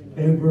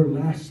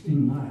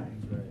 Everlasting life.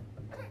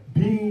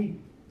 Be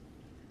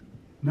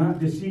not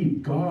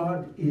deceived.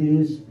 God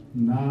is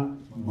not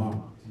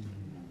mocked.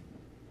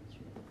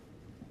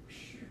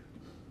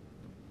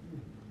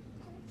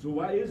 So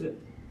why is it?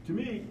 To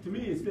me,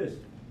 it's this.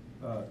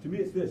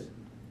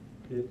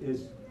 It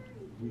is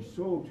we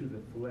sow to the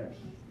flesh.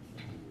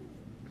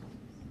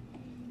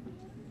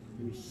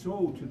 We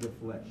sow to the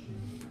flesh.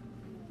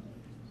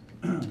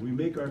 We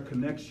make our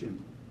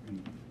connection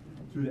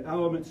through the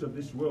elements of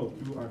this world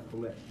through our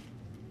flesh.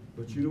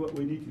 But you know what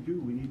we need to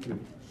do? We need to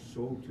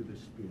sow to the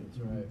Spirit.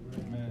 That's right.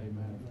 Amen.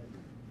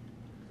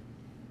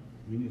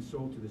 We need to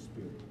sow to the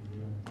Spirit.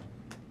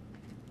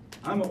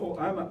 I'm an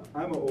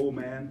old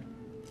man.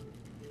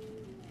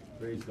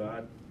 Praise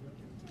God.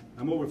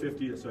 I'm over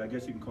 50, so I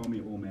guess you can call me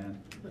an old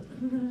man.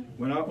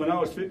 When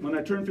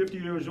I turned 50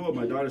 years old,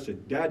 my daughter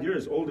said, "Dad, you're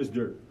as old as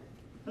dirt."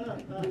 I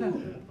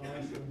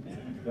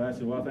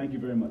said, "Well, thank you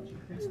very much.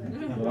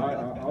 But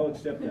I'll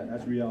accept that.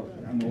 That's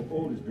reality. I'm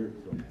old as dirt."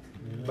 So.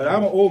 But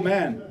I'm an old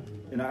man,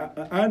 and I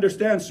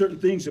understand certain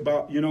things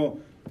about,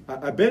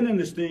 I've been in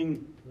this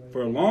thing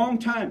for a long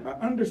time. I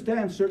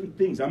understand certain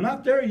things. I'm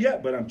not there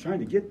yet, but I'm trying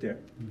to get there.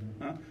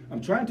 I'm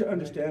trying to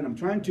understand. I'm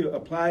trying to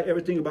apply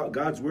everything about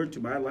God's word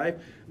to my life.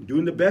 I'm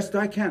doing the best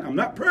I can. I'm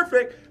not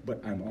perfect,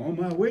 but I'm on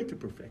my way to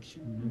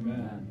perfection.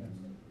 Amen.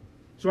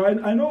 So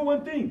I know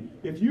one thing.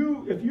 If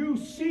you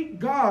seek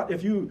God,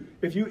 if you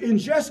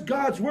ingest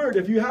God's word,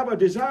 if you have a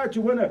desire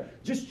to want to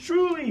just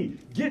truly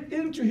get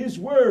into his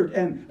word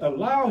and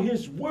allow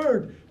his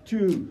word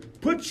to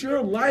put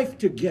your life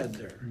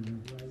together,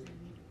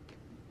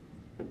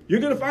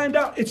 you're going to find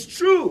out it's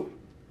true.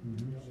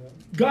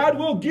 God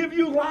will give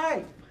you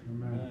life.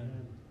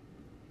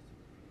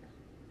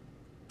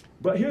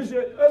 But here's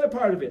the other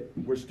part of it.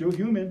 We're still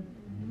human.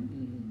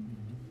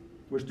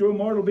 We're still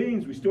mortal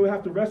beings. We still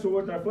have to wrestle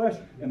with our flesh.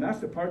 And that's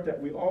the part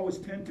that we always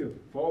tend to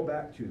fall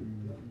back to.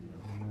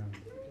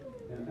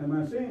 And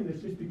I'm saying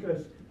this just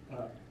because,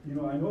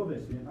 I know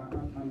this.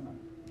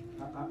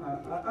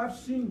 I've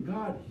seen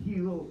God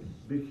heal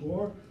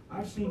before.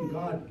 I've seen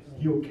God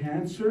heal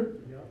cancer.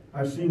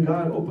 I've seen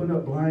God open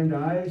up blind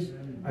eyes.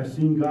 I've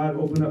seen God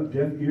open up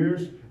deaf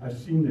ears. I've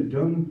seen the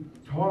dumb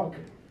talk.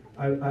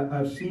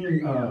 I've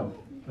seen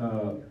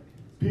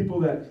people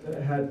that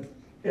had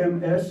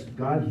MS,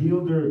 God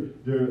healed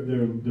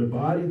their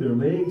body, their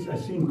legs.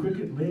 I've seen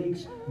crooked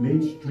legs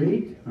made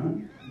straight.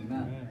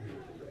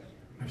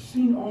 I've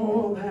seen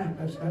all that.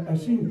 I've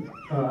seen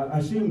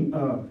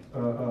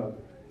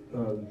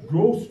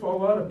growths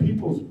fall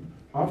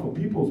off of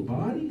people's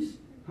bodies.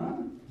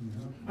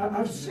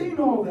 I've seen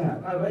all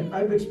that.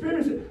 I've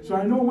experienced it. So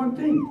I know one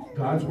thing: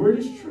 God's word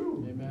is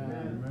true.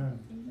 Amen.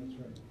 That's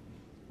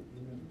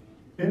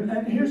right.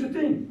 And here's the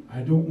thing: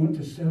 I don't want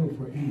to settle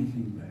for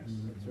anything less.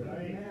 That's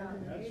right.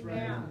 That's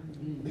right.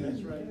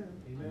 That's right.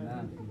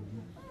 Amen.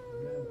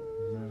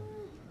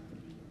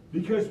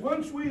 Because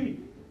once we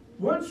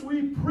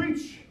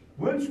preach,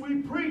 once we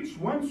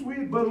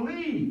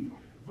believe,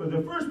 but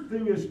the first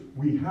thing is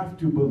we have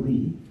to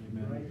believe.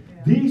 Amen.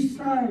 These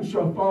signs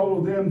shall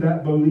follow them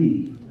that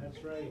believe. That's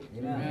right.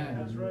 Amen.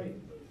 That's right.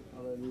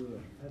 Hallelujah.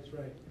 That's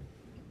right.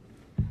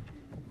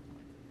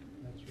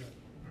 That's right.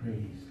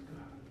 Praise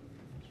God.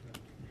 That's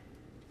right.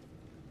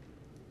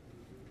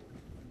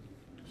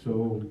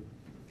 So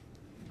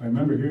I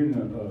remember hearing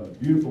a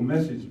beautiful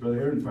message. Brother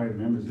Aaron probably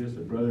remembers this.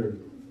 A brother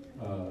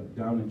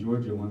down in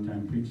Georgia one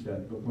time preached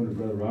that. One of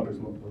Brother Robert's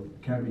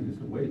camping this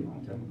way a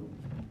long time ago,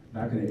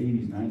 back in the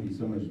 80s, 90s,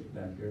 somewhere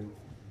back there.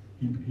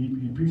 He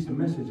preached a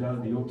message out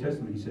of the Old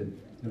Testament. He said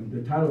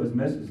the title of his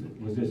message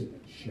was this: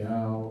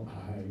 "Shall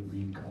I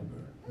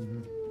recover?"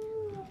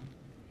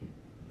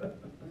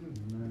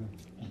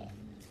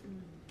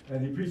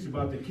 And he preached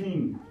about the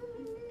king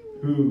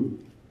who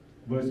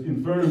was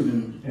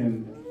infirmed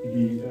and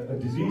a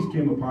disease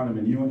came upon him,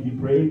 and he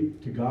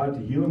prayed to God to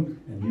heal him,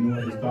 and you know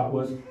what his thought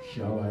was?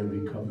 Shall I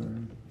recover?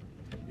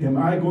 Am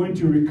I going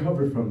to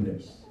recover from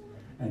this?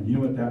 And you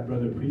know what that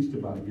brother preached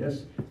about?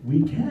 Yes,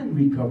 we can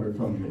recover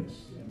from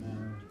this.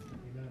 Amen.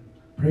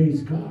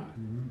 Praise God.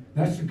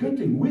 That's a good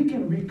thing. We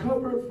can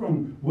recover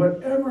from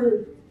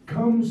whatever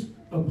comes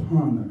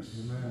upon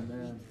us.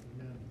 Amen.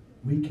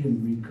 We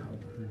can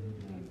recover.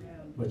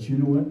 But you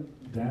know what?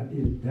 That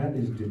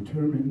is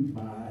determined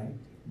by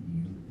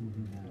you.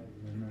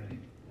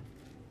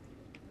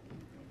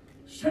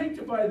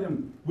 Sanctify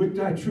them with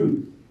thy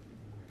truth.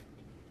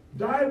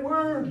 Thy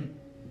word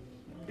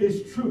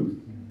is truth.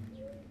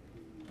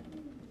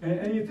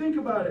 And you think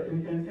about it,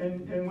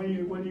 and when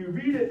you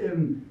read it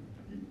in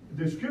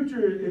the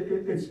scripture,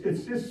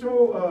 it's just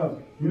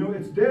so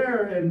it's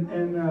there,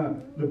 and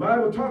the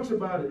Bible talks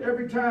about it.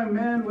 Every time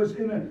man was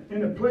in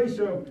a place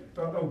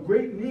of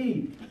great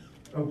need,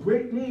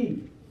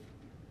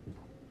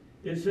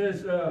 it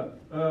says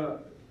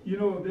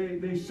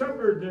they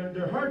suffered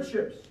their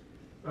hardships.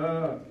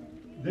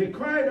 They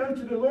cried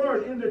unto the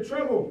Lord in their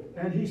trouble,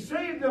 and he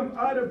saved them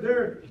out of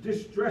their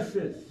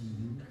distresses.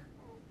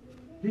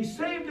 He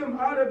saved them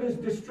out of his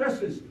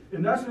distresses.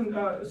 And that's in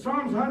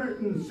Psalms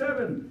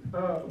 107,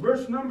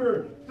 verse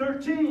number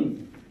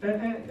 13.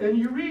 And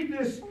you read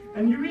this,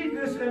 and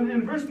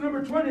in verse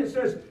number 20 it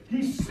says,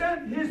 he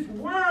sent his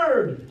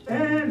word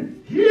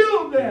and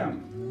healed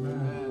them.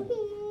 Amen.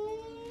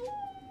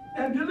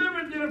 And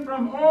delivered them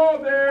from all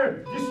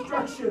their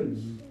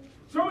destructions.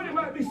 Somebody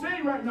might be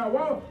saying right now,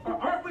 well,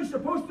 aren't we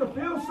supposed to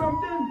feel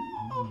something?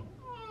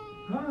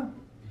 Huh?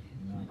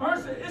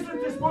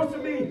 Isn't there supposed to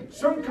be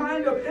some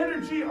kind of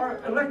energy or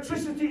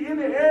electricity in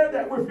the air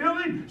that we're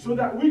feeling so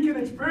that we can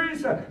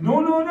experience that?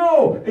 No.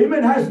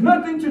 Amen. Has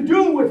nothing to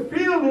do with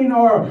feeling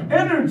or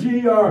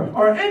energy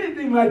or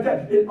anything like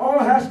that. It all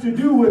has to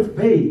do with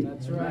faith.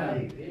 That's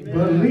right.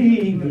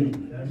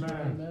 Believing. That's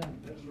right.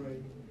 That's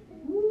right.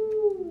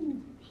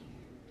 Woo.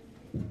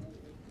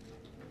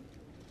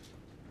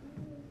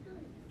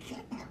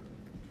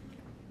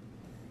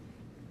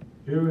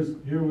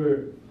 here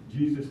were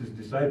Jesus'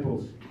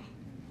 disciples,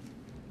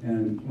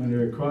 and when they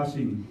were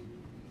crossing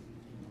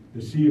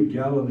the Sea of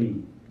Galilee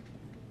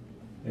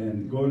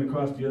and going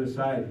across the other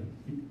side,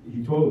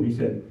 he told them, he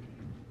said,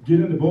 get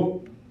in the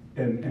boat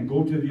and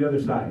go to the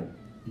other side.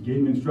 He gave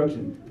them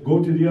instruction.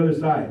 Go to the other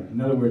side.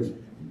 In other words,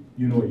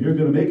 you know, you're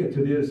going to make it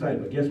to the other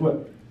side. But guess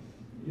what?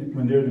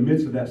 When they're in the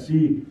midst of that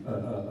sea,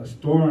 a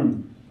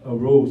storm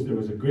arose. There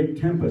was a great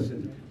tempest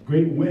and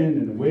great wind,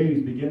 and the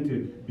waves began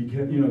to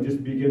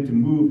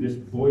move, this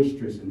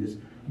boisterous and this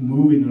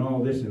moving and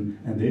all this, and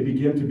they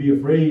began to be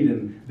afraid,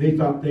 and they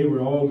thought they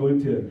were all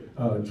going to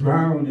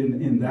drown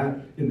in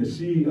the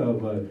Sea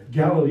of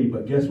Galilee.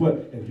 But guess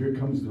what? And here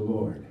comes the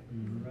Lord,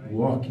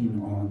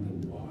 walking on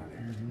the water.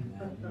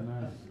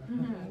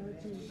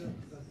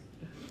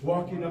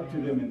 Walking up to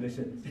them, and they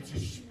said, it's a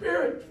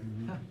spirit.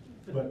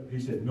 But he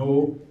said,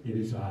 no, it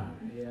is I.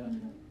 Yeah.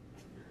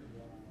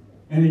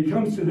 And he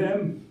comes to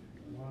them,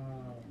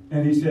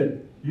 and he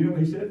said, you know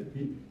what he said?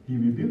 He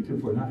rebuked them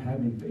for not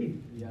having faith.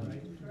 Yeah.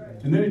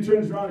 And then he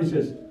turns around and he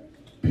says,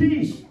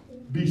 peace,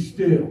 be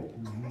still.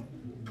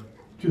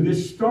 To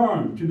this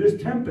storm, to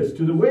this tempest,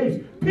 to the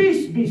waves,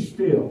 peace, be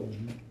still.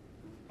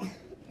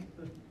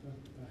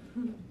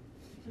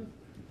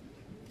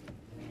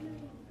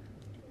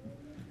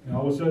 And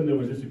all of a sudden there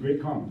was just a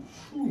great calm.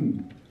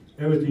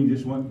 Everything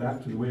just went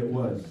back to the way it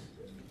was.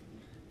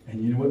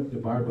 And you know what the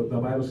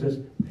Bible says?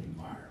 They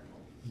marveled.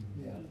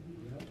 Yeah.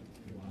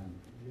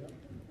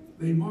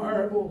 They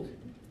marveled.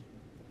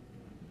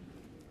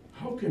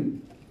 How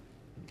can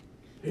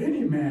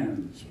any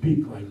man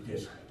speak like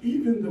this?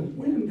 Even the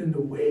wind and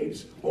the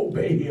waves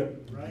obey him.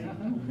 Right.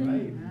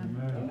 Right.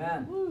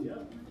 Amen.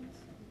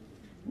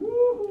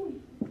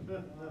 Woo!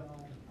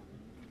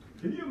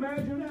 Can you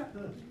imagine that?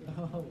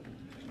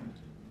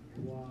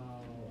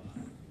 Wow.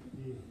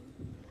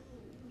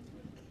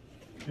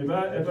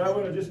 If I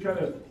want to just kind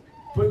of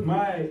put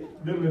my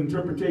little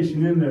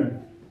interpretation in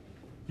there,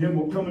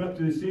 him coming up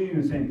to the scene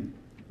and saying,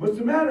 what's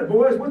the matter,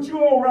 boys? What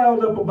you all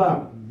riled up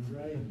about?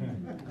 Right.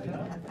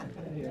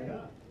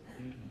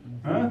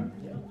 Huh?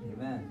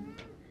 Amen.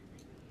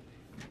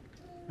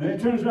 And he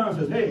turns around and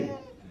says, hey,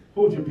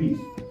 hold your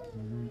peace.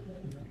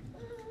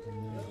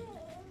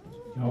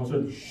 And all of a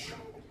sudden, shh.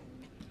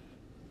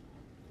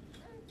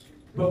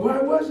 But why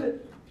was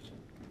it?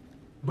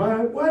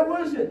 Why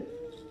was it?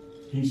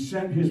 He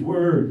sent his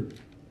word,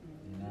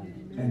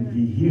 and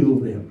he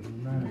healed them.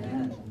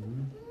 Amen.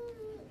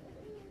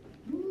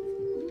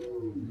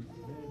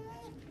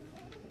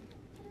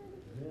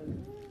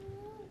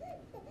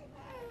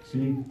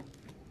 See,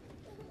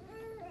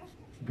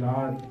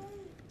 God,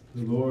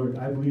 the Lord,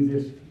 I believe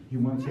this, he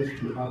wants us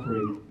to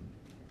operate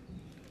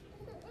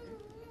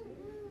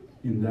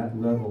in that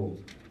level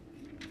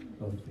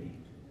of faith.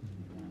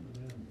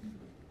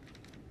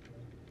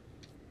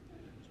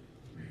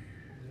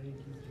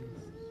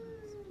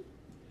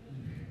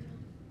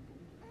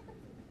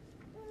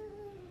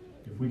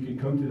 If we could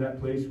come to that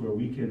place where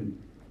we can,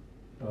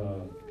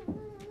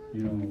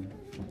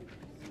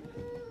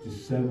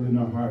 just settle in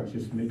our hearts,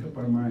 just make up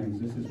our minds,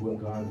 this is what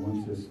God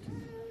wants us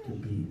to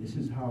be. This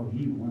is how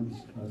he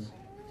wants us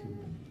to be.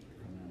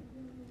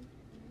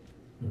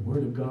 The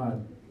word of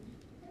God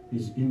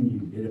is in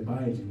you. It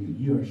abides in you.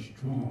 You are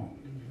strong.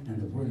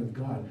 And the word of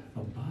God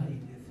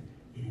abideth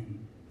in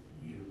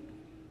you.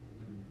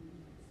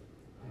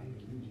 Thank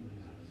you, Jesus.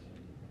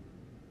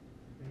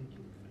 Thank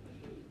you.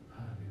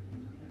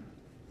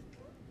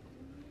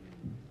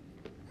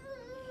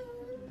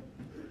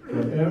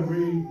 For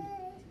every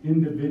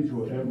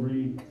individual,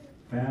 every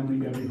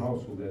family, every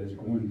household that is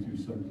going through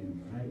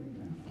something right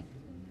now,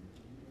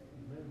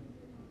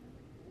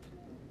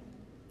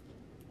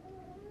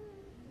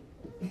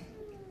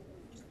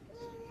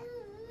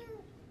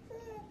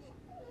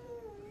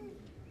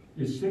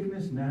 is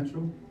sickness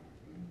natural?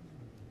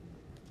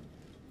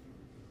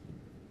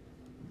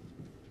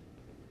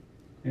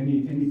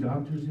 Any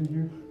doctors in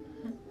here?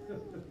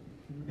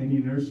 Any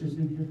nurses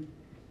in here?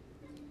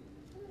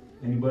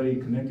 Anybody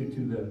connected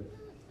to the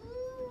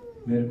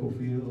medical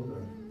field?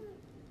 Or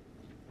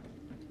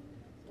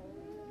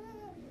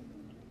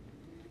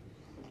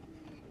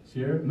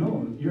Sierra?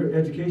 No, you're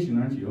education,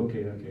 aren't you?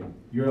 Okay.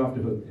 You're off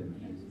the hook then.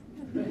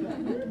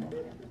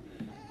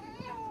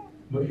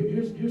 But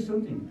here's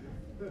something.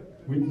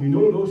 We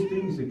know those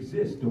things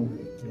exist, don't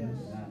we? Yes.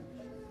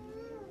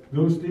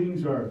 Those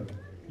things are,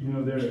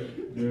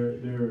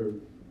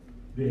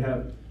 they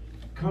have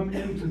come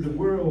into the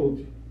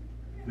world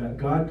that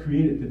God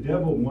created. The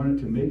devil wanted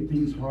to make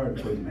things hard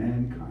for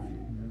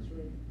mankind. That's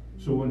right.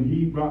 So when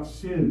he brought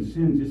sin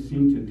just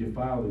seemed to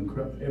defile and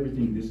corrupt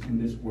everything in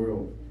this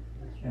world,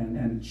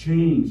 and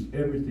changed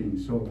everything.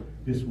 So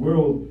this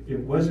world, it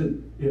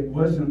wasn't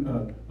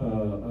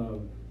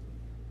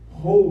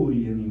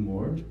holy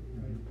anymore.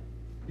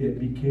 It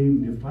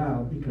became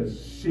defiled because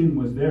sin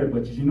was there.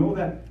 But did you know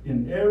that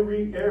in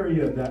every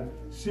area that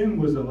sin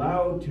was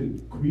allowed to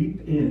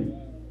creep in,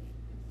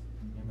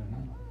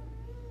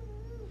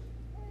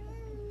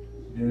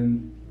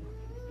 then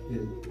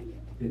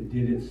it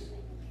did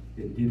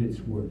its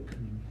work.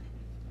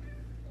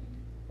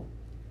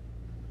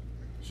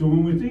 So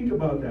when we think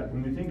about that,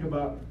 when we think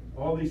about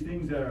all these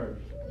things that are,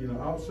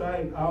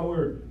 outside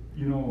our,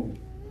 in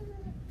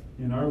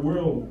our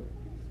world,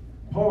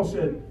 Paul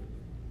said,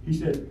 he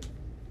said,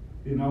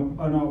 and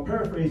I'll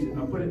paraphrase it and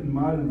I'll put it in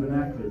modern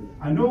vernacular.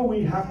 I know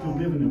we have to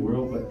live in the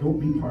world, but don't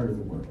be part of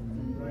the world.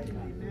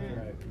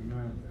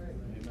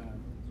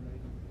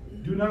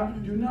 Do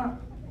not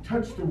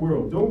touch the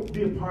world. Don't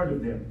be a part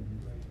of them.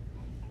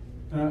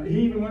 He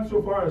even went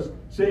so far as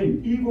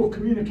saying, evil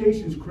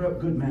communications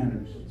corrupt good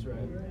manners. That's right.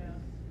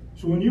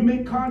 So when you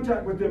make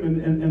contact with them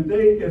and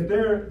they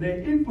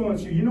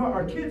influence you,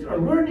 our kids are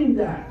learning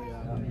that.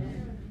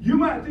 You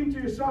might think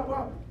to yourself,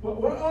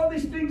 well, all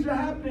these things are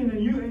happening,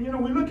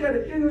 and we look at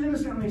it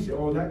innocently and say,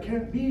 oh, that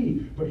can't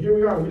be. But here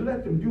we are. We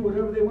let them do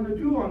whatever they want to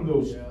do on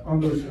those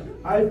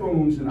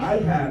iPhones and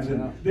iPads,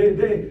 and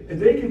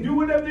they can do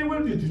whatever they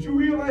want to do. Did you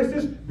realize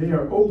this? They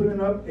are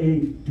opening up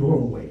a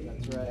doorway.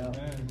 That's right.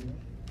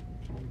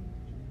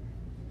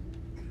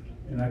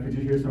 And I could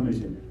just hear somebody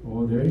say,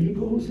 oh, there he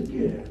goes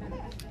again.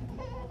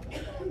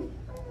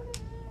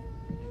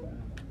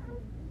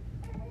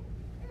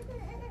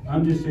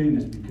 I'm just saying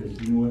this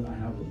because you know what? I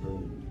have a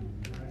burden.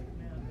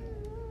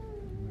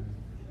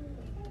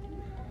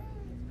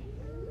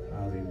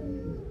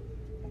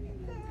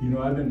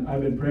 Hallelujah.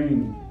 I've been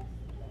praying.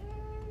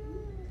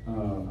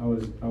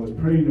 I was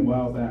praying a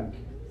while back,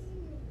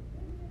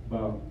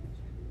 about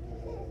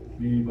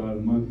a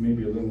month,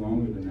 maybe a little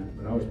longer than that.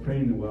 But I was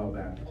praying a while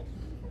back,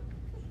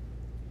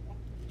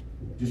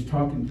 just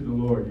talking to the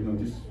Lord.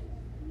 Just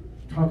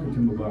talking to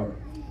Him about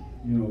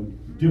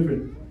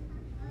different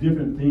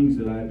things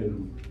that I've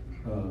been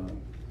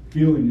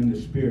feeling in the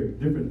spirit,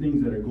 different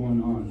things that are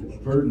going on, the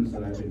burdens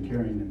that I've been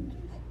carrying, and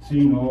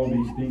seeing all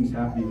these things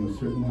happening with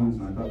certain ones.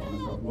 And I thought to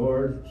myself,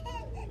 Lord,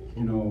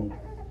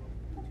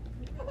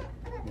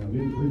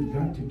 we've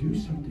got to do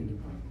something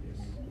about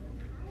this.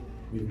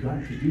 We've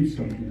got to do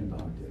something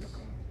about this.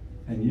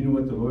 And you know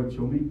what the Lord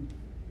showed me?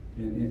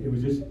 And it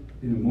was just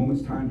in a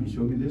moment's time He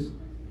showed me this.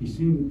 He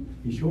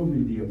showed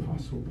me the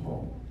Apostle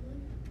Paul.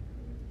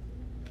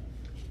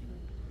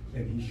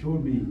 And He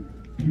showed me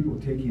people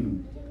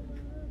taking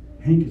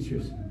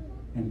handkerchiefs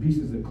and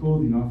pieces of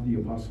clothing off the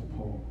Apostle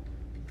Paul.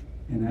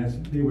 And as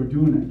they were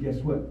doing it,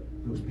 guess what?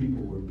 Those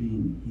people were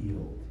being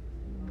healed.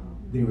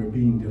 They were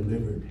being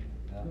delivered.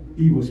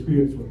 Evil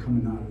spirits were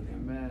coming out of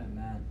them. Amen.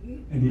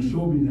 And He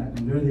showed me that.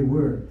 And there they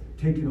were,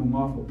 taking them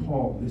off of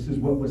Paul. This is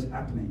what was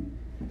happening.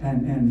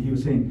 And He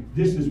was saying,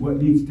 this is what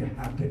needs to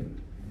happen.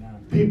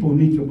 People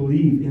need to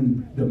believe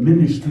in the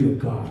ministry of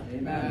God.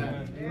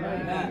 Amen.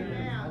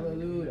 Amen.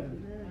 Hallelujah.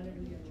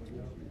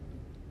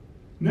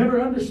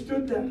 Never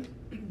understood that.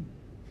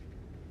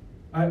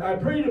 I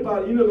prayed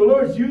about it. The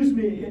Lord's used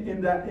me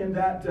in that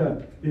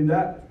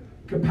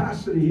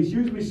capacity. He's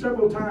used me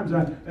several times.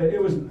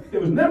 It was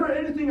never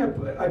anything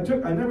I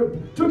took. I never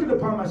took it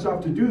upon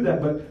myself to do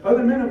that. But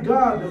other men of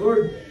God, the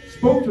Lord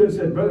spoke to it and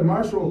said, Brother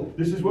Marshall,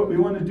 this is what we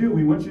want to do.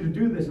 We want you to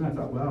do this. And I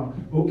thought, wow,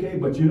 okay.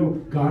 But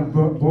God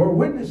bore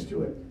witness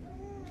to it.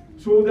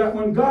 So that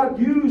when God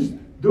used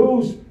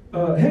those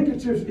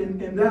handkerchiefs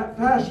in that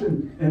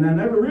fashion, and I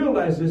never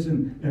realized this,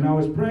 and I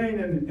was praying,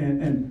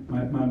 and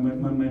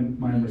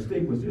my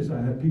mistake was this: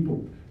 I had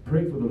people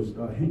pray for those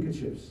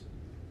handkerchiefs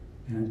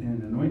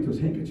and anoint those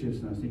handkerchiefs,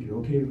 and I was thinking,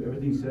 okay,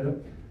 everything's set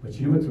up. But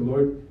you know what the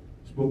Lord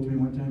spoke to me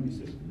one time? He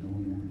says, no.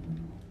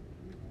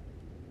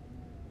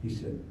 He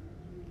said,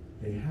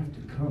 they have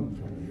to come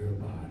from your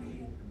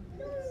body.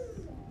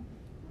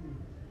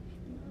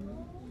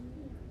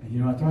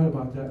 And I thought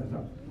about that. I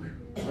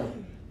thought,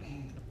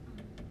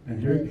 and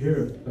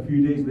here, a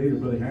few days later,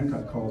 Brother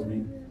Hancock calls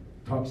me,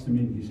 talks to me,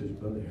 and he says,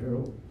 Brother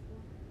Harold,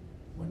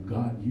 when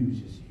God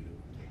uses you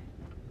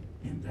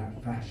in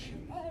that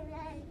fashion,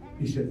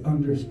 he said,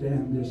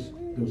 understand this,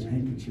 those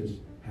handkerchiefs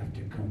have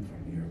to come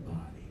from your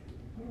body.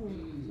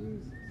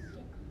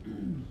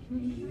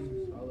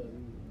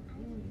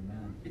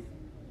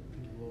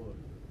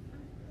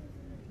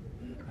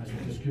 That's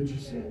what the scripture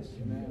says.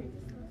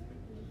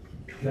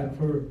 That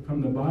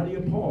from the body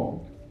of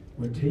Paul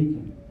were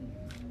taken.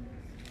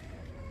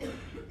 I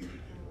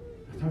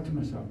thought to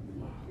myself,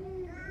 wow.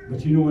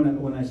 But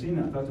when I seen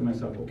that, I thought to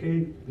myself,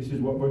 okay, this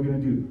is what we're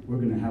going to do. We're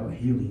going to have a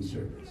healing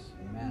service.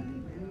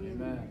 Amen.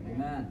 Amen.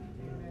 Amen.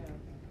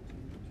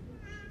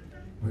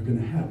 We're going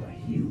to have a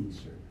healing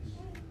service.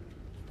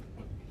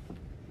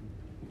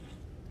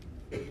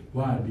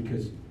 Why?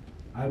 Because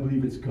I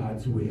believe it's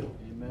God's will.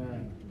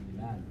 Amen.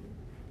 Amen.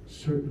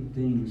 Certain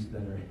things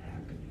that are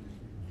happening.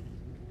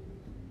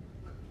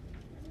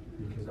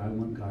 Because I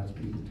want God's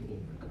people to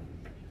overcome.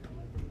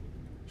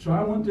 So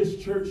I want this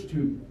church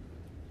to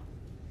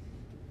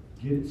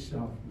get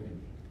itself ready.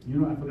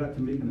 I forgot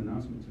to make an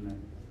announcement tonight.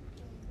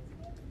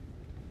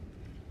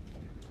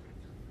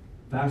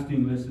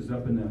 Fasting list is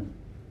up in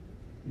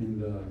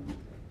the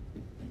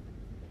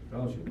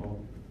fellowship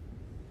hall.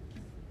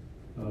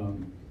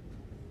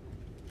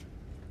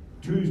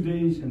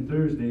 Tuesdays and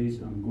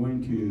Thursdays I'm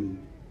going to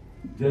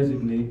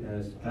designate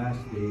as fast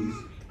days.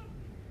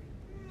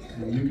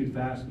 And you could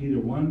fast either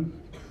one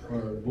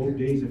or both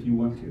days if you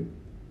want to.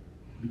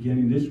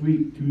 Beginning this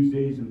week,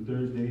 Tuesdays and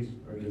Thursdays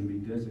are going to be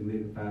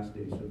designated fast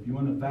days. So if you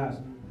want to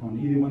fast on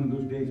either one of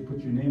those days, put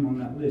your name on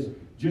that list,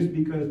 just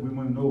because we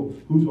want to know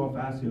who's all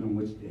fasting on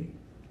which day.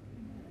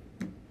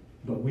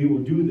 But we will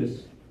do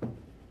this.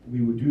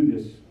 We will do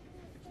this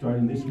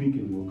starting this week,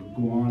 and we'll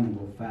go on and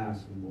we'll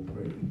fast and we'll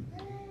pray.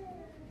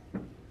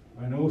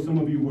 I know some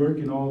of you work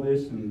in all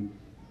this, and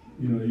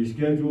your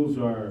schedules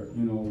are,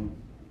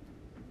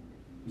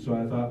 so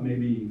I thought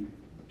maybe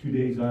 2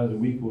 days out of the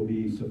week will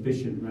be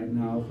sufficient right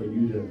now for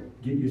you to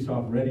get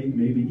yourself ready.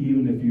 Maybe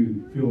even if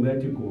you feel led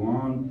to go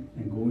on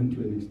and go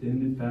into an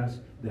extended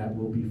fast, that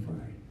will be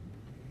fine.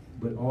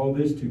 But all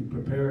this to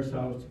prepare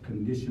ourselves, to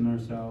condition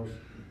ourselves,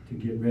 to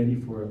get ready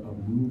for a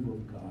move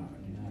of God.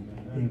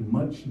 A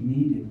much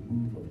needed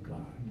move of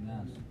God.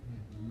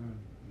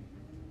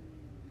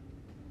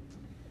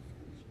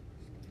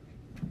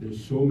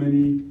 There's so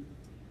many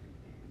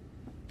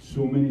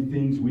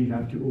things we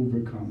have to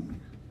overcome.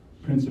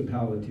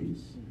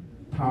 Principalities,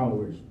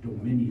 powers,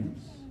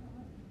 dominions,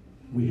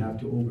 we have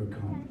to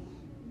overcome.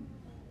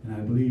 And I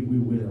believe we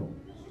will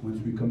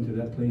once we come to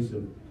that place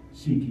of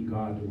seeking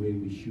God the way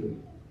we should.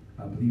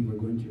 I believe we're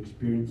going to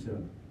experience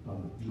a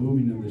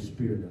moving of the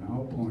Spirit, an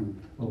outpouring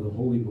of the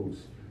Holy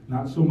Ghost.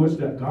 Not so much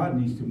that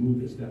God needs to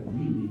move, it's that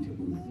we need to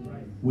move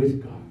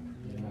with God.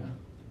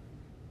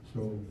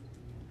 So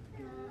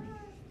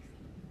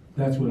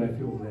that's what I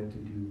feel led to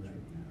do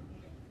right now.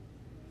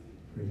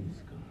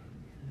 Praise God.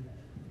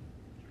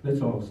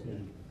 Let's all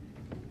stand.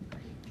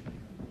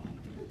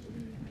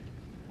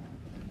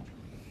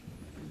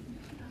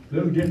 A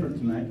little different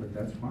tonight, but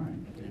that's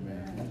fine.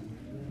 Amen.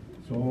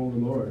 It's all the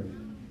Lord.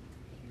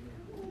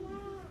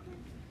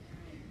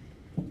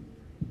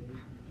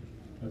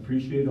 I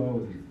appreciate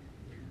all of you.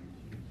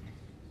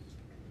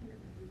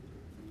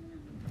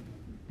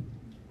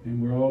 And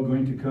we're all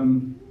going to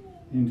come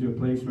into a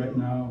place right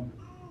now.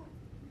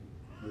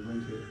 We're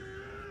going to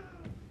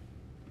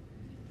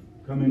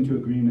come into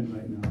agreement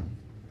right now.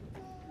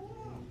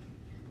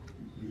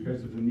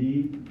 Because of the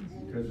need,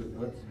 because of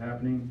what's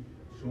happening,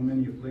 so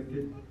many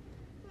afflicted.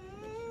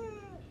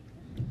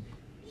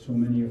 So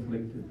many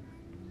afflicted.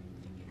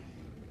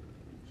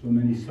 So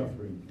many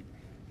suffering.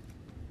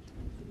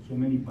 So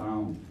many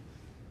bound.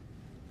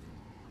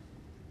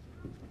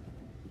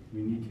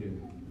 We need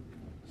to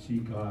see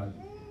God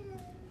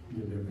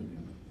deliver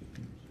them,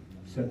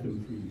 set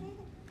them free,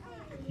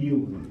 heal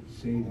them,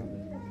 save them.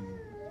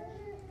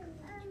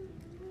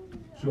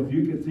 So if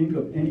you could think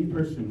of any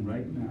person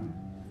right now,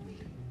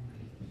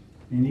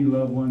 any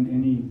loved one,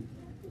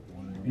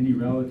 any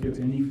relative,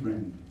 any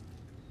friend,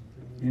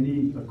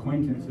 any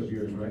acquaintance of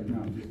yours right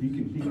now, if you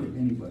can think of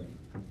anybody.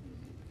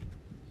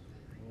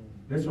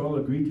 Let's all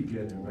agree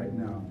together right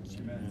now.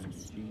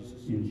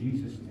 In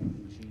Jesus' name.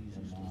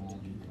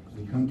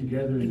 We come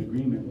together in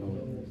agreement,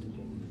 Lord.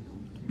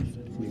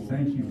 We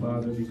thank you,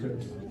 Father,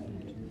 because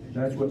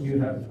that's what you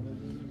have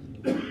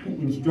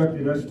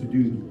instructed us to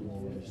do.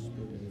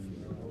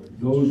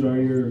 Those are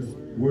your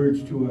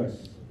words to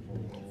us.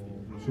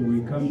 So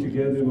we come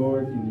together,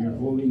 Lord, in your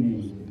holy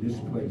name, in this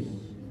place.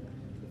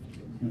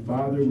 And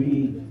Father,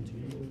 we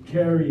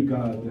carry,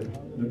 God,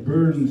 the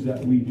burdens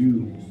that we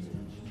do,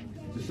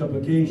 the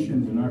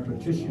supplications and our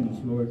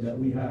petitions, Lord, that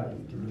we have.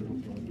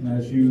 And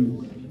as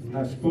you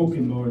have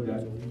spoken, Lord,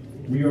 that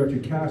we are to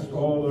cast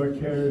all our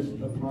cares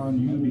upon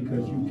you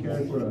because you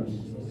care for us.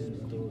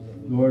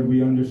 Lord,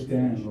 we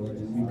understand, Lord,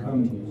 and we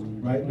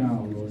come right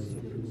now, Lord,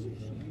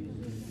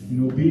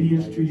 in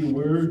obedience to your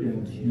word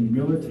and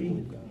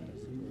humility.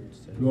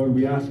 Lord,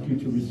 we ask you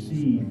to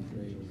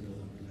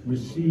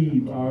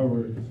receive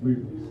our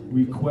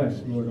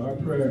requests, Lord, our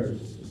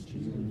prayers.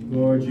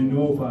 Lord, you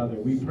know, Father,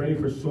 we pray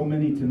for so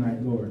many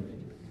tonight, Lord.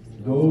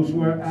 Those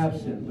who are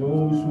absent,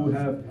 those who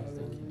have,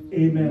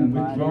 amen,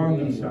 withdrawn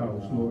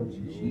themselves, Lord,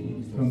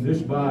 from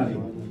this body.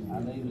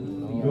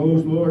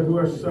 Those, Lord, who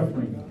are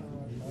suffering.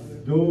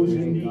 Those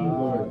in need,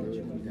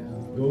 Lord.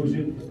 Those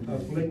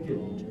afflicted.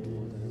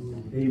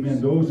 Amen.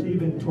 Those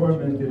even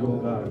tormented, oh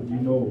God, you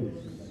know.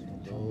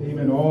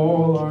 Amen.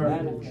 All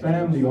our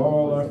family,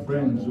 all our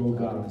friends, oh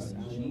God.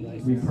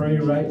 We pray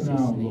right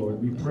now,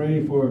 Lord. We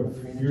pray for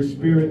your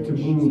Spirit to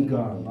move,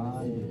 God.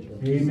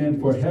 Amen.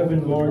 For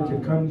heaven, Lord, to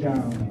come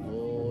down,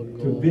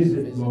 to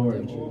visit,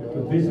 Lord.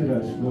 To visit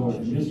us, Lord,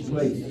 in this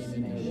place.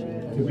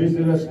 To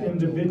visit us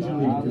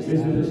individually, to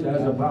visit us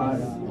as a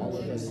body.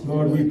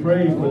 Lord, we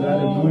pray for that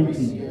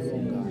anointing.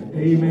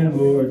 Amen,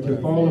 Lord, to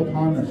fall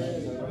upon us.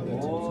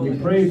 We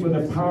pray for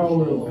the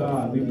power of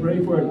God. We pray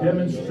for a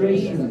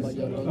demonstration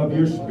of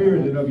your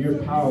Spirit and of your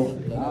power.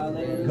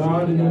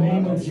 God, in the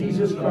name of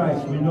Jesus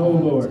Christ, we know,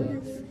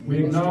 Lord,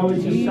 we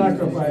acknowledge the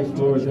sacrifice,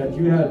 Lord, that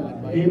you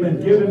have,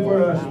 amen, given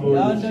for us,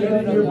 Lord,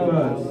 shedding your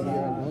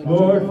blood.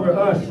 Lord, for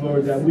us,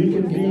 Lord, that we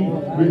can be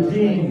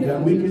redeemed,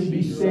 that we can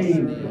be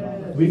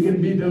saved, we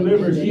can be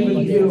delivered,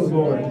 even healed,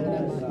 Lord.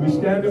 We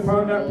stand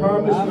upon that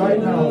promise right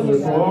now,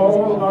 Lord, for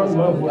all our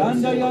loved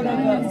ones.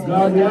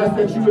 God, we ask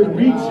that you would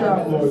reach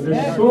out, Lord.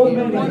 There's so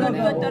many.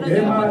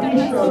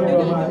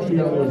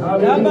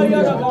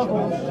 Hallelujah.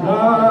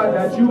 God,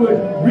 that you would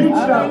reach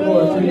out,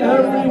 Lord, to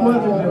every one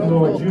of them,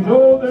 Lord. You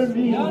know their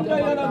need.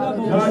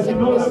 God, you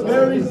know the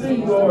very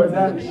thing, Lord,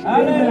 that,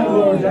 amen,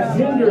 Lord, that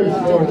hinders,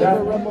 Lord, that,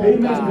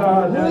 amen,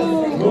 God, that,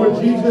 Lord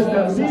Jesus,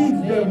 that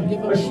leads them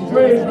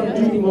astray from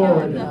you,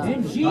 Lord.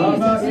 In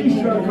Jesus'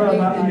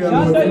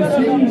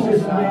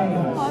 name.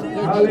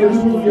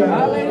 Hallelujah.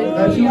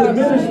 That you would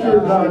minister,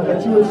 God,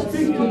 that you would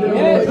speak to them, Lord.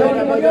 Let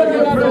them feel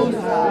your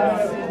presence.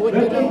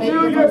 Let them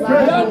feel your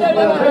presence.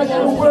 Let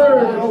your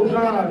word, oh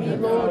God,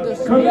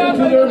 come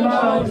into their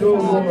minds, oh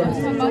Lord.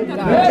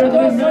 Let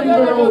them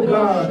remember, oh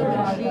God.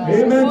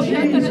 Amen,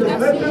 Jesus.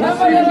 Let them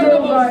see your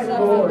light,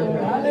 Lord.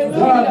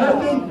 God, let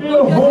them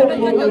feel hope, oh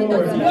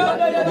Lord.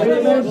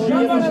 Amen,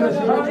 Jesus.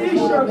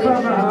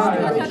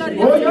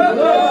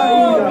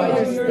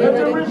 Let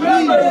them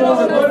remember,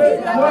 Lord, what it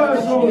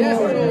was, oh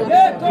Lord.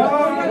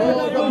 God,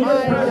 your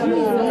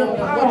presence and your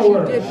power.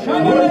 Lord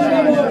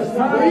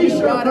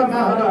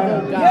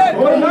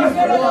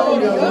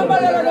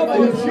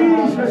Jesus. In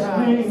Jesus'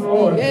 name,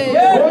 Lord.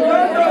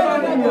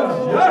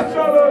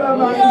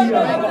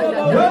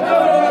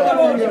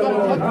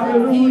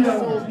 Hallelujah.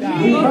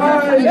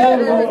 Revive, oh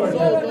Lord.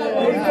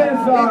 Amen,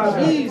 God.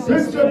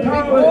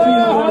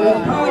 Principalities, Lord,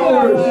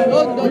 powers.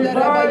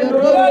 Revive,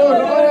 Lord,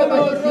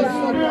 the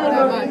spirit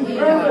of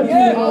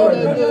infirmity, Lord.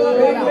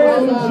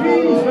 Amen, in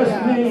Jesus'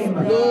 name.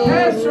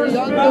 Cancer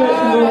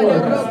spirits,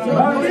 Lord.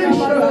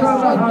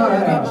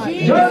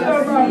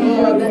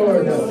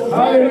 Lord.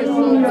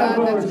 Hallelujah,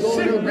 Lord.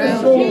 Sickness,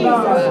 oh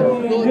God.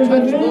 In the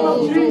name of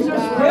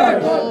Jesus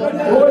Christ.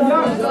 Oh,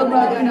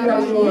 Yasamaria,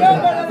 Lord.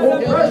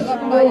 Oppression,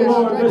 oh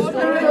Lord. The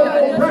spirit of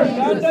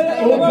oppression.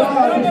 Oh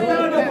God, the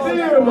spirit of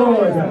fear,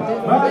 Lord.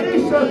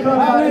 Marisha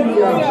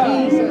Kamaria.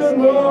 Even,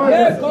 Lord,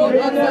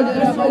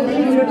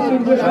 disobedience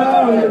and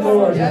rebellion,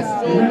 Lord. In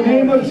the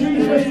name of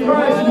Jesus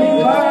Christ, we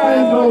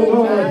bind, oh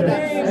Lord.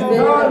 And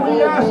God, we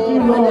ask you,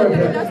 Lord,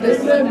 that they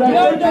can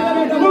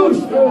be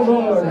loosed, oh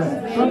Lord,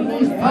 from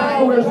these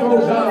powers, oh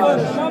God.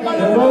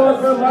 And Lord,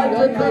 for light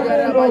to come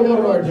in, oh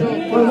Lord.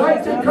 For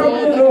light to come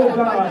in, oh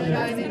God.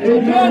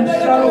 Amen.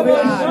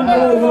 Salvation,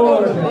 oh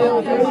Lord.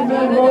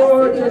 Amen,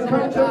 Lord, to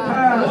come to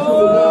pass,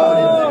 oh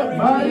God.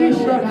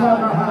 Marisha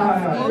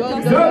Kamahaya.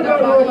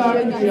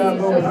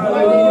 Lord.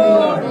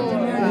 Hallelujah.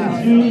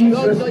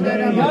 Jesus'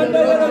 name. Let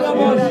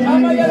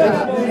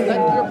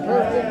your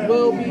perfect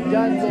will be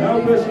done.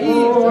 Help us,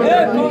 Lord,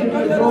 that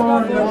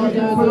we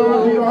can put on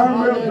the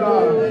armor of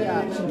God.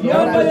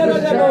 Help us to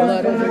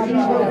stand for the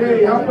evil day.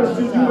 Help us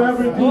to do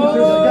everything to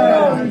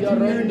stand.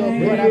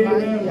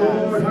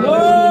 Lord,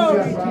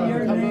 hallelujah.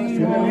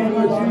 In the name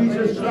of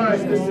Jesus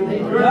Christ, this is the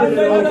greatest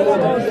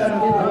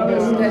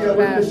hallelujah,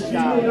 with the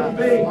shield of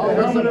faith, the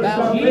helmet of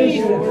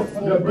salvation,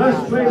 the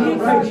breastplate of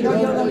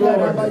righteousness,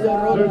 Lord,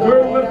 the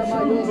girdle of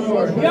truth,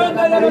 Lord, amen,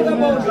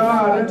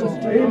 God,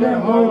 amen,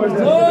 Lord, the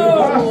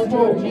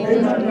gospel,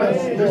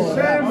 amen, the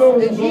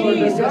sandals, Lord, the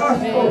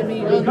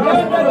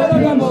gospel of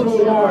peace,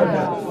 Lord,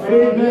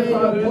 amen,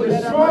 Father, the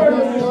sword of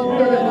the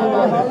Spirit,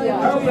 Lord,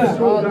 help us,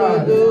 oh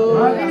God,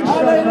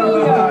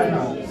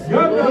 hallelujah.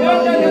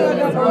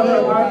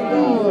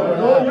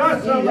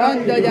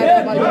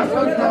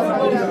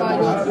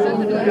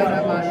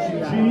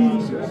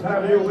 Jesus,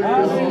 have your way,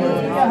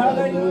 Lord.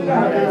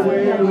 Have your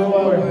way,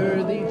 Lord.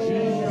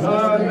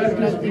 God, let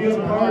this be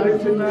imparted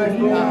tonight,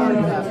 Lord.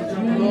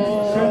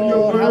 Send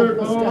your word,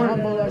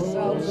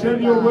 Lord. Send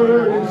your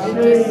word and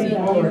save,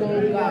 Lord.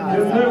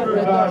 Deliver,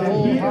 God, and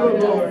heal,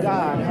 Lord.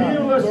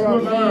 Heal us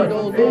from our,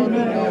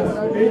 amen,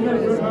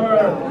 from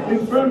our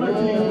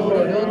infirmities,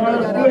 Lord, from our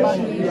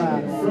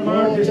afflictions, from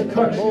our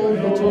destruction,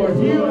 Lord.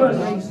 Heal us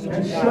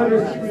and set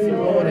us free,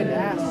 Lord. And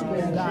ask,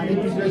 God, in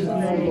Jesus'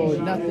 name, Lord,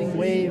 nothing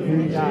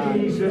wavering, God.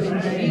 In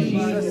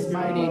Jesus'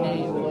 mighty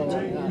name, Lord.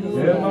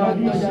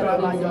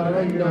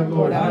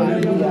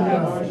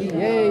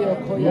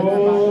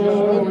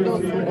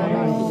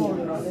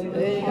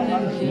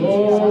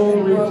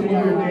 Glory to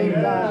your name.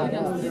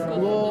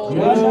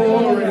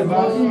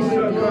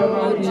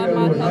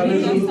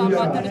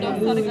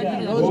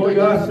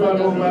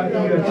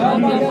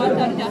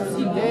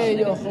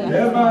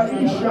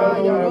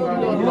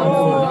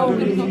 Glory,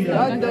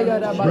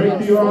 break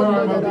the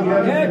arm of the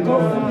enemy,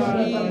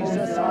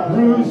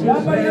 bruise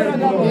his head,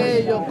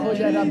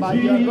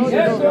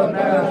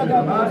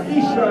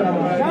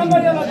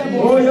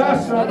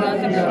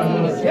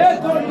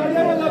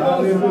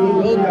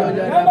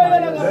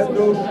 let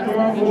those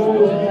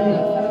strongholds be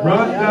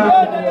brought down.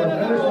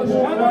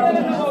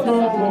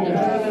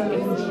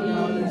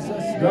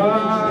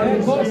 God, in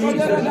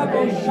Jesus' name.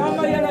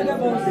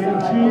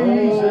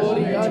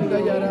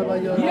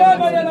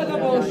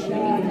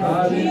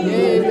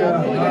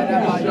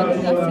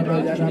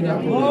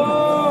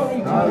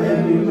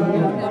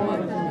 Hallelujah.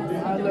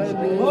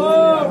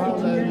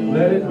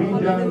 Let it be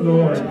done,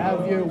 Lord.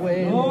 Have your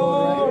way,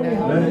 Lord, right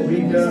now. Let it be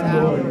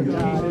them, Lord, in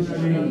God,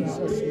 Jesus' name.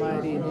 Jesus'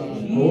 mighty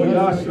name. Oh,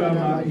 Yasha,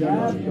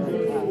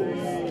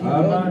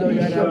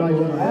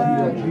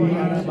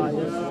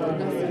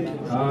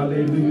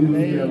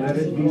 hallelujah. Let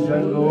it be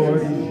done,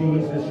 Lord,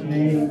 in Jesus'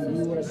 name.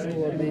 You are so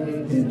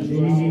amazing. In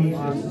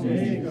Jesus'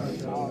 name.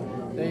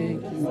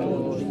 Thank you,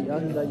 Lord.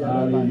 Yanda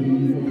Yaraba,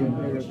 Hallelujah. for your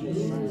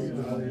miracles.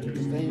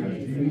 Thank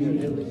you for your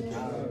healing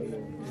power.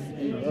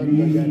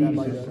 Yanda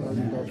Yaraba,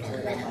 Yorondo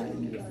Koramai.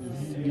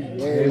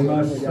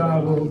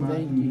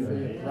 Thank you for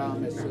your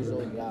promises,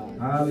 oh God.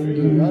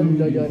 Hallelujah.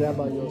 Yanda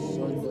Yaraba,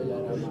 Yosondo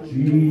Yarama.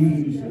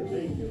 Jesus.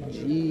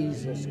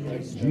 Jesus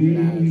Christ of Jesus.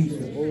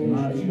 Nazareth, Holy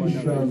One of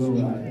Israel.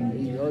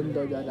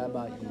 Yondo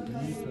Yaraba,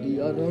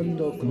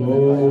 Yorondo Koramai,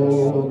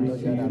 Glory Yosondo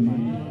to your Yarama.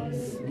 name.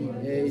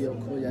 Eyo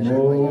Koyaraba,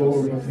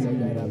 Glory Yosondo to you.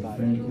 Yaraba.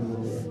 Thank you,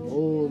 Lord.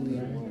 Holy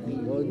One,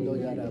 Yondo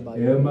Yaraba,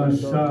 Ema Yondo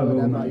Salo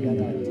Koraba Maria.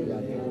 Yaratiya.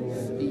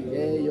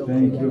 Eyo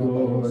Thank you, Koyaraba,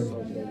 Lord.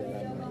 Yosondo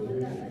Yaraba.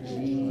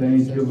 Thank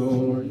you, Jesus,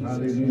 Lord. Jesus,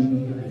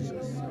 Hallelujah.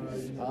 Jesus.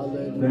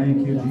 Hallelujah. Thank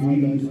you,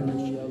 Jesus.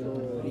 Hallelujah,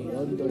 Lord.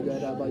 Yondo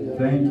Yaraba,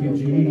 Thank you, Yondo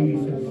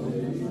Jesus. Koraba.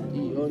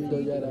 Yondo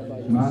Yaraba,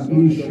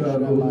 Maisha Yosondo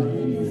Yaraba. Lord.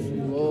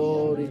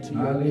 Glory to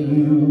your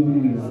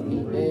name.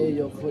 Hallelujah.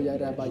 Eyo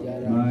Koyaraba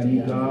Mighty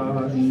Yaratiya.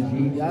 God, in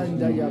Jesus'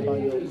 Yanda name.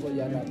 Yabayo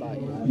Koyaraba.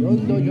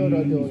 Yondo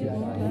Yorodo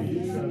Yaraba.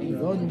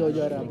 Yondo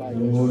Yaraba.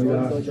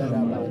 Yondo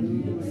Yaraba.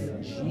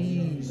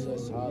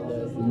 Jesus,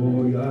 hallelujah.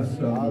 Oh, yes,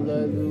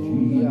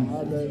 Hallelujah,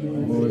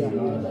 hallelujah,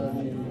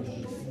 hallelujah.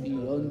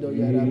 Yondo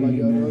Yaraba,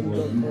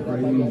 Yorondo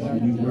Koraba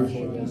Yaratiya,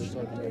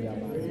 Soto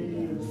Yaba.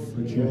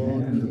 Put your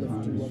Lord, hand we lift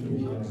upon you us, up, we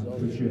oh God. exalt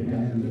Put you, your God,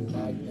 hand we upon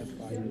us.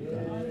 magnify you,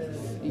 God.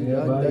 Eba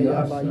Yanda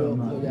yasa Yabayo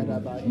ma-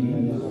 Koyaraba,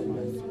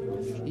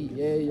 Jesus.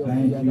 Iyeyo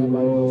Thank you,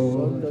 Koyaraba, Lord.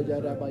 Sondo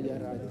Yaraba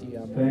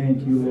Yaratiya. Thank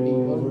you, Yondo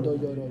Lord.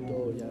 Yorodo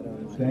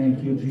Yarama. Thank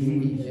you,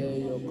 Jesus.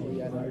 Iyeyo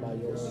Koyaraba,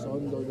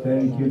 Sondo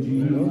Thank Yarama. you,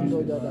 Jesus. Yondo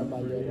Yaraba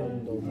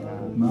Yorondo Ka.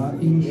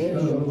 Maisha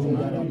Iyeyo lo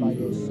Koyaraba, ma-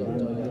 Soto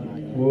Yarama.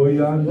 Oh,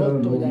 yanda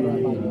Yoto lo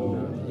Yaraba, ma-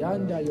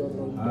 Yanda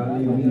Yorondo Ka.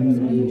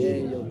 Hallelujah.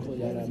 Iyeyo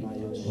Koyarama,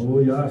 Oh,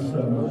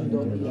 yasa ma- Rondo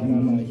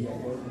Yarama, Jesus.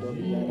 Yorondo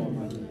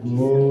Yarama.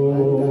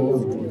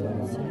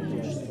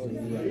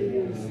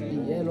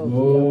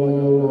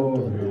 Glory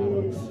to God.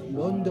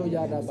 Yondo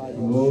Yaraba,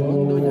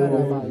 Yondo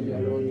Yaraba,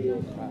 Yorondo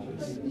Ka.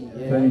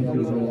 Thank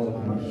you,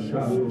 Lord.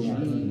 Mashallah.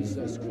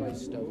 Jesus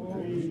Christ of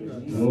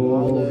Nazareth.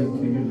 Glory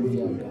to you.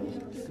 Hallelujah,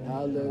 God.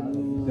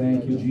 Hallelujah.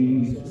 Thank you,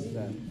 Jesus.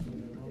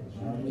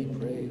 We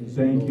praise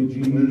Thank you, Lord.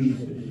 We worship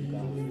Jesus. you,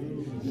 God.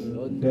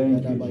 Yondo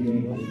Thank you, Yaraba, Jesus.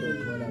 Yorondo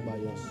Koraba,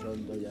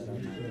 Yosondo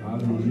Yarama.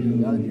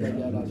 Hallelujah. Yanda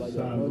Yaraba,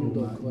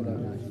 Yorondo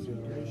Korama.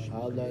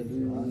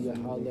 Hallelujah,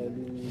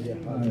 hallelujah,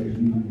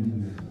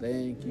 hallelujah.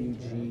 Thank you,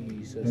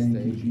 Jesus. Thank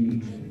you, Thank you,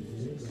 Jesus.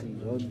 Jesus.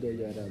 Yondo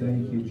Yaraba.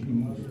 Thank you, Jesus.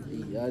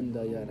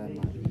 Yanda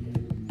Yarama.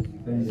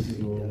 Thank Let it you,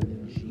 be Lord. done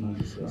in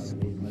Jesus'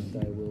 name. Let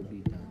thy will be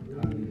done.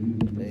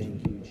 Hallelujah. Thank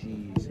you,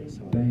 Jesus.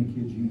 Thank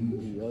you,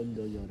 Jesus.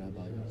 Yondo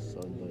Yaraba,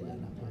 Yosondo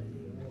Yarama.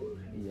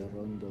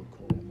 Yorondo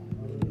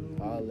Korama.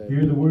 Hallelujah.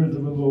 Hear the words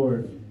of the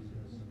Lord.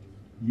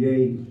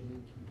 Yea,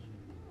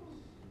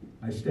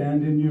 I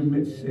stand in your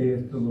midst,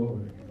 saith the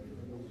Lord.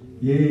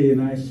 Yea,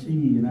 and I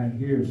see and I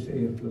hear,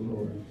 saith the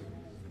Lord.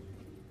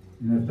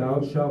 And if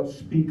thou shalt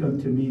speak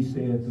unto me,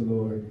 saith the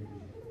Lord,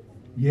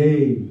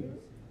 yea,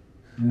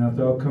 and if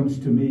thou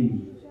comest to me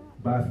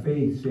by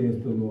faith,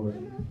 saith the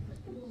Lord,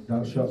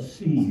 thou shalt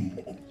see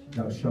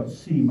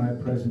my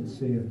presence,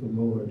 saith the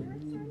Lord.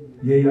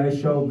 Yea, I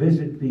shall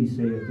visit thee,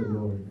 saith the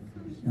Lord,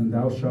 and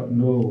thou shalt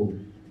know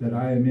that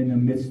I am in the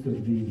midst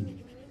of thee.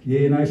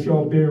 Yea, and I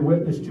shall bear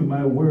witness to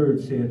my word,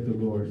 saith the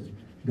Lord.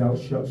 Thou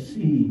shalt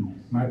see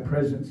my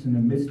presence in the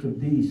midst of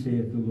thee,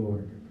 saith the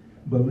Lord.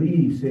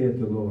 Believe, saith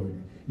the Lord.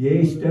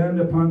 Yea, stand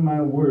upon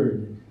my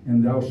word,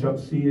 and thou shalt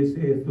see it,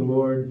 saith the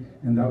Lord,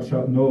 and thou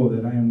shalt know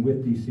that I am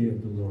with thee,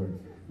 saith the Lord.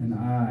 And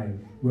I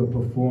will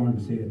perform,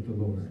 saith the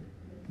Lord.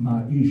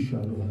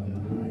 Ma'isha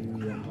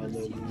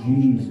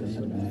Jesus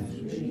of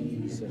Nazareth.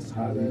 Jesus,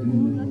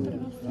 Hallelujah.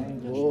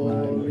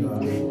 glory,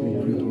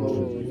 glory,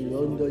 glory.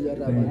 Yondo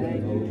Yaraba,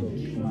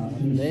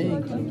 Yorondo.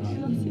 Thank you,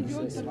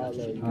 Jesus.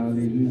 Hallelujah.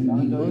 Hallelujah.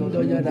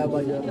 Yondo Yaraba,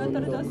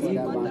 Yorondo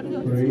Koraba.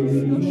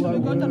 Praise You are you.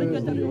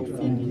 worthy, O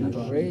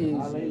God.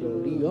 Praise you,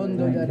 Lord.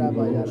 Yondo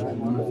Yaraba,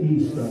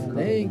 Yaraba.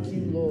 Thank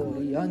you, Lord.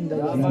 Yondo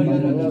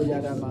Yaraba,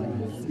 Yaraba.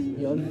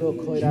 Yondo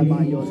Koraba,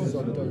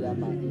 Yosoto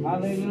Yama.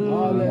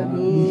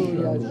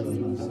 Hallelujah,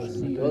 Jesus.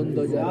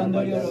 Yondo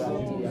Yaraba, Yaraba.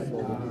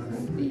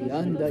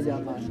 Yanda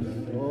Yama.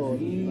 Oh,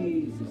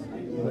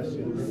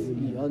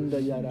 Yanda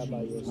Yaraba,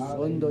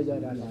 Yosondo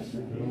Yaraba.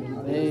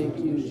 Thank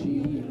you,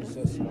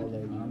 Jesus.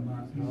 Hallelujah.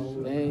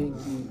 Thank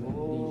you.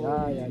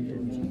 Yaya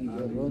Toji,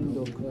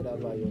 Rondo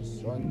Koraba,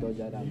 Yosondo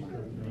Yarama.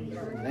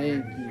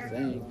 Thank you,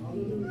 thank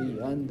you.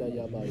 Yanda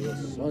Yaba,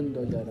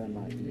 Yosondo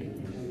Yarama.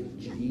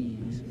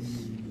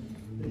 Jesus.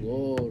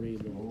 Glory,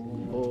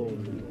 Lord. Glory.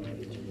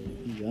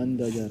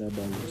 Yanda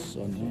Yaraba,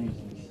 Yosondo.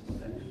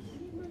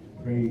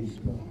 Praise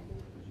God.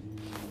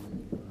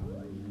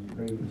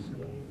 Praise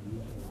God.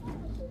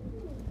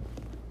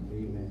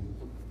 Amen.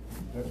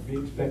 Let's be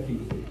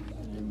expecting.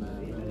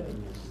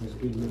 Let's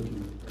be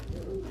looking.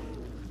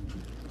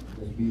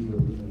 Let's be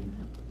looking.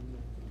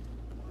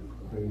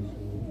 Praise the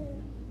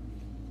Lord.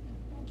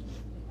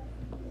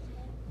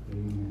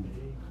 Amen.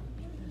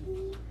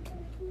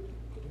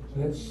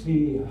 Let's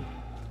see.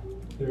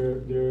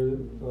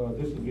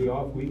 This is the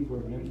off week for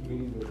men's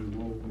meeting. There'll be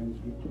no men's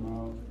week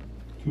tomorrow.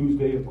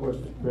 Tuesday, of course,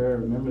 is prayer.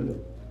 Remember the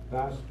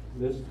fast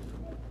list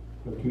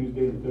for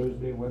Tuesday and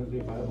Thursday,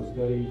 Wednesday, Bible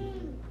study.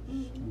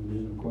 And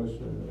then, of course,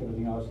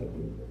 everything else at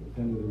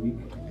the end of the week.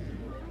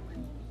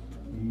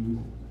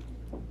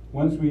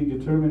 Once we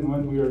determine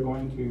when we are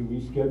going to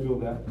reschedule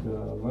that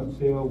lunch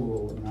sale,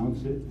 we'll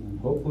announce it, and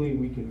hopefully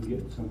we can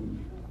get some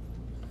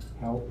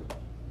help,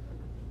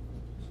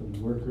 some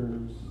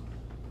workers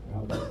to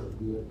help us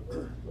do it.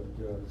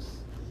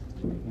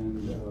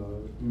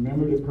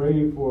 Remember to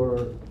pray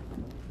for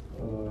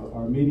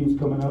our meetings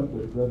coming up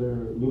with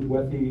Brother Luke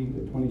Wethy,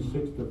 the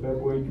 26th of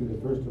February to the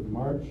 1st of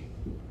March.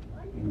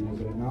 And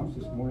as I announced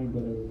this morning,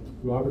 Brother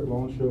Robert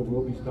Longshore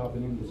will be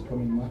stopping in this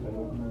coming month. I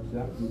don't know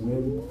exactly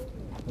when,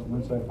 but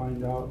once I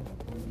find out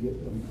and get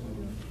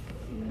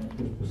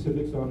the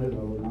specifics on it,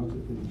 I'll announce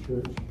it to the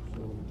church.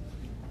 So,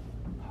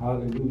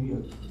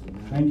 hallelujah.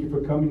 Thank you for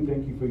coming.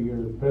 Thank you for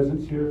your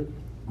presence here.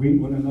 Greet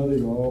one another.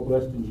 You're all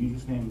blessed in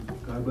Jesus' name.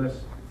 God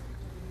bless.